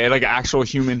snake head, like an actual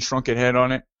human shrunken head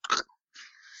on it.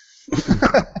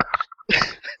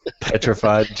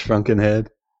 petrified, shrunken head.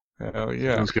 Hell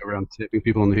yeah. Just go around tapping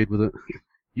people on the head with it.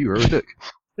 You are a dick.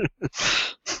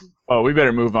 Oh, we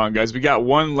better move on, guys. We got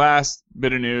one last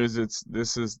bit of news.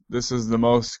 This is the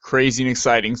most crazy and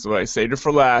exciting, so I saved it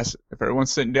for last. If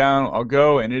everyone's sitting down, I'll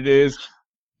go, and it is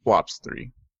Ops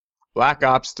 3. Black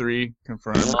Ops 3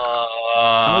 confirmed.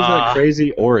 How is that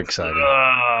crazy or exciting?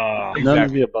 None of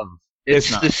Exactly. the above. It's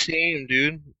It's not. the same,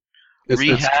 dude. It's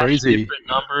Rehash, crazy. different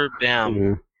number, bam.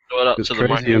 Yeah. Throw it up It's to the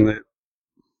crazy in market. that.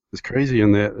 It's crazy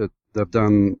in that they've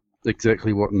done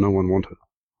exactly what no one wanted.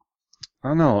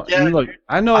 I know. Yeah. And look,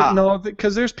 I know, Ah. no,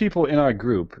 because there's people in our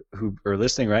group who are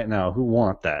listening right now who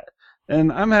want that,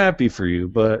 and I'm happy for you.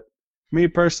 But me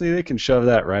personally, they can shove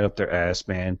that right up their ass,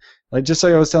 man. Like just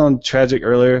like I was telling Tragic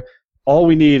earlier, all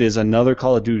we need is another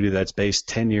Call of Duty that's based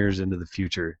 10 years into the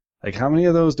future. Like, how many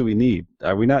of those do we need?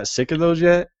 Are we not sick of those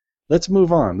yet? Let's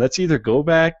move on. Let's either go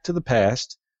back to the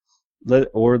past,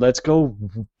 or let's go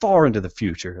far into the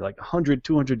future, like 100,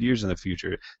 200 years in the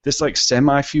future. This, like,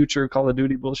 semi-future Call of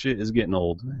Duty bullshit is getting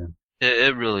old, man.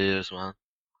 It really is, man.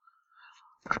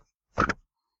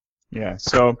 Yeah.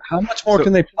 So How much more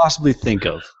can they possibly think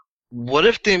of? What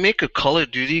if they make a Call of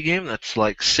Duty game that's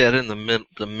like set in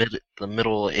the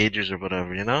Middle Ages or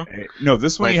whatever, you know? no,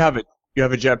 this one Like- you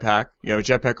have a jetpack. You have a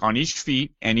jetpack on each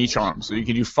feet and each arm, so you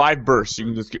can do 5 bursts.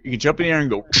 You can jump in the air and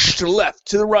go to the left,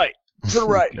 to the right, to the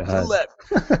right, to the God.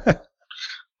 left.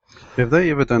 Have they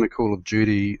ever done a Call of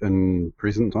Duty in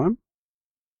present time?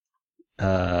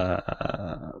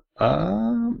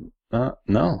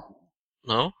 No.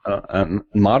 No?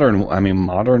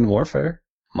 Modern warfare.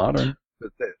 Modern.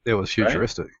 That was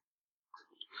futuristic.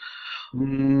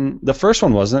 The first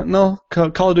one wasn't. No,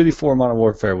 Call of Duty 4 Modern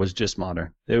Warfare was just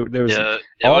modern. There was Yeah,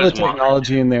 it all the was modern.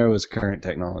 technology in there was current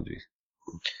technology.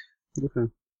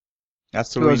 Okay.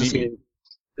 That's So what I we was just need. saying,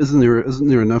 isn't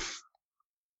there enough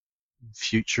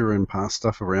future and past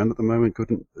stuff around at the moment?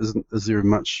 Is there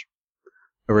much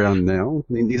around now?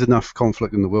 I mean, there's enough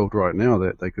conflict in the world right now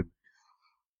that they could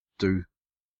do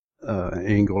an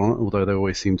angle on it. Although they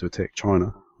always seem to attack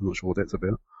China. I'm not sure what that's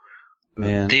about.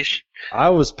 Man, They sh- I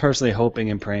was personally hoping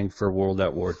and praying for World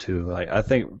at War II. Like, I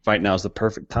think right now is the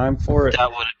perfect time for it. that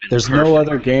would have been There's perfect. no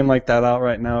other game like that out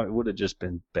right now. It would have just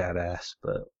been badass,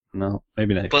 but no,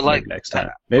 maybe next. But, like, maybe next time.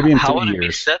 Maybe in How 3 would it be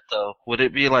years. set though? Would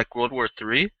it be like World War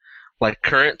III? Like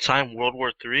current time World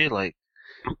War III? Like,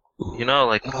 you know,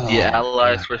 like Oh, the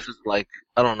Allies God. versus like,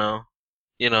 I don't know.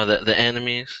 You know, the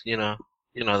enemies, you know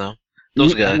them.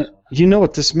 Those guys. You know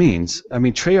what this means. I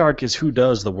mean, Treyarch is who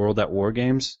does the World at War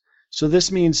games. So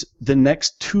this means the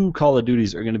next 2 Call of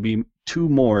Duties are going to be 2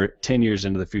 more 10 years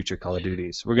into the future Call of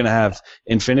Duties. We're going to have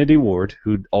Infinity Ward,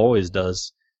 who always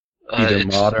does either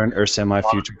It's- modern or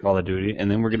semi-future Call of Duty, and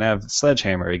then we're going to have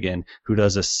Sledgehammer again, who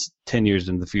does a 10 years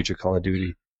into the future Call of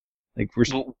Duty. Like we're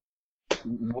Well,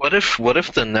 what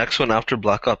if the next one after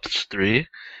Black Ops 3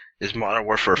 is Modern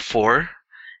Warfare 4,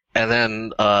 and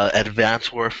then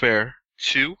Advanced Warfare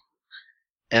 2,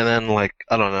 and then like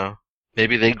I don't know,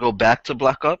 maybe they go back to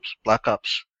Black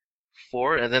Ops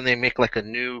 4, and then they make like a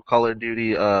new Call of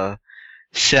Duty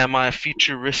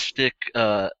semi-futuristic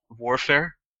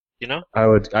warfare, you know?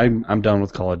 I'm done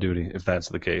with Call of Duty if that's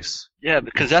the case. Yeah,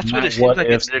 because that's what My it seems like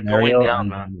what-if they're scenario, going down, I'm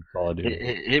man. done with Call of Duty.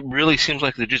 It really seems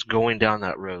like they're just going down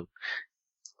that road.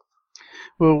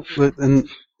 Well, and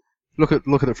look at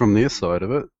it from their side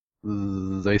of it.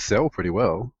 They sell pretty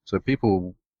well, so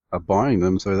people are buying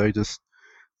them. So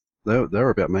they're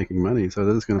about making money. So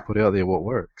they're just going to put out there what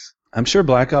works. I'm sure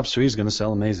Black Ops 3 is going to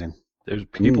sell amazing.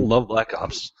 People love Black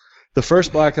Ops. The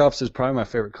first Black Ops is probably my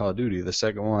favorite Call of Duty. The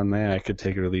second one, man, I could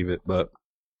take it or leave it. But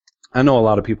I know a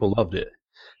lot of people loved it.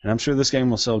 And I'm sure this game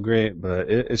will sell great, but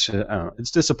it's just, I don't know,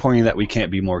 it's disappointing that we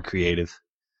can't be more creative.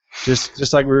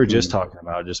 Just like we were just talking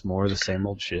about, just more of the same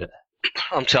old shit.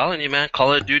 I'm telling you, man,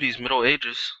 Call of Duty's Middle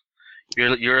Ages.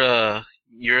 You're an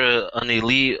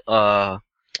elite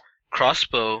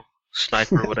crossbow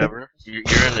sniper, or whatever. You're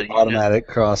in the Automatic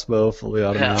crossbow, fully Yeah,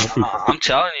 automatic. I'm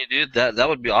telling you, dude, that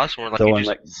would be awesome. Where, like, Throwing you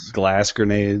like glass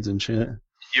grenades and shit.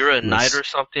 you're a knight Yes. or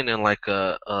something in like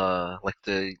like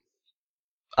the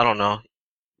I don't know,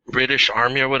 British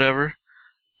Army or whatever,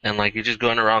 and like you're just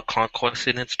going around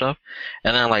conquesting and stuff,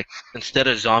 and then like instead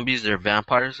of zombies, they're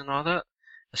vampires and all that.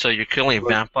 So you're killing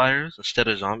vampires instead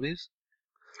of zombies.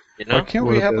 You know? Why can't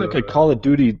What we have about, like a Call of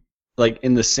Duty like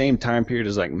in the same time period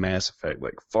as like Mass Effect,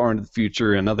 like far into the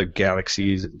future and other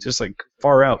galaxies, just like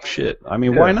far out shit. I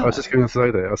mean, why I not? was just going to say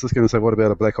that. I was just going to say, what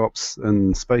about a Black Ops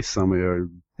in space somewhere?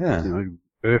 Yeah. You know,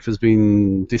 Earth has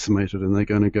been decimated, and they're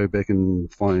going to go back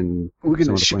and find. We're some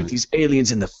gonna other shoot planet. these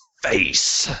aliens in the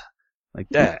face, like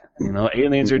that. You know,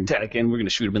 aliens are attacking. We're gonna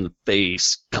shoot them in the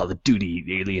face. Call of Duty,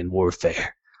 alien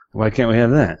warfare. Why can't we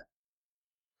have that?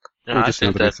 Yeah, Or I just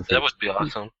think another that Mass Effect. would be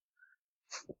awesome.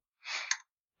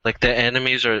 Like the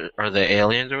enemies are the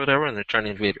aliens or whatever, and they're trying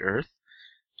to invade Earth,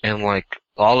 and like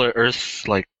all of Earth's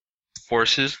like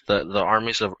forces, the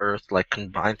armies of Earth like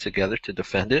combine together to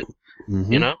defend it.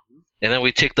 Mm-hmm. You know, and then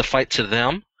we take the fight to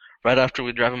them right after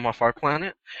we drive them off our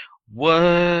planet. What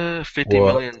 $50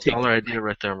 million idea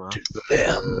right there, man.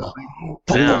 Them.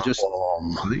 Yeah. Just-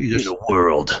 Bomb I think you in just, the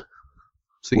world.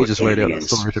 so you just laid out the aliens.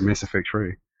 story to Mass Effect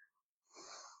 3.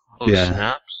 Oh, Yeah.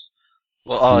 snaps.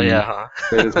 Well, oh yeah, huh?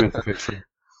 That is Mass Effect 3.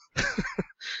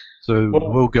 So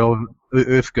Well-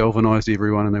 Earth galvanized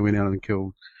everyone, and they went out and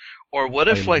killed. Or what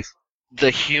if like aliens. the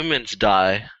humans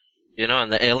die, you know,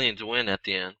 and the aliens win at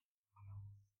the end?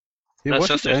 Yeah, No, why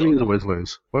since should the there's aliens always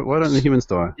lose? Why don't the humans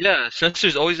die? Yeah, since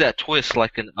there's always that twist,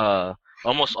 like in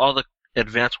almost all the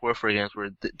Advanced Warfare games, where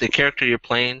the character you're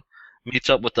playing meets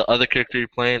up with the other character you're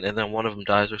playing, and then one of them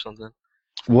dies or something.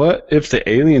 What if the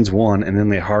aliens won and then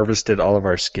they harvested all of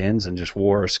our skins and just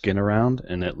wore our skin around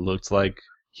and it looked like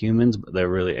humans, but they're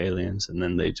really aliens, and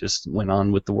then they just went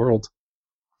on with the world?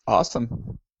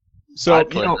 Awesome. So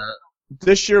I'd play that.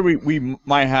 this year we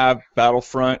might have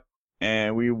Battlefront,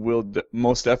 and we will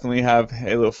most definitely have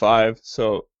Halo 5.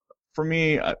 So for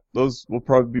me, those will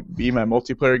probably be my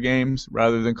multiplayer games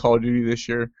rather than Call of Duty this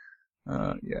year.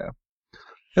 Yeah.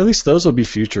 At least those will be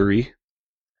future-y.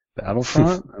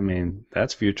 Battlefront, I mean,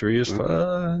 that's future-y as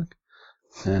fuck.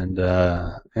 And,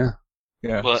 yeah.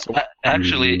 Yeah. Well, So-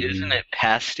 actually, isn't it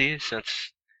pasty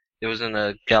since it was in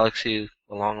a galaxy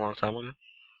a long, long time ago?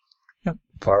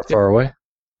 Far, far away.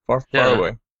 far Yeah.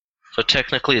 away. So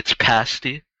technically, it's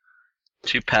pasty.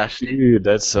 Too pasty. Dude,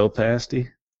 that's so pasty.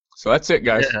 So that's it,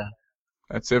 guys. Yeah.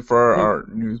 That's it for our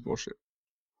news bullshit.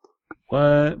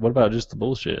 What? What about just the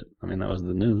bullshit? I mean, that was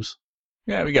the news.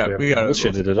 Yeah, we got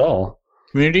bullshitted it all.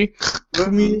 community.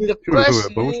 Community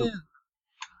Bullshit. Bullshit.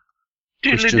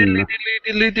 Question.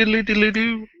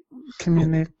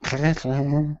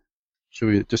 Communication. Should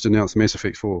we just announce Mass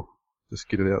Effect 4? Just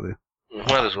get it out there.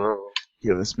 Might as well.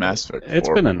 Give us Mass Effect 4. It's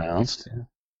been announced.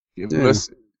 Give Yeah. us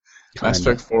Mass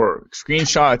Kinda. Effect 4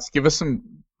 screenshots. Give us some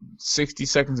 60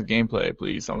 seconds of gameplay,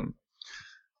 please.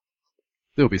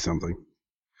 There'll be something.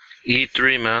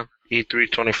 E3, man. E3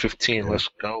 2015. Let's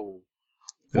go.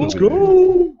 Let's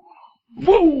go.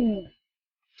 Woo!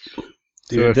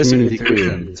 Dude, this community is question.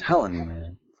 I'm telling you,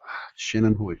 man.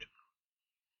 Shannon Hoyt.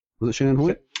 Was it Shannon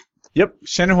Hoyt? Yep,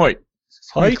 Shannon Hoyt.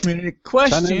 Hoyt. Community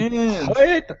question.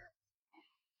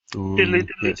 Oh, Diddly, diddly,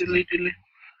 that's- diddly, diddly.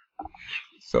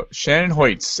 So Shannon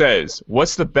Hoyt says,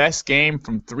 "What's the best game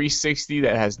from 360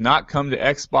 that has not come to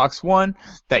Xbox One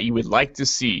that you would like to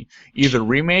see? Either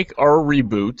remake or a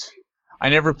reboot. I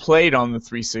never played on the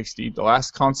 360. The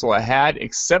last console I had,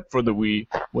 except for the Wii,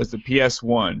 was the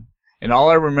PS1, and all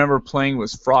I remember playing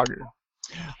was Frogger.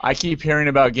 I keep hearing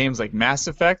about games like Mass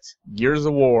Effect, Gears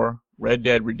of War, Red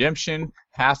Dead Redemption,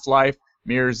 Half-Life,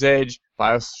 Mirror's Edge,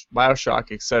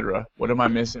 Bioshock, etc. What am I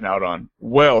missing out on?"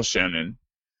 Well, Shannon,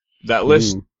 that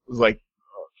list was like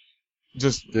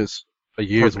just There's a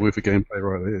year's Perfect. worth of gameplay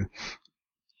right there.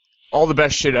 all the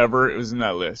best shit ever. It was in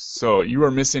that list. So you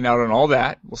are missing out on all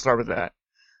that. We'll start with that.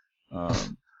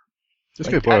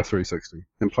 Just Like go buy a that. 360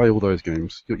 and play all those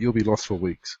games. You'll be lost for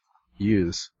weeks,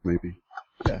 years, maybe.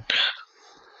 Yeah.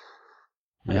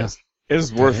 It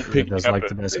is worth It picking does up. like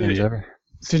the best games ever.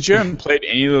 Since you haven't played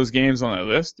any of those games on that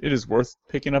list, it is worth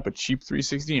picking up a cheap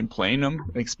 360 and playing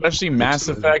them. Especially Mass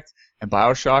Absolutely. Effect and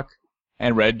Bioshock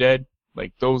and Red Dead.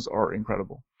 Like, those are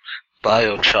incredible.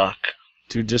 Bioshock.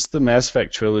 Dude, just the Mass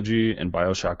Effect trilogy and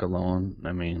Bioshock alone,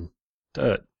 I mean,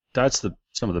 that's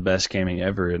some of the best gaming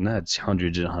ever, and that's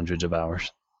hundreds and hundreds of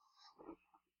hours.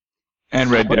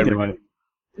 And Red Dead.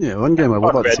 Yeah, one game I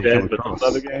would like to Red see Dead, come but across. those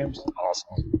other games,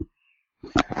 awesome.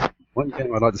 One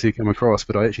game I'd like to see come across,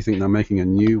 but I actually think they're making a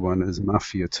new one, is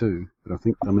Mafia 2. But I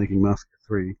think they're making Mafia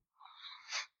 3.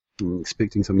 I'm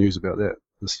expecting some news about that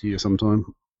this year sometime.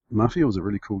 Mafia was a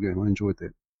really cool game. I enjoyed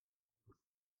that.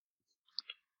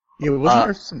 Yeah, wasn't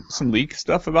there some leak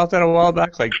stuff about that a while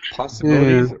back? Like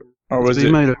possibilities? Yeah. Or was It's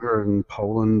it? been made over in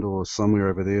Poland or somewhere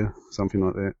over there, something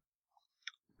like that.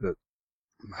 But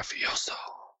Mafioso.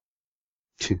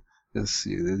 Yes,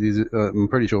 yeah, I'm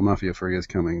pretty sure Mafia 3 is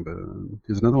coming, but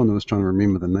there's another one I was trying to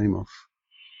remember the name of.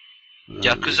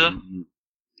 Yakuza?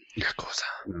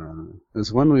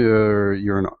 There's one where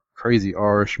you're a crazy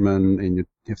Irishman and you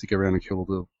have to go around and kill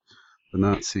the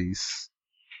Nazis.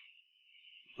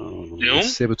 Doom?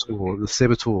 The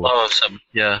Saboteur. Oh,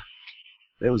 yeah.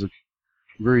 That was a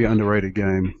very underrated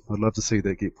game. I'd love to see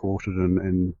that get ported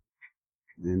and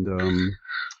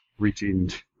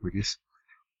regened, I guess.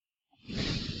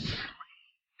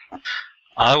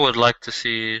 I would like to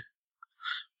see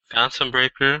Phantom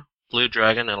Breaker, Blue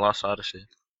Dragon, and Lost Odyssey.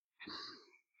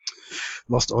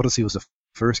 Lost Odyssey was the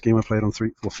first game I played on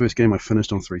first game I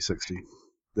finished on 360.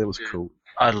 That was cool.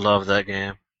 I love that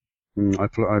game. I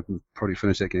probably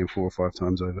finished that game 4 or 5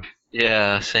 times over.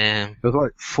 Yeah, same. It was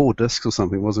like 4 discs or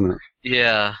something, wasn't it?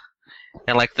 Yeah,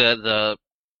 and like the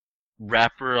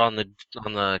wrapper on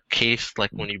the case,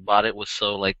 like when you bought it, was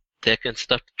so like thick and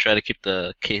stuff to try to keep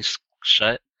the case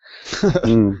shut.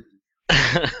 Mm.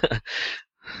 Have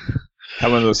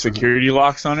one of those security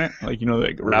locks on it, like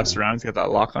that wraps around. It's got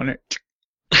that lock on it.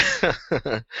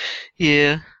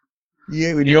 Yeah.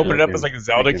 Yeah, when you open it up, it's like a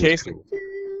Zelda That game case. was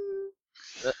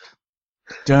cool.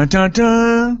 Dun dun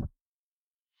dun.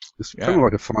 It's Yeah. kind of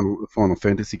like a Final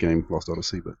Fantasy game, Lost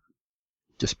Odyssey, but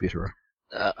just better.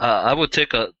 I would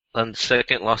take a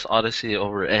second Lost Odyssey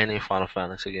over any Final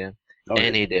Fantasy game Oh, yeah.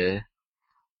 any day.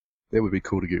 That would be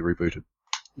cool to get rebooted.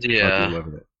 I'd be all Yeah. over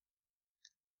that.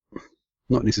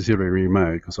 Not necessarily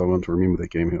remade, because I want to remember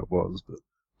that game how it was, but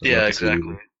I'd Yeah, love to see it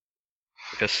exactly.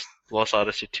 I guess Lost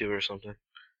Odyssey 2 or something.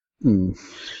 anyway.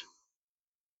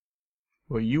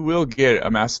 Well, you will get a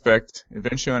Mass Effect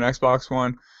eventually on Xbox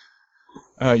One.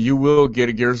 You will get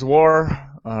a Gears of War,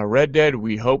 Red Dead.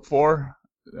 We hope for.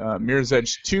 Mirror's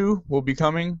Edge 2 will be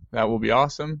coming. That will be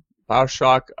awesome.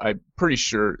 BioShock. I'm pretty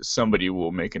sure somebody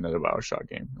will make another BioShock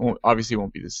game. Obviously, it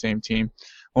won't be the same team.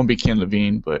 Won't be Ken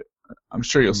Levine, but I'm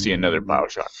sure you'll see another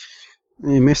BioShock.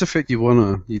 In Mass Effect, you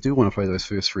do want to play those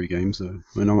first 3 games, though.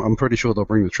 I mean, I'm pretty sure they'll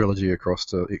bring the trilogy across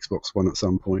to Xbox One at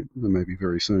some point, and maybe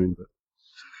very soon. But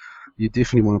you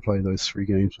definitely want to play those 3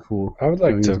 games before. I would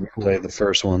like going to into the play fourth. the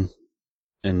first one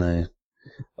in the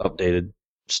updated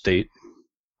state.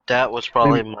 That was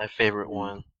probably my favorite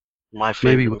one. My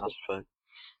Maybe favorite with- Mass Effect.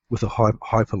 with a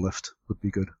hyper lift would be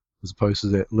good, as opposed to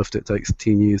that lift that takes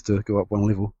 10 years to go up 1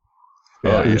 level.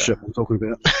 Yeah, In yeah. the ship I'm talking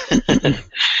about.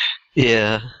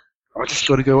 Yeah. I just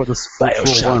got to go at this floor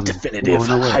 1. Definitive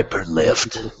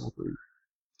Hyperlift.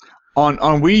 On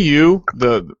Wii U,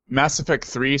 the Mass Effect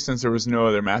 3, since there was no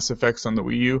other Mass Effects on the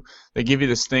Wii U, they give you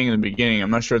this thing in the beginning. I'm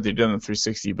not sure if they did on the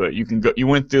 360, but you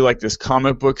went through like this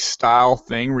comic book style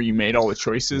thing where you made all the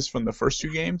choices from the first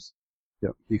 2 games. Yeah,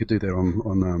 you could do that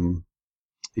on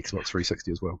Xbox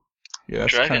 360 as well. Yeah,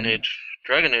 that's Dragon kinda- Age.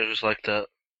 Dragon Age was like that.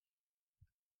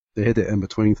 They had that in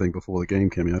between thing before the game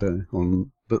came out,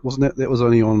 but wasn't that was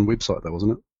only on website though,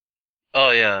 wasn't it?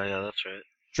 Oh yeah, that's right.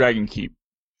 Dragon Keep.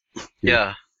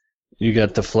 Yeah. You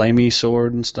got the flamey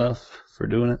sword and stuff for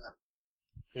doing it?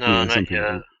 No, Yeah, some not people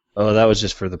yet. do. Oh, that was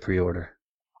just for the pre-order.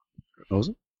 Oh, was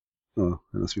it? Oh,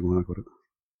 that must be when I got it.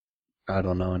 I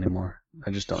don't know anymore.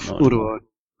 I just don't know What anymore.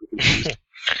 do I?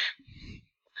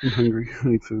 I'm hungry. I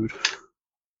need food.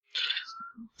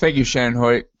 Thank you, Shannon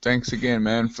Hoyt. Thanks again,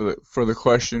 man, for the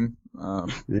question. Yeah.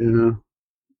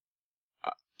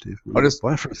 Definitely. I'll just-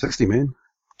 Buy a 360, man.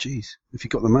 Jeez, if you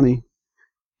got the money,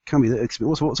 can't be that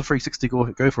expensive. What's a 360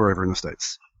 go for over in the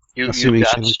States? You Assuming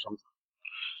got Shannon comes.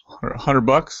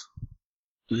 $100.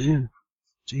 Yeah.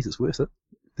 Jeez, it's worth it.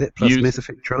 That plus Used- Mass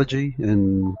Effect Trilogy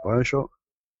and Bioshock.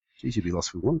 Jeez, you'd be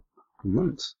lost for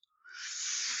months.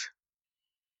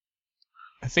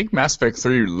 I think Mass Effect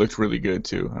 3 looked really good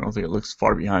too. I don't think it looks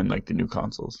far behind like the new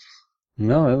consoles.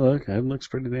 No, it looks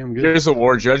pretty damn good. Gears of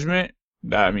War Judgment.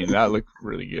 That looked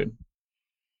really good.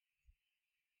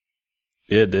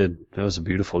 Yeah, it did. That was a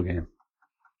beautiful game.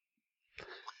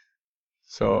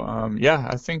 So yeah,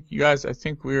 I think you guys. I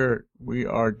think we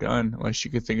are done. Unless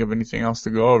you could think of anything else to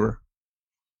go over.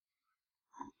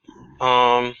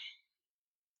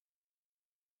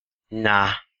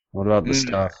 Nah. What about the Mm.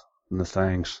 stuff and the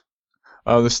things?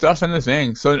 The stuff and the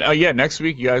thing. So yeah, next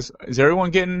week, you guys. Is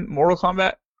everyone getting Mortal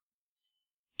Kombat?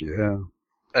 Yeah.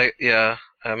 Yeah.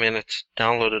 I mean, it's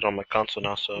downloaded on my console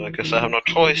now, so I guess I have no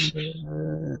choice.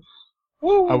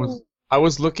 I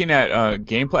was looking at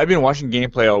gameplay. I've been watching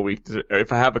gameplay all week.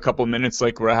 If I have a couple minutes,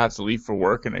 like where I have to leave for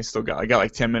work, and I got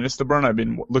like 10 minutes to burn. I've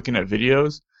been looking at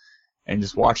videos and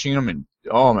just watching them, and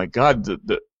oh my god,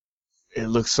 it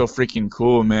looks so freaking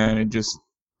cool, man. It just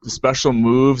the special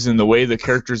moves and the way the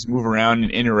characters move around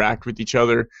and interact with each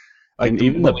other, like And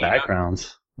even the Mileena-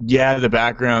 backgrounds. Yeah, the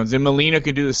backgrounds. And Mileena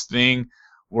could do this thing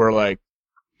where like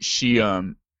she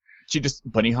she just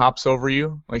bunny hops over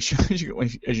you. Like as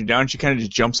you're down, she kind of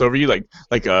just jumps over you, like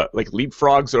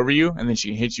leapfrogs over you, and then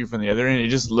she hits you from the other end. It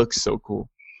just looks so cool.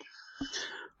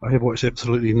 I have watched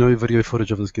absolutely no video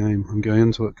footage of this game. I'm going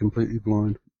into it completely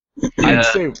blind. I'd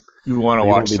say you want to You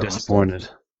watch. won't be disappointed.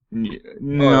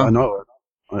 No, I know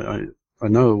it. I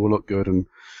know it will look good, and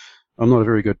I'm not a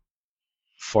very good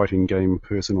fighting game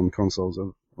person on consoles.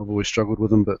 I've always struggled with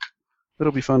them, but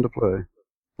it'll be fun to play.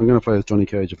 I'm going to play as Johnny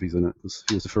Cage if he's in it, because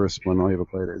he was the first one I ever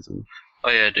played as. And Oh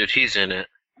yeah, dude, he's in it.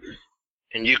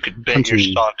 And you could bet your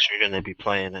stocks you're gonna be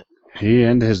playing it. He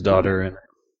and his daughter in it.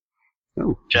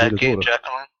 oh, is that his Jackie, daughter?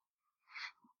 Jacqueline?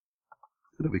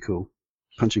 That'll be cool.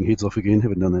 Punching heads off again.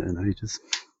 Haven't done that in ages.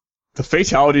 the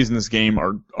fatalities in this game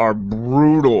are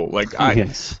brutal. Like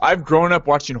Yes. I've grown up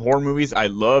watching horror movies. I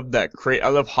love that I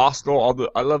love Hostel.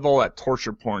 I love all that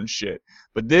torture porn shit.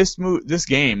 But this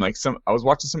game, like I was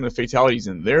watching some of the fatalities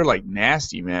and they're like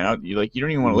nasty, man. You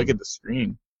don't even want to look at the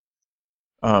screen.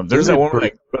 There's that one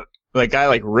where like guy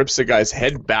like rips a guy's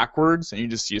head backwards and you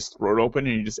just see his throat open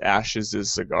and he just ashes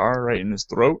his cigar right in his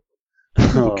throat.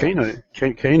 Oh.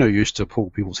 Kano used to pull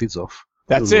people's heads off.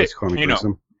 That's That it. was kind of Kano.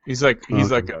 gruesome. He's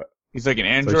like an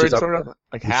android just sort of like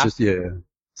It's half. just, yeah.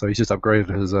 So he's just upgraded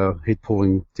his head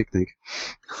pulling technique.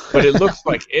 But it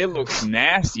looks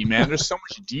nasty, man. There's so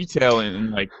much detail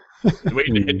in like the way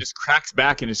the head just cracks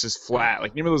back and it's just flat.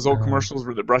 Like, you remember those old commercials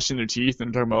where they're brushing their teeth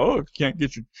and talking about, if you can't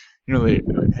get your,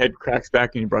 the head cracks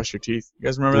back and you brush your teeth. You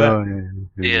guys remember that? Oh,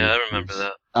 Yeah, I remember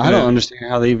that. I don't understand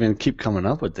how they even keep coming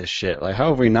up with this shit. Like, how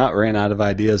have we not ran out of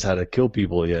ideas how to kill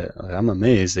people yet? Like, I'm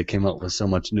amazed they came up with so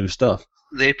much new stuff.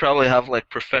 They probably have like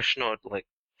professional like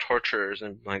torturers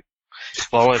and like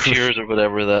volunteers or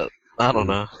whatever that I don't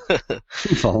know.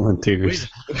 Volunteers.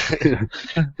 They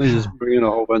just bring in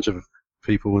a whole bunch of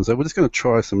people and say, "We're just going to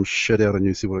try some shit out on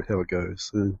you, see how it goes."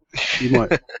 So you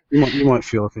might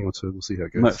feel a thing or two. We'll see how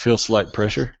it You might goes. feel slight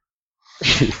pressure.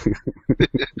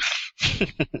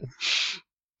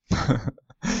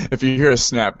 If you hear a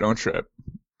snap, don't trip.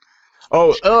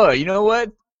 Oh, you know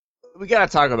what? We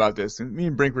gotta talk about this. Me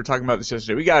and Brink were talking about this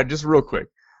yesterday. We gotta just real quick.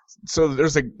 So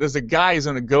there's a guy who's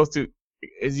gonna go through.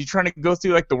 Is he trying to go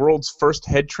through like the world's first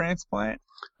head transplant?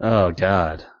 Oh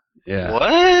God. Yeah.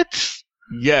 What?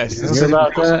 Yes. You This hear is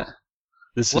about that?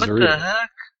 This What is the real. heck?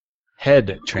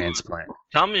 Head transplant.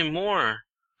 Tell me more.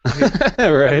 Right.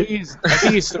 I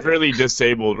think he's severely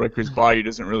disabled. Like his body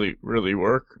doesn't really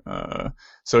work.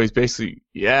 So he's basically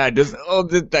it doesn't. Oh,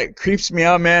 that creeps me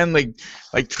out, man. Like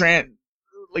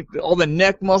all the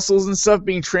neck muscles and stuff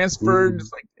being transferred,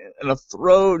 just like in the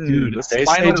throat and Dude, the they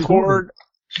spinal say- cord.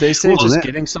 They say Well, just that-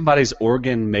 getting somebody's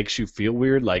organ makes you feel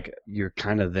weird, like you're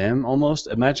kind of them almost.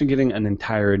 Imagine getting an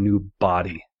entire new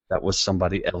body that was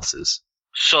somebody else's.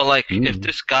 So like if Mm.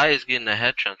 this guy is getting a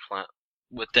head transplant,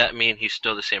 would that mean he's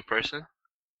still the same person?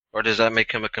 Or does that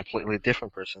make him a completely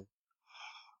different person?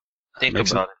 Think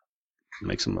Makes about it.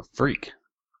 Makes them a freak.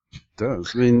 It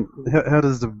does. I mean,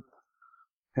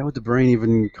 how would the brain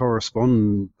even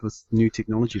correspond with new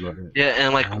technology like that? Yeah,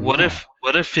 and like I don't what know.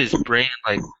 if his brain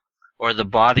like or the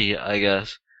body, I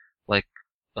guess, like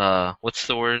what's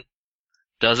the word?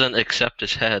 Doesn't accept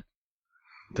his head.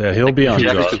 Yeah, he'll be on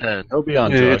Rejects drugs. his head. He'll be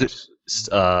on Yeah, drugs.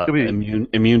 He'll be-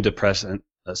 Immune depressant,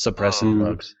 suppressant Oh.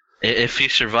 drugs. If he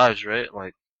survives, right?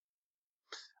 Like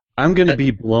I'm gonna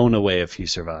be blown away if he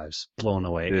survives. Blown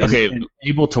away. Yeah. And- Okay. and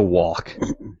able to walk.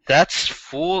 that's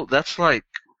full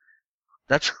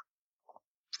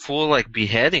like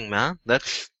beheading, man.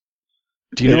 That's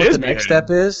Do you know It what is the next beheading. step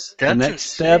is? The That's next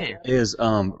step insane. is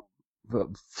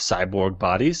cyborg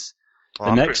bodies. The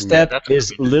I'm next pretty- step that's gonna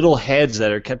is be- little heads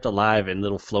that are kept alive in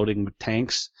little floating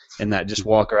tanks and that just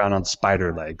walk around on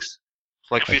spider legs.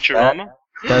 like like Futurama.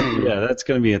 Yeah, that's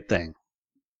gonna be a thing.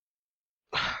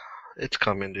 It's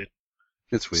coming, dude.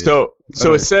 It's weird. So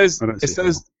I it says I don't it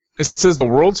see says the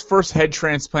world's first head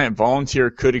transplant volunteer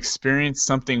could experience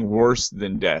something worse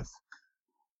than death.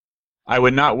 I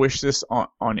would not wish this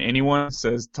on anyone,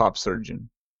 says top surgeon.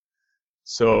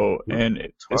 So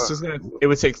it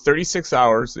would take 36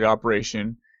 hours the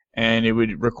operation, and it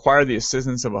would require the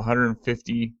assistance of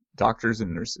 150 doctors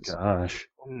and nurses. Gosh,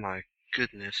 Oh my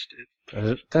goodness,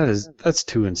 dude. that's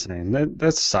too insane.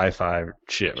 That's sci-fi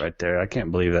shit right there. I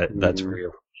can't believe that's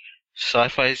real.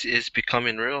 Sci-fi is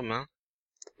becoming real, man.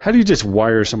 How do you just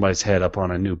wire somebody's head up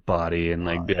on a new body and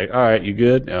like be like, all right, you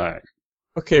good? All right.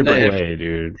 Okay, No Brandon. way,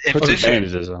 dude. if Put the this is-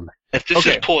 bandages on. If this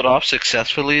Okay. is pulled off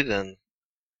successfully, then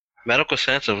medical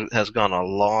science has gone a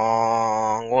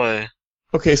long way.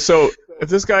 Okay, so if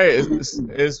this guy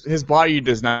is his body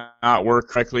does not work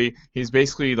correctly, he's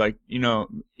basically like,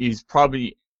 he's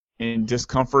probably in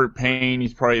discomfort, pain. He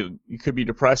could be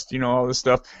depressed, all this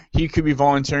stuff. He could be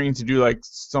volunteering to do like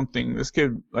something. This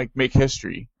could like make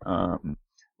history.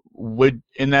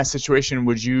 In that situation,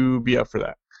 would you be up for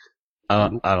that? I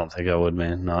don't think I would,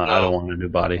 man. No, I don't want a new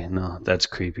body. No, that's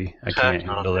creepy. I can't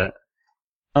handle that.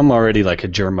 I'm already like a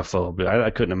germaphobe. I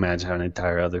couldn't imagine having an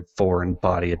entire other foreign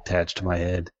body attached to my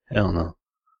head. Hell no.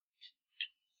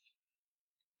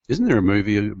 Isn't there a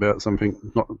movie about something,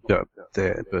 not about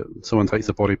that, but someone takes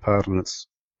a body part and it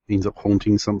ends up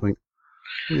haunting something?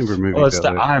 I remember a movie Well, it's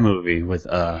about the that. eye movie with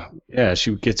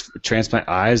she gets transplant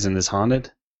eyes and is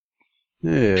haunted.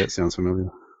 Yeah, that sounds familiar.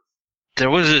 There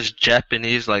was this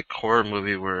Japanese like horror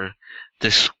movie where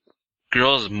this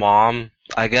girl's mom,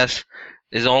 I guess,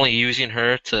 is only using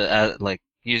her to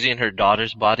using her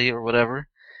daughter's body or whatever,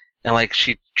 and like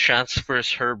she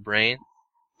transfers her brain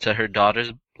to her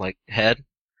daughter's like head,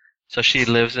 so she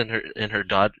lives in her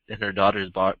daughter's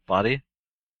body,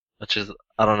 which is,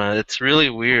 I don't know, it's really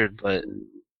weird, but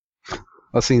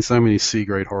I've seen so many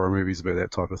C-grade horror movies about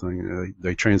that type of thing.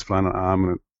 They transplant an arm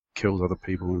and it kills other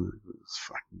people, and it's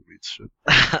fucking weird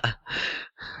shit.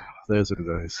 Those are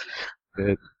the days.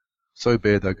 Bad. So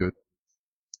bad they're good.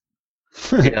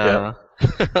 yeah.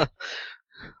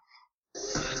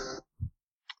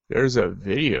 There's a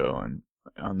video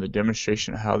on the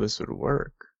demonstration of how this would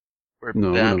work. We're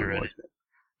No, banned no, already. like that.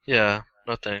 Yeah,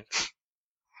 no thanks.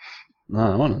 No,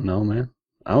 I want to know, man.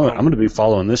 I'm going to be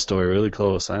following this story really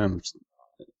close. I am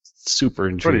super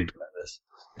intrigued by this.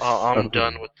 I'm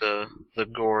done with the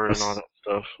gore and all that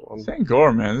stuff. This ain't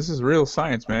gore, man. This is real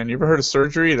science, man. You ever heard of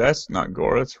surgery? That's not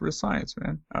gore. That's real science,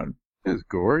 man. It's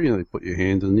gory. They put your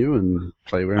hand in you and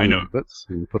play around I know. with the bits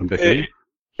and put them back in.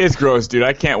 It's gross, dude.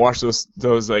 I can't watch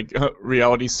those like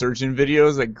reality surgeon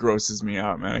videos. That grosses me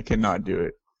out, man. I cannot do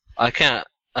it. I can't.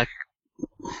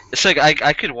 It's like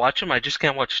I could watch them. I just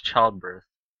can't watch childbirth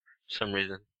for some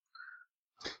reason.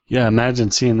 Yeah, imagine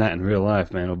seeing that in real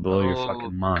life, man. It'll blow your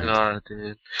fucking mind. God,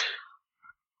 dude.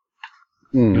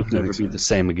 You'll never be the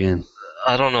same again.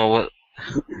 I don't know.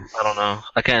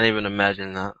 I can't even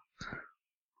imagine that.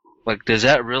 Like, does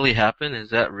that really happen?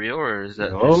 Is that real, or is that?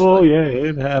 Oh yeah,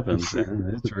 it happens,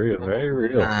 man. It's real, very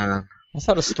real. Man. I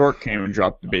thought a stork came and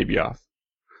dropped the baby off.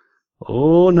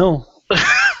 Oh no.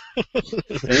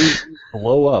 Things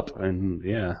blow up, and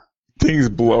yeah. Things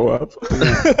blow up.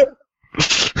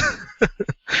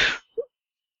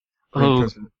 Oh,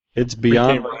 It's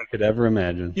beyond came what I could ever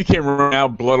imagine. You came running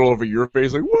out, blood all over your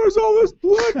face. Like, where's all this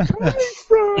blood coming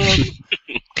from?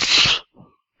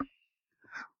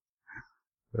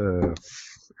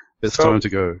 It's So- time to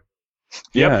go.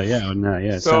 Yep. Yeah,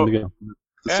 it's So- time to go.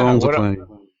 The Yeah, songs are what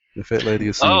playing. The fat lady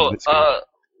is singing. oh. Let's go.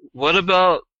 What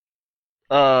about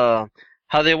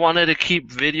how they wanted to keep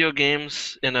video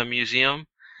games in a museum,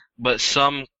 but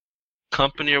some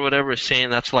company or whatever is saying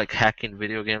that's like hacking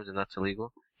video games and that's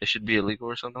illegal. It should be illegal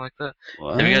or something like that.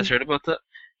 What? Have you guys heard about that?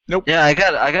 Nope. Yeah, I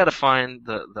gotta find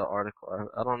the article.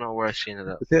 I don't know where I seen it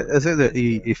at. Is that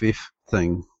the EFF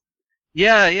thing?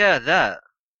 Yeah, that.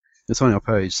 It's on our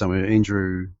page somewhere.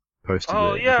 Andrew posted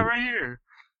Oh that. yeah, right here.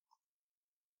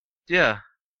 Yeah.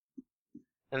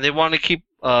 And they want to keep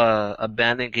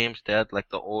abandoned games dead, like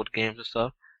the old games and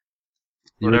stuff.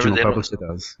 The whatever original they don't- publisher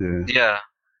does, yeah. Yeah.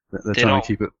 They're They trying don't- to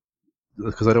keep it,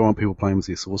 because they don't want people playing with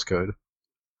their source code.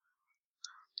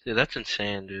 Dude, that's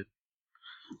insane, dude.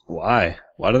 Why?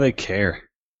 Why do they care?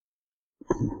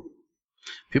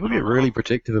 People get really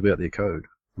protective about their code.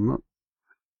 I'm not.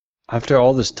 After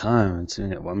all this time,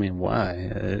 why?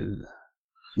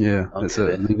 Yeah, I'll that's get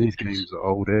it. it. I mean, these games are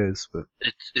old as, but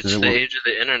It's They the want- age of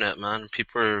the internet, man.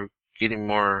 People are getting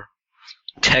more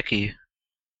techie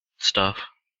stuff.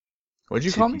 What'd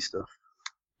you call techie me? stuff.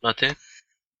 Nothing.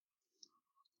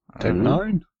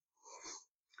 Technard?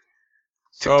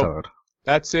 So Tired.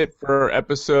 that's it for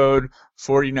episode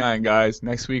 49, guys.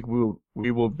 Next week we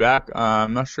will be back.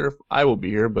 I'm not sure if I will be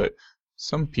here, but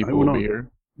some people will will be not.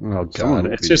 here. Oh Someone god,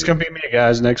 will it's be just there. gonna be me,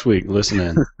 guys. Next week, listen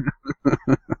in.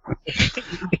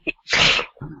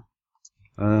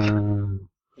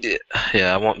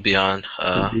 Yeah, I won't be on.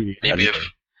 Maybe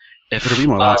if It'll be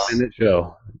my last minute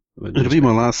show. It'll be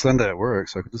my last Sunday at work,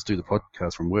 so I could just do the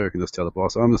podcast from work and just tell the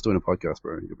boss, I'm just doing a podcast,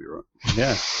 bro. You'll be right.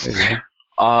 Yeah. There you go. What are you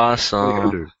awesome.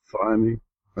 going to do? Fire me?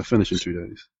 I finish in 2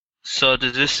 days. So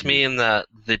does this mean that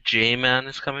the J-Man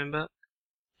is coming back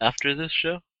after this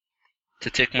show to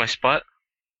take my spot?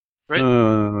 Right.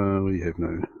 We have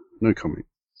no comment.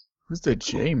 Who's the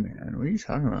J man? What are you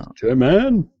talking about?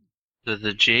 J-Man?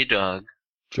 The J-Dog.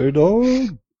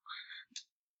 J-Dog?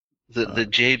 The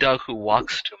J-Dog who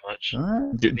walks too much.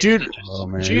 Dude, Oh,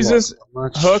 man. Jesus,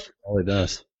 Much. Hook. All he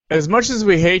does. As much as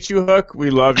we hate you, Hook, we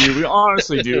love you. We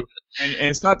honestly do. And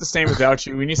it's not the same without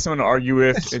you. We need someone to argue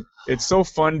with. It's so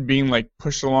fun being like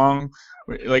pushed along.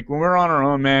 Like when we're on our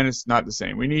own, man, it's not the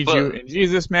same. We need you. And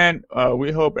Jesus, man,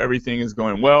 we hope everything is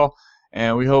going well,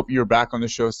 and we hope you're back on the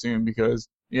show soon because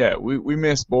yeah, we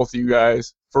miss both of you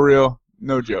guys for real.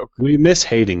 No joke. We miss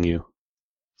hating you.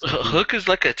 Hook is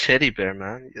like a teddy bear,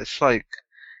 man. It's like,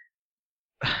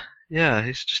 yeah,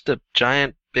 he's just a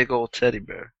giant, big old teddy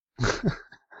bear.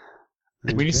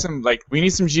 We need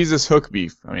some Jesus Hook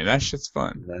beef. I mean, that shit's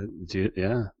fun.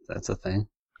 Yeah, that's a thing.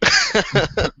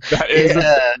 That is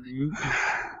a thing.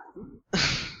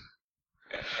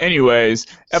 Anyways,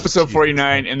 episode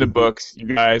 49 in the books,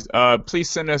 you guys. Please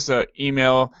send us an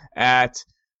email at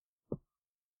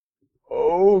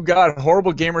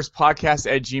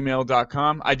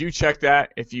horriblegamerspodcast@gmail.com. I do check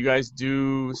that. If you guys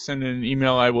do send an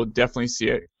email, I will definitely see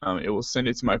it. It will send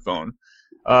it to my phone.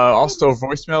 Also,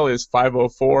 voicemail is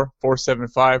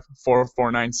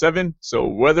 504-475-4497. So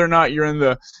whether or not you're in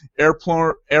the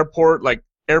airport, like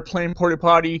airplane porta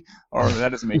potty, or that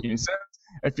doesn't make any sense.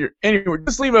 If you're anywhere,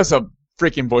 just leave us a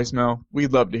freaking voicemail.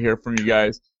 We'd love to hear from you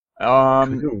guys.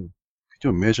 Could you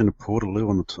imagine a portaloo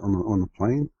on the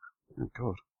plane? Oh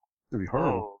God, that'd be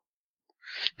horrible.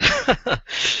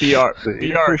 VR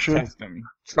testing.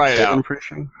 Try it out.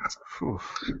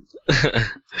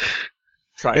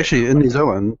 Actually, in New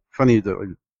Zealand, funny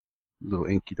little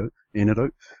anecdote.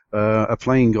 A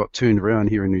plane got turned around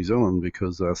here in New Zealand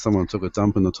because someone took a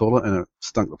dump in the toilet and it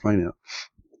stunk the plane out.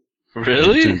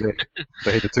 Really?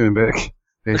 They had to turn back.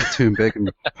 They had to turn back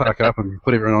and park up and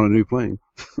put everyone on a new plane.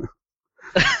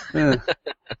 Yeah.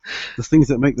 The things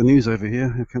that make the news over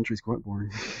here, our country's quite boring.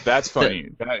 That's funny.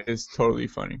 That is totally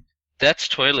funny. That's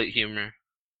toilet humor.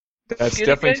 That's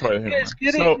definitely toilet humor.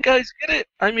 Guys, get it.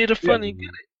 I made a funny. Get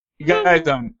it. You guys,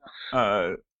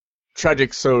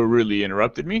 Tragic so rudely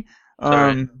interrupted me.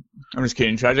 I'm just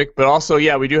kidding, Tragic. But also,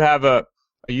 yeah, we do have a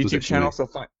YouTube channel, so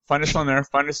find us on there.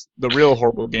 Find us, the real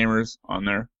Horrible Gamers, on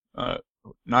there.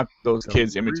 Not those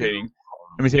kids imitating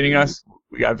us.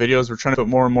 We got videos. We're trying to put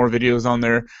more and more videos on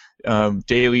there,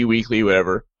 daily, weekly,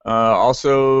 whatever.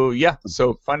 Also, yeah,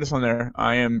 so find us on there.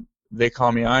 They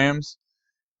call me Iams.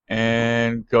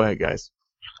 And go ahead, guys.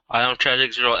 I am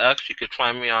Tragic0x. You could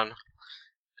find me on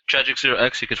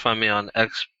Tragic0x. You could find me on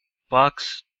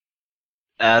Xbox.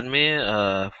 Add me.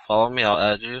 Follow me. I'll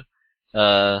add you.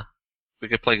 We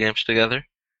could play games together.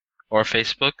 Or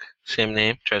Facebook. Same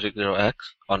name. Tragic0x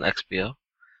on XBO.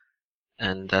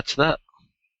 And that's that.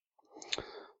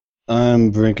 I'm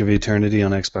Brink of Eternity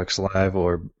on Xbox Live,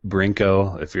 or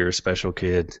Brinko if you're a special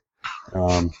kid.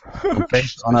 On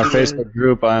our Facebook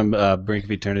group, I'm Brink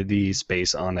of Eternity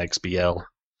space on XBL.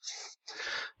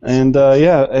 And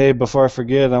hey, before I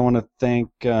forget, I want to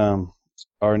thank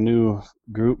our new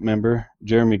group member,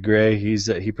 Jeremy Gray.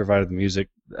 He provided the music,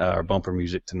 our bumper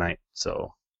music tonight.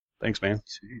 So thanks, man.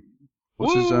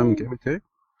 What's his gamer tag?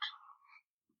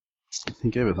 He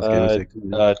gave it his gamer tag.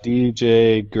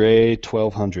 DJ Gray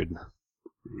 1200. There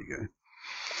you go.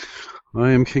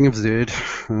 I am King of Zed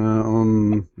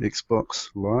on Xbox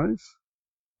Live.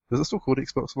 Is it still called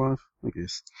Xbox Live? I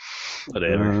guess.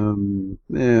 Whatever.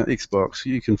 Yeah, Xbox.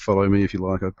 You can follow me if you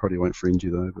like. I probably won't friend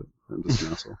you though, but I'm just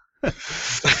an asshole.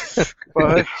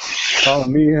 Bye. Follow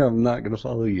me. I'm not gonna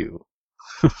follow you.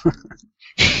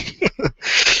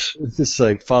 It's just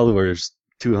like followers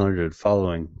 200,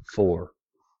 following 4.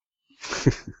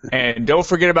 And don't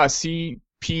forget about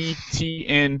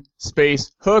CPTN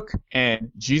space Hook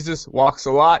and Jesus Walks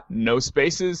a Lot, no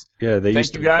spaces. Yeah, they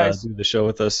used to guys. do the show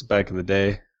with us back in the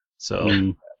day. So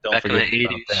don't back forget in the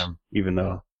about 80s. them, even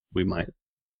though we might.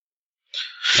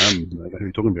 I don't know who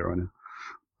you're talking about right now.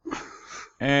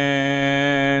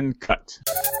 And cut.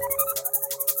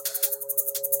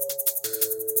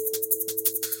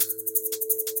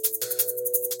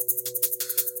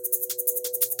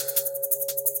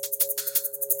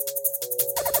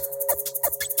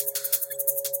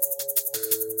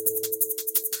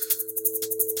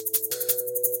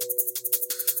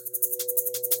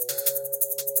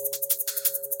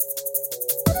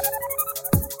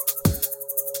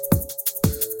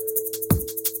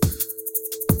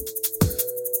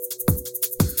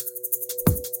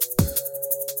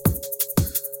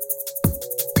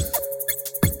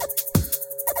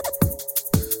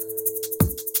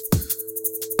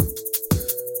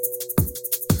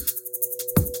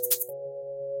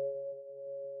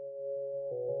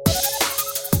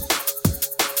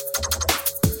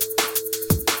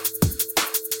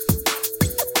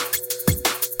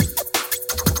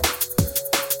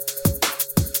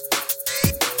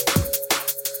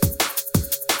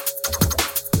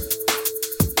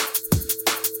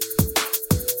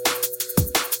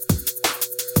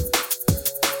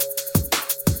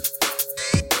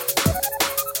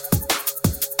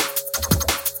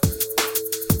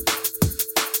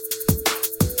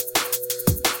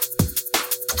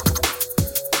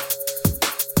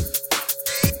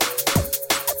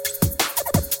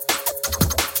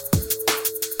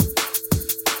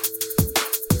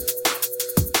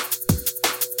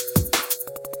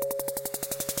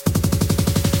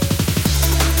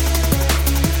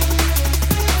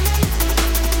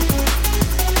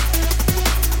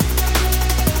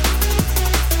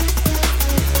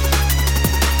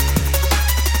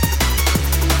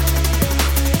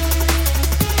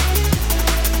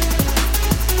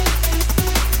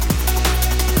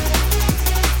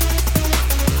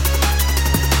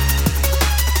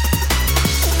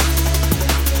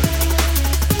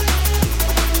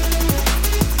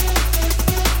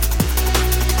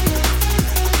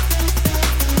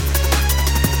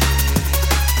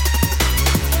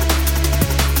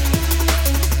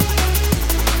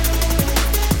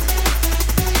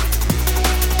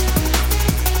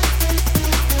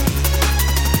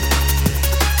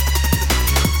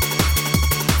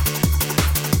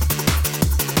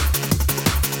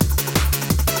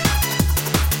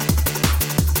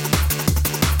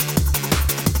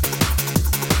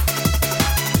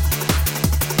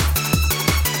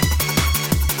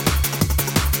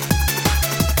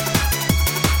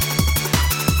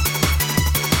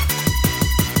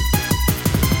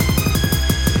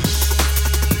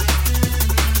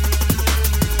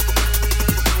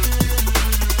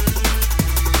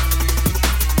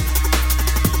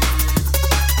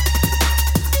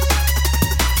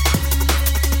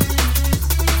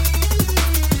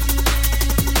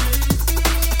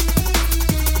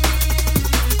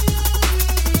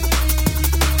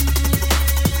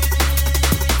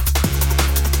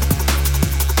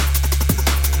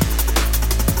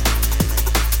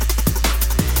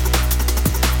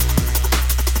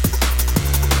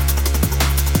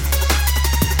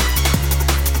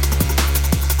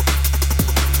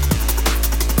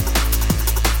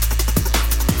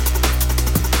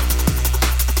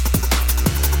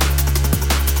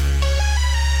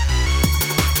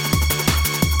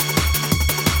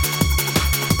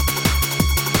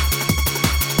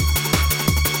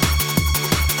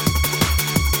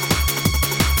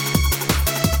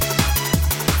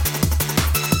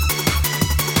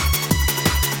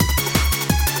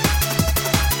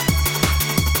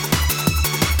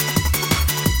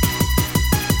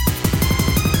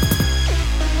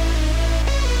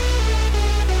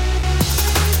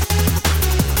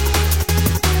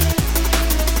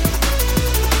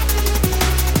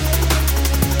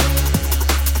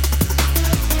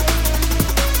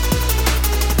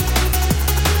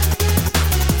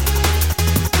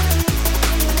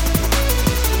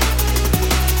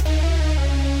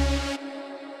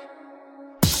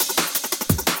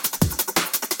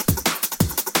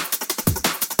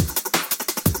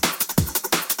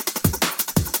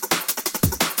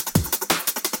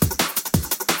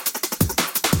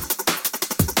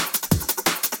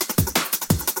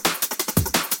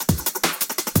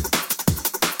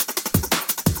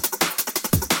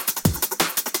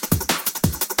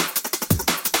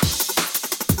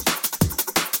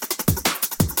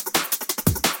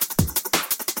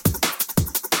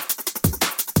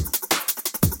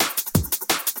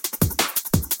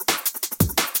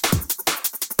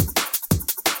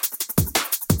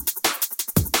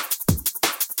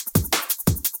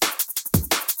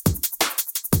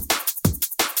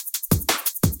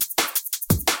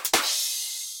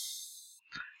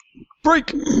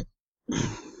 Break.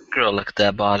 Girl, look at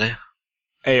that body.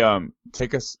 Hey,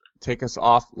 take us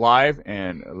off live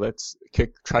and let's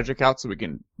kick Tragic out so we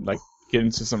can like get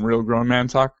into some real grown man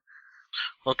talk.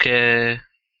 Okay.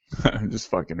 I'm just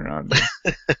fucking around.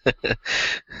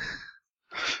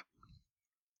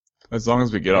 As long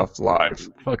as we get off live.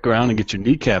 Fuck around and get your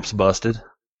kneecaps busted.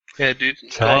 Yeah, dude.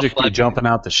 Tragically jumping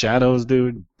out the shadows,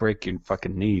 dude. Break your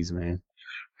fucking knees, man.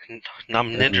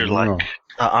 I'm ninja-like.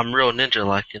 I'm real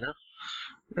ninja-like, you know?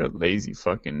 You're a lazy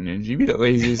fucking ninja. You be the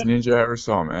laziest ninja I ever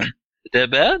saw, man.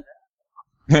 That bad?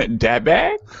 That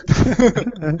bad?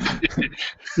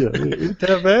 Yeah, ain't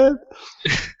that bad?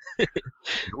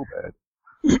 Real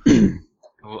bad.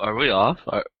 Are we off?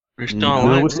 We're still No, on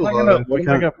live? we're still alive. We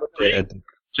can't-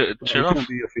 Turn we off. can't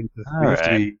be offensive. All We have to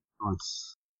right. be nice.